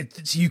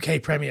its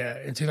UK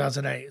premiere in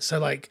 2008. So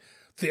like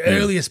the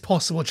earliest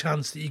possible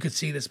chance that you could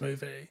see this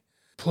movie,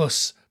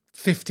 plus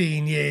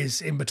 15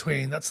 years in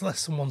between, that's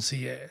less than once a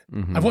year.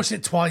 Mm-hmm. I've watched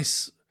it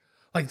twice.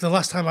 Like the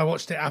last time I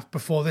watched it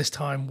before this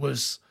time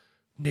was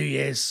New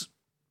Year's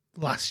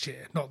last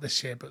year, not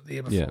this year, but the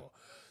year before. Yeah.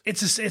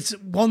 It's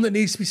one that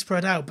needs to be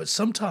spread out, but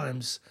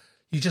sometimes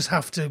you just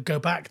have to go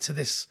back to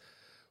this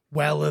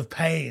well of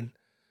pain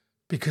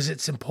because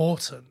it's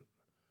important.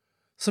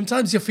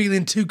 Sometimes you're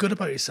feeling too good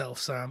about yourself,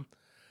 Sam,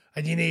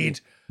 and you need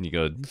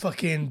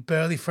fucking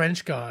burly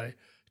French guy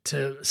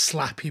to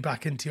slap you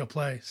back into your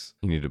place.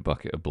 You need a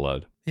bucket of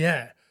blood.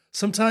 Yeah.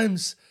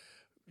 Sometimes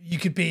you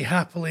could be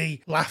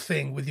happily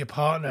laughing with your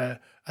partner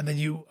and then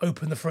you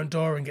open the front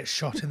door and get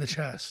shot in the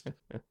chest.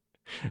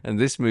 And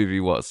this movie,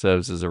 what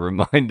serves as a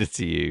reminder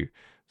to you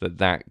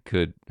that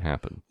could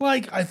happen?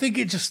 Like, I think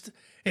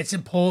it's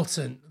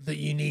important that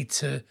you need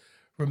to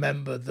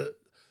remember that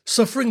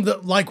suffering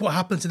that like what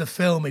happens in the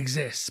film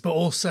exists, but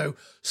also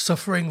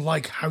suffering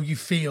like how you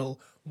feel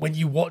when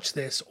you watch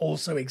this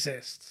also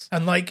exists.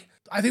 And like,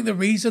 I think the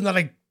reason that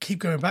I keep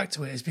going back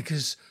to it is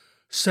because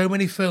so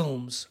many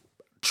films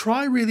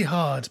try really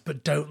hard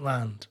but don't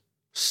land.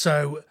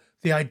 So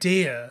the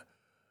idea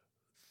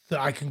that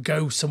I can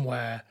go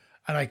somewhere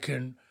and I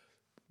can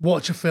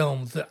watch a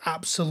film that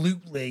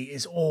absolutely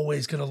is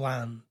always going to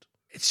land,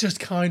 it's just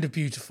kind of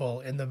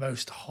beautiful in the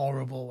most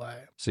horrible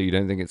way. So you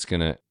don't think it's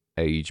going to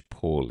age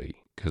poorly?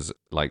 Because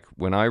like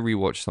when I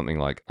rewatch something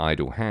like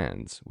Idle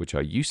Hands, which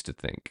I used to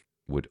think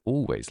would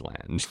always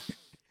land,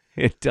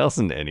 it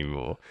doesn't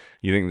anymore.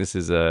 You think this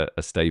is a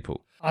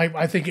staple?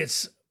 I think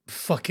it's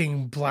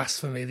fucking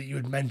blasphemy that you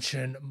would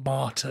mention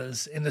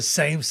Martyrs in the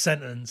same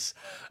sentence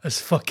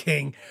as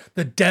fucking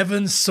the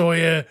Devon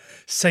Sawyer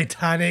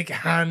satanic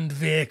hand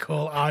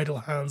vehicle Idle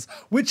Hands,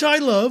 which I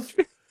love.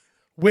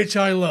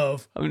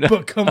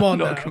 But come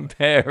on, I'm not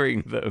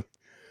comparing them.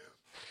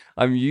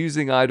 I'm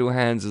using Idle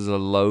Hands as a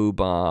low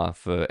bar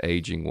for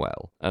aging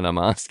well, and I'm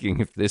asking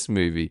if this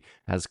movie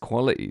has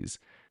qualities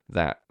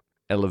that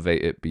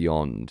elevate it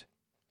beyond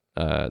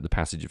the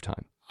passage of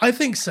time. I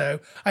think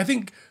so. I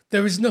think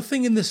there is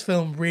nothing in this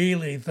film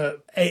really that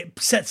it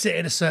sets it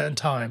in a certain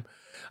time.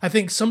 I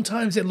think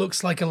sometimes it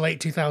looks like a late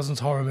 2000s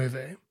horror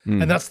movie,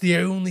 and that's the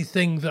only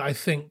thing that I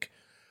think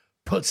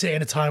puts it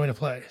in a time and a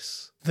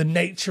place. The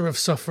nature of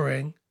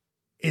suffering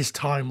is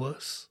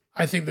timeless.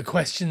 I think the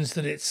questions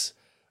that it's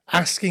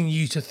asking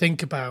you to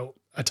think about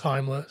are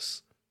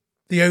timeless.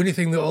 The only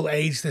thing that will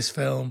age this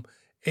film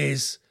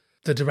is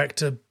the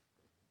director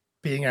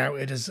being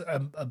outed as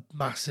a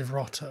massive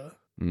rotter.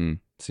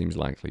 Seems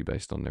likely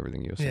based on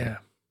everything you're saying. Yeah.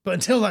 But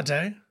until that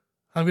day,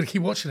 I'm going to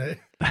keep watching it.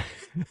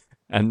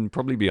 And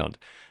probably beyond.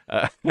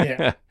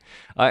 Yeah.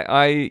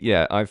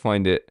 I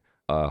find it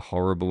a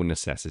horrible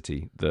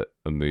necessity that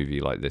a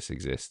movie like this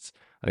exists.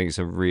 I think it's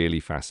a really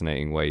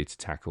fascinating way to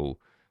tackle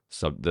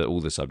all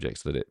the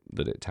subjects that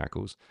it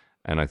tackles.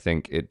 And I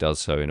think it does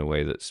so in a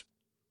way that's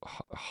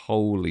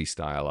wholly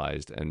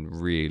stylized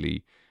and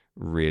really,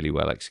 really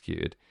well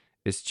executed.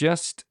 It's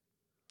just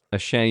a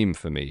shame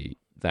for me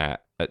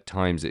that at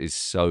times it is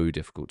so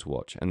difficult to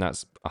watch, and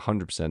that's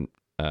 100%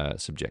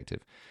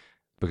 subjective,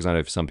 because I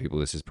know for some people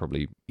this is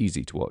probably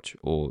easy to watch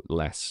or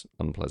less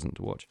unpleasant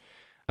to watch.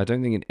 I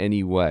don't think in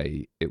any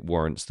way it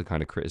warrants the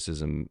kind of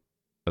criticism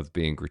of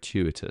being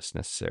gratuitous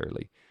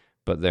necessarily,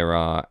 but there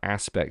are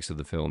aspects of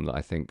the film that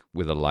I think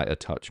with a lighter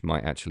touch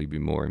might actually be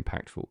more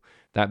impactful.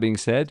 That being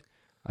said,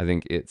 I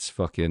think it's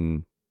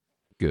fucking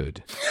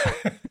good.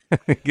 I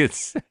think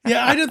it's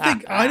I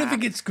don't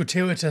think it's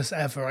gratuitous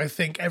ever. I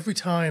think every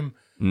time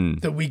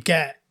that we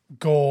get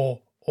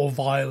gore or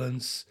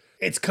violence,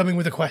 it's coming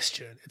with a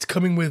question. It's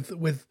coming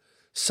with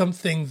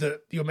something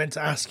that you're meant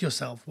to ask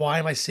yourself. Why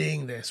am I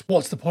seeing this?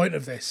 What's the point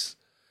of this?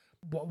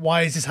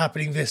 Why is this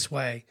happening this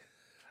way?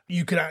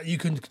 You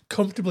can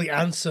comfortably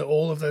answer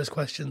all of those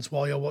questions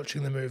while you're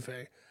watching the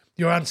movie.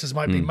 Your answers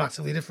might be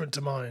massively different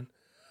to mine,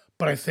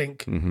 but I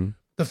think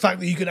the fact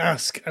that you can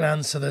ask and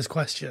answer those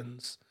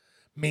questions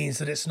means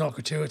that it's not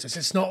gratuitous.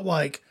 It's not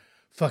like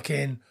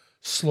fucking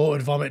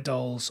Slaughtered Vomit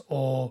Dolls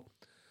or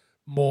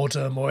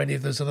Mordom or any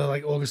of those other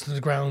like August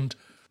Underground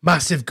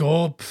massive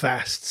gore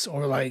fests,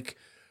 or like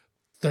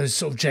those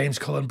sort of James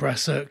Cullen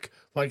Bressock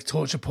like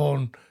torture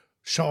porn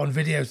shot on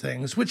video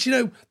things, which, you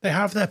know, they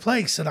have their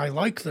place and I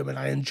like them and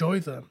I enjoy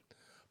them.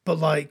 But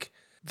like,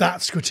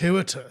 that's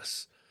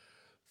gratuitous.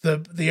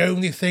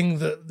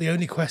 the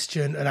only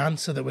question and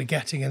answer that we're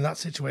getting in that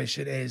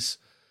situation is,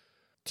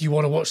 do you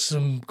want to watch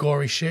some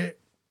gory shit?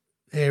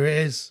 Here it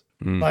is.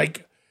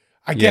 Like,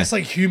 I guess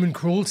like human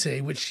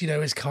cruelty, which, you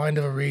know, is kind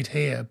of a read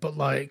here, but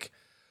like,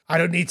 I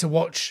don't need to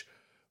watch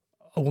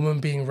a woman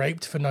being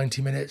raped for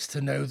 90 minutes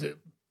to know that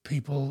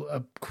people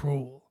are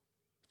cruel.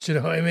 Do you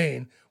know what I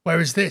mean?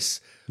 Whereas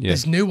there's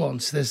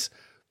nuance, there's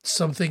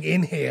something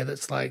in here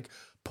that's like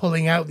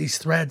pulling out these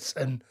threads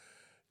and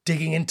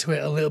digging into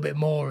it a little bit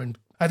more. And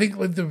I think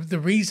the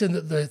reason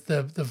that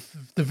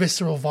the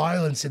visceral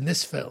violence in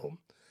this film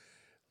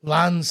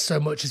lands so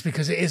much is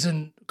because it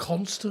isn't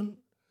constant.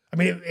 I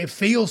mean, it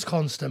feels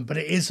constant, but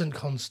it isn't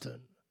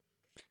constant.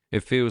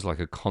 It feels like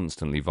a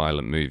constantly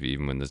violent movie,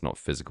 even when there's not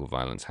physical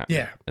violence happening.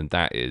 Yeah. And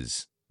that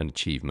is an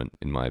achievement,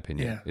 in my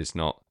opinion. Yeah. It's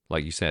not,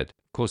 like you said,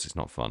 of course it's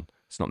not fun.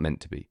 It's not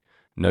meant to be.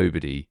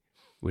 Nobody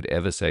would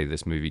ever say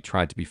this movie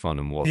tried to be fun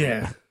and wasn't.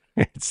 Yeah.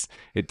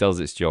 It does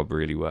its job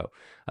really well.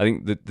 I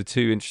think the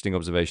two interesting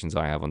observations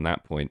I have on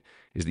that point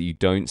is that you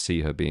don't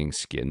see her being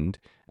skinned,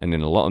 and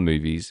in a lot of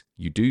movies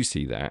you do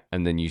see that,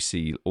 and then you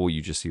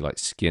just see like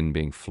skin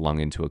being flung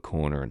into a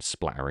corner and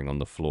splattering on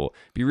the floor.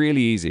 It'd be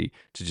really easy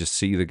to just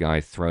see the guy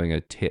throwing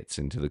her tits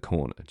into the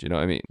corner. Do you know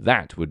what I mean?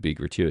 That would be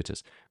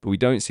gratuitous, but we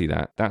don't see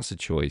that. That's a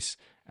choice.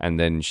 And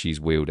then she's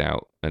wheeled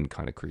out and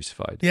kind of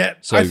crucified. Yeah,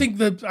 so I think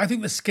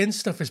the skin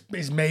stuff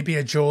is maybe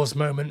a Jaws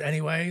moment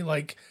anyway.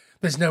 Like,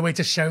 there's no way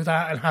to show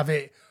that and have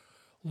it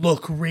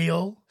look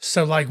real.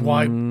 So like,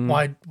 why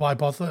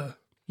bother?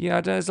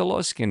 Yeah, there's a lot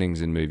of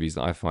skinnings in movies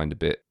that I find a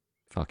bit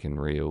fucking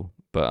real,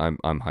 but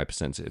I'm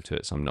hypersensitive to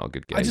it, so I'm not a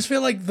good gauge. I just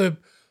feel like the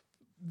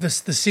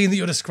scene that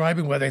you're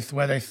describing where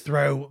they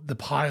throw the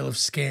pile of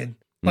skin.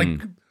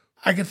 Like,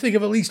 I can think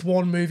of at least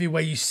one movie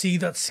where you see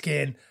that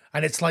skin,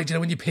 and it's like, you know,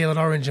 when you peel an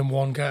orange in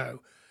one go,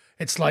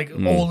 it's like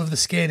all of the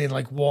skin in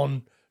like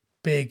one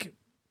big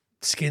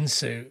skin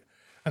suit,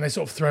 and they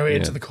sort of throw it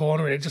into the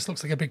corner, and it just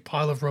looks like a big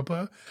pile of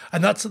rubber.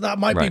 And that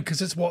might be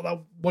because it's what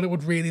it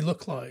would really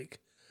look like.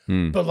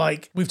 But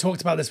like, we've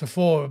talked about this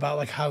before about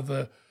like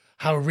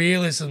how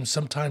realism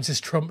sometimes is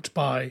trumped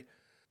by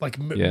like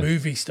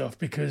movie stuff,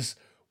 because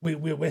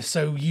we're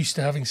so used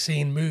to having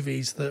seen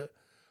movies that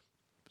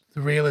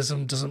the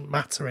realism doesn't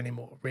matter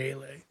anymore,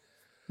 really.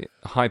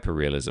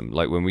 Hyper-realism,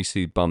 like when we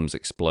see bums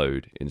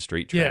explode in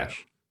street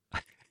trash.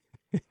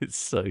 It's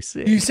so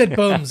sick. You said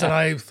bums, and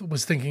I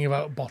was thinking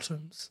about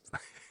bottoms.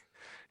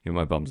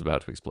 My bum's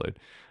about to explode.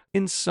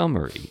 In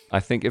summary, I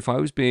think if I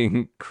was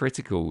being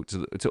critical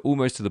to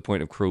almost to the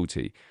point of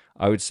cruelty,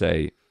 I would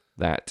say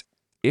that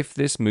if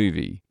this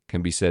movie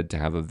can be said to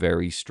have a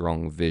very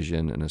strong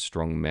vision and a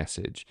strong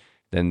message,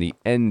 then the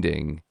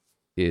ending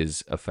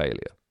is a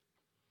failure.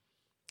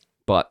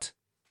 But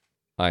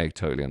I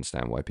totally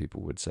understand why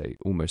people would say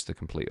almost the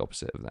complete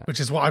opposite of that. Which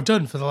is what I've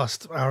done for the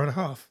last hour and a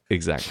half.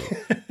 Exactly.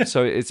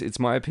 So it's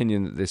my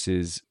opinion that this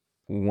is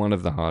one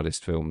of the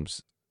hardest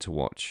films to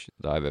watch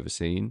that I've ever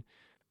seen.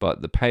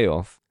 But the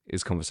payoff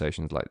is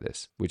conversations like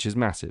this, which is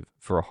massive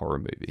for a horror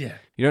movie. Yeah.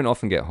 You don't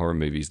often get horror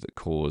movies that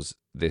cause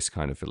this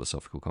kind of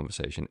philosophical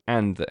conversation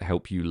and that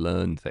help you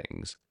learn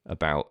things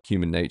about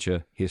human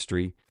nature,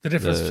 history. The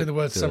difference between the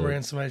words summary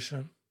and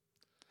summation.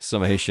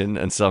 Summation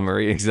and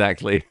summary,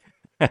 exactly.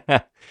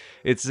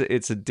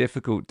 It's a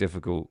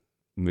difficult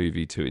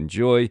movie to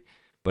enjoy,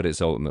 but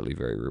it's ultimately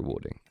very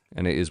rewarding,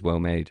 and it is well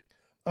made.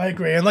 I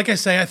agree, and like I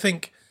say, I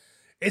think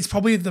it's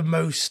probably the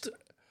most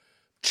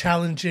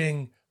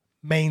challenging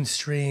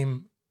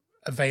mainstream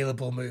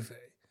available movie.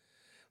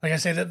 Like I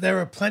say, that there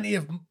are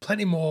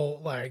plenty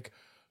more like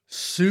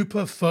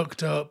super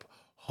fucked up,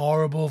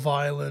 horrible,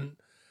 violent,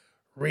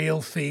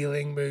 real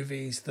feeling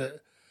movies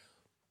that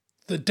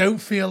don't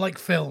feel like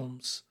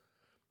films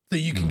that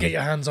you can get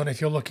your hands on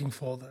if you're looking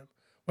for them.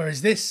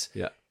 Whereas this,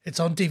 it's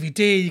on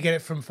DVD, you get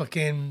it from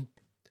fucking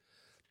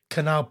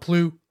Canal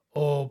Plus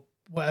or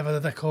whatever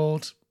they're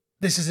called.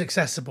 This is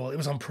accessible. It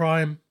was on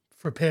Prime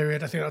for a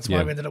period. I think that's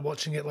why we ended up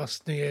watching it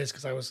last New Year's,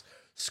 because I was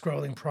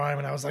scrolling Prime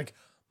and I was like,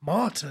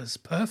 Martyrs,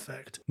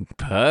 perfect.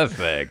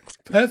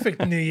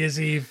 Perfect New Year's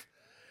Eve.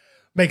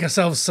 Make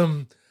ourselves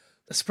some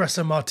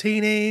espresso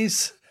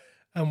martinis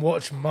and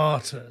watch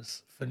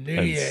Martyrs for New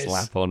Year's.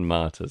 Slap on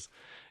Martyrs.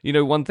 You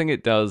know, one thing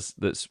it does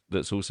that's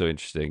also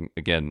interesting,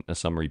 again, a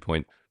summary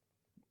point,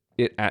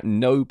 it at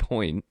no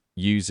point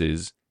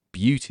uses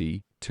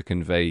beauty to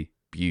convey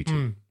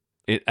beauty.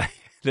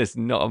 There's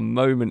not a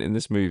moment in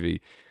this movie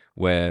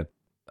where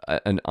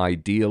an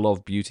ideal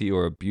of beauty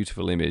or a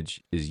beautiful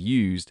image is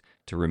used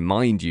to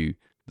remind you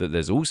that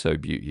there's also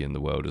beauty in the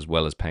world as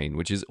well as pain,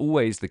 which is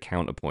always the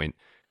counterpoint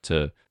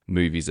to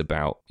movies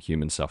about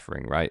human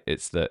suffering, right?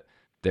 It's that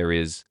there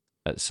is,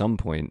 at some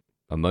point,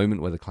 a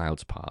moment where the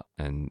clouds part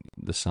and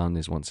the sun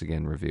is once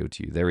again revealed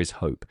to you. There is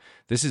hope.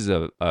 This is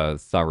a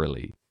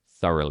thoroughly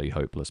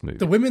hopeless movie.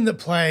 The women that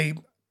play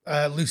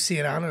Lucy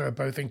and Anna are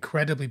both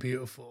incredibly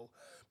beautiful,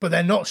 but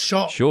they're not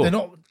shot. Sure. They're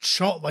not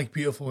shot like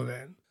beautiful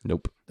women.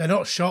 Nope. They're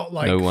not shot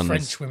like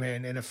French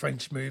women in a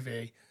French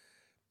movie,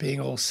 being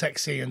all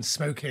sexy and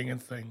smoking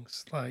and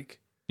things. Like,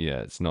 yeah,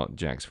 it's not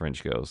Jack's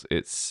French Girls.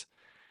 It's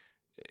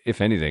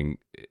if anything,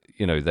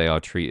 they are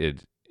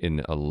treated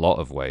in a lot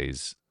of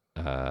ways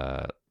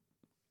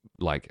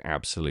like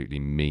absolutely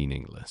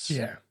meaningless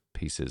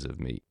pieces of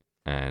meat.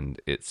 And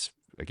it's,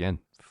 again,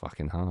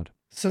 fucking hard.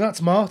 So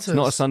that's Martyrs. It's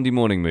not a Sunday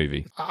morning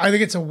movie. I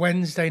think it's a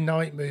Wednesday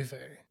night movie.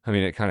 I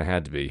mean, it kind of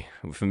had to be.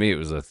 For me, it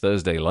was a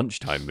Thursday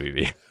lunchtime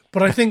movie.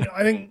 But I think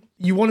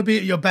you want to be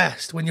at your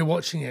best when you're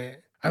watching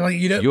it. And like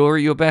you're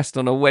at your best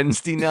on a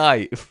Wednesday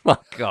night.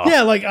 Fuck off.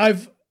 Yeah, like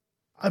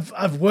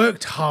I've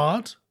worked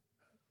hard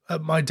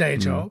at my day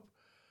job.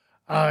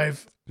 I'm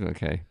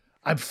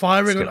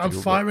firing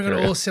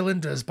on all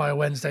cylinders by a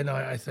Wednesday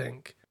night, I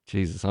think.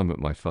 Jesus, I'm at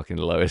my fucking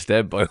lowest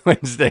ebb by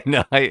Wednesday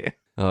night.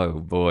 Oh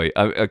boy.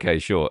 Okay,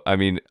 sure. I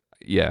mean,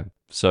 yeah.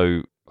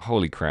 So,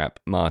 holy crap,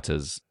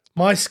 Martyrs.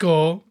 My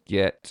score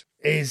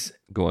is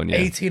go on, yeah.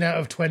 18 out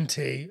of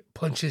 20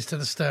 punches to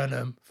the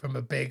sternum from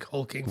a big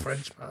hulking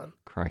Frenchman.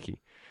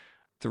 Cracky.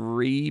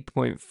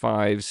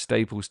 3.5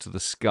 staples to the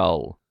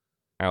skull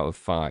out of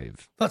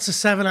 5. That's a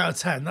 7 out of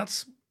 10.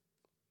 That's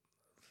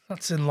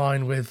in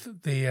line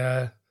with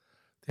the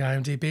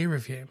IMDb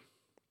review.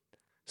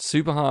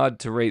 Super hard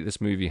to rate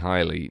this movie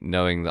highly,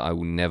 knowing that I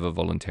will never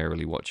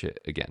voluntarily watch it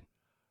again.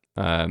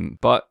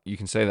 But you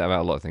can say that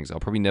about a lot of things. I'll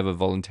probably never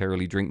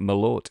voluntarily drink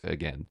Malort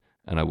again,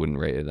 and I wouldn't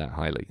rate it that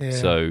highly. Yeah.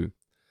 So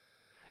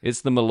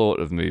it's the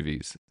Malort of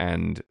movies,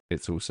 and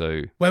it's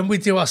also... When we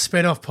do our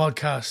spin-off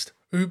podcast,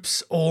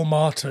 Oops, All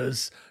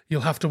Martyrs,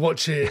 you'll have to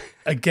watch it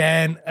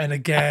again and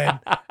again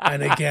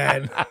and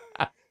again.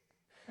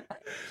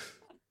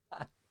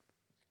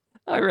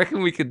 I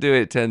reckon we could do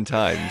it 10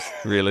 times,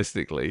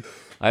 realistically.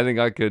 I think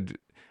I could...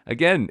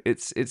 Again,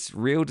 it's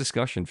real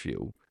discussion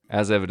fuel,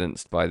 as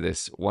evidenced by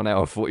this 1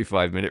 hour,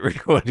 45-minute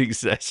recording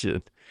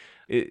session.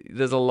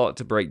 There's a lot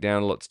to break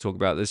down, a lot to talk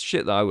about. There's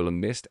shit that I will have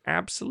missed,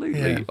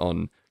 absolutely,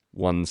 on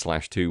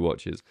 1/2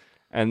 watches.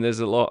 And there's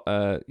a lot...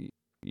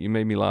 you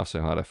made me laugh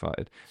so hard I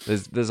farted.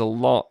 There's a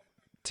lot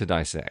to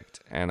dissect,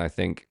 and I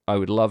think I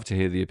would love to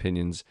hear the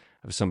opinions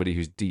of somebody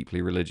who's deeply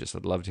religious.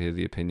 I'd love to hear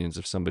the opinions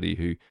of somebody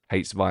who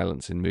hates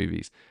violence in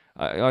movies.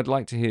 I'd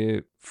like to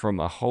hear from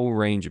a whole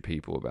range of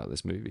people about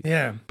this movie.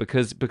 Yeah.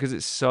 Because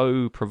it's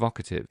so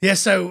provocative. Yeah,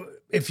 so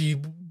if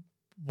you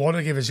want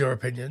to give us your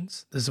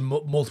opinions, there's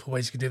multiple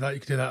ways you can do that.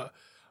 You can do that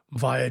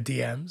via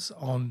DMs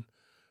on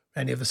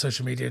any of the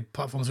social media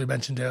platforms we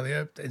mentioned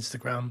earlier,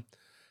 Instagram,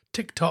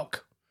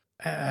 TikTok,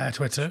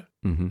 Twitter,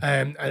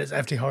 and it's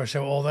FT Horror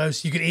Show, all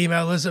those. You can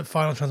email us at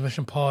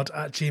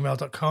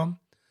finaltransmissionpod@gmail.com.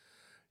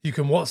 You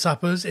can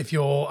WhatsApp us if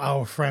you're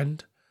our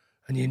friend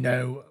and you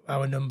know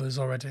our numbers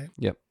already.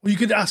 Yep. Or you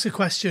could ask a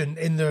question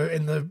in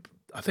the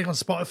I think on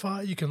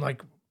Spotify, you can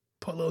like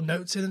put little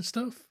notes in and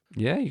stuff.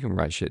 Yeah, you can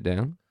write shit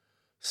down.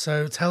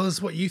 So tell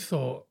us what you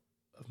thought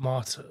of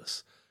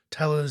Martyrs.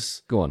 Tell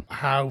us Go on.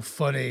 how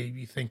funny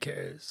you think it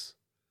is.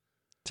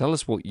 Tell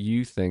us what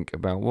you think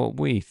about what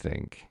we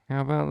think.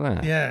 How about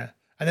that? Yeah.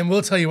 And then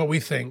we'll tell you what we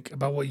think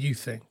about what you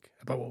think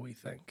about what we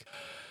think.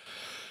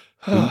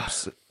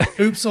 Oops.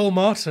 Oops, All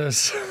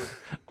Martyrs.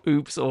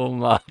 Oops, All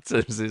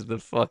Martyrs is the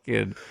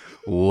fucking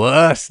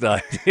worst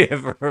idea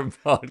for a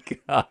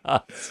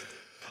podcast.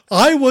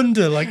 I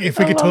wonder, like, if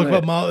we could talk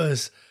about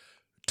Martyrs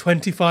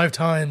 25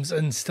 times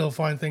and still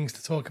find things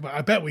to talk about.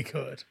 I bet we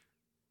could.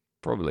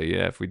 Probably,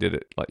 yeah, if we did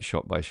it like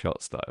shot by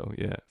shot style,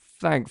 yeah.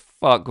 Thank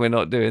fuck we're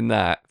not doing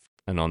that.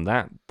 And on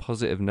that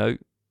positive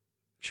note,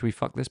 should we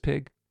fuck this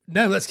pig?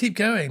 No, let's keep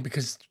going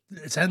because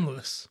it's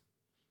endless.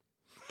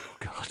 Oh,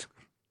 God.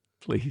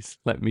 Please,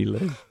 let me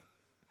live.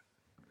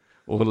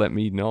 Or let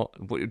me not.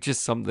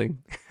 Just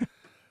something.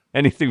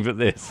 Anything but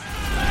this.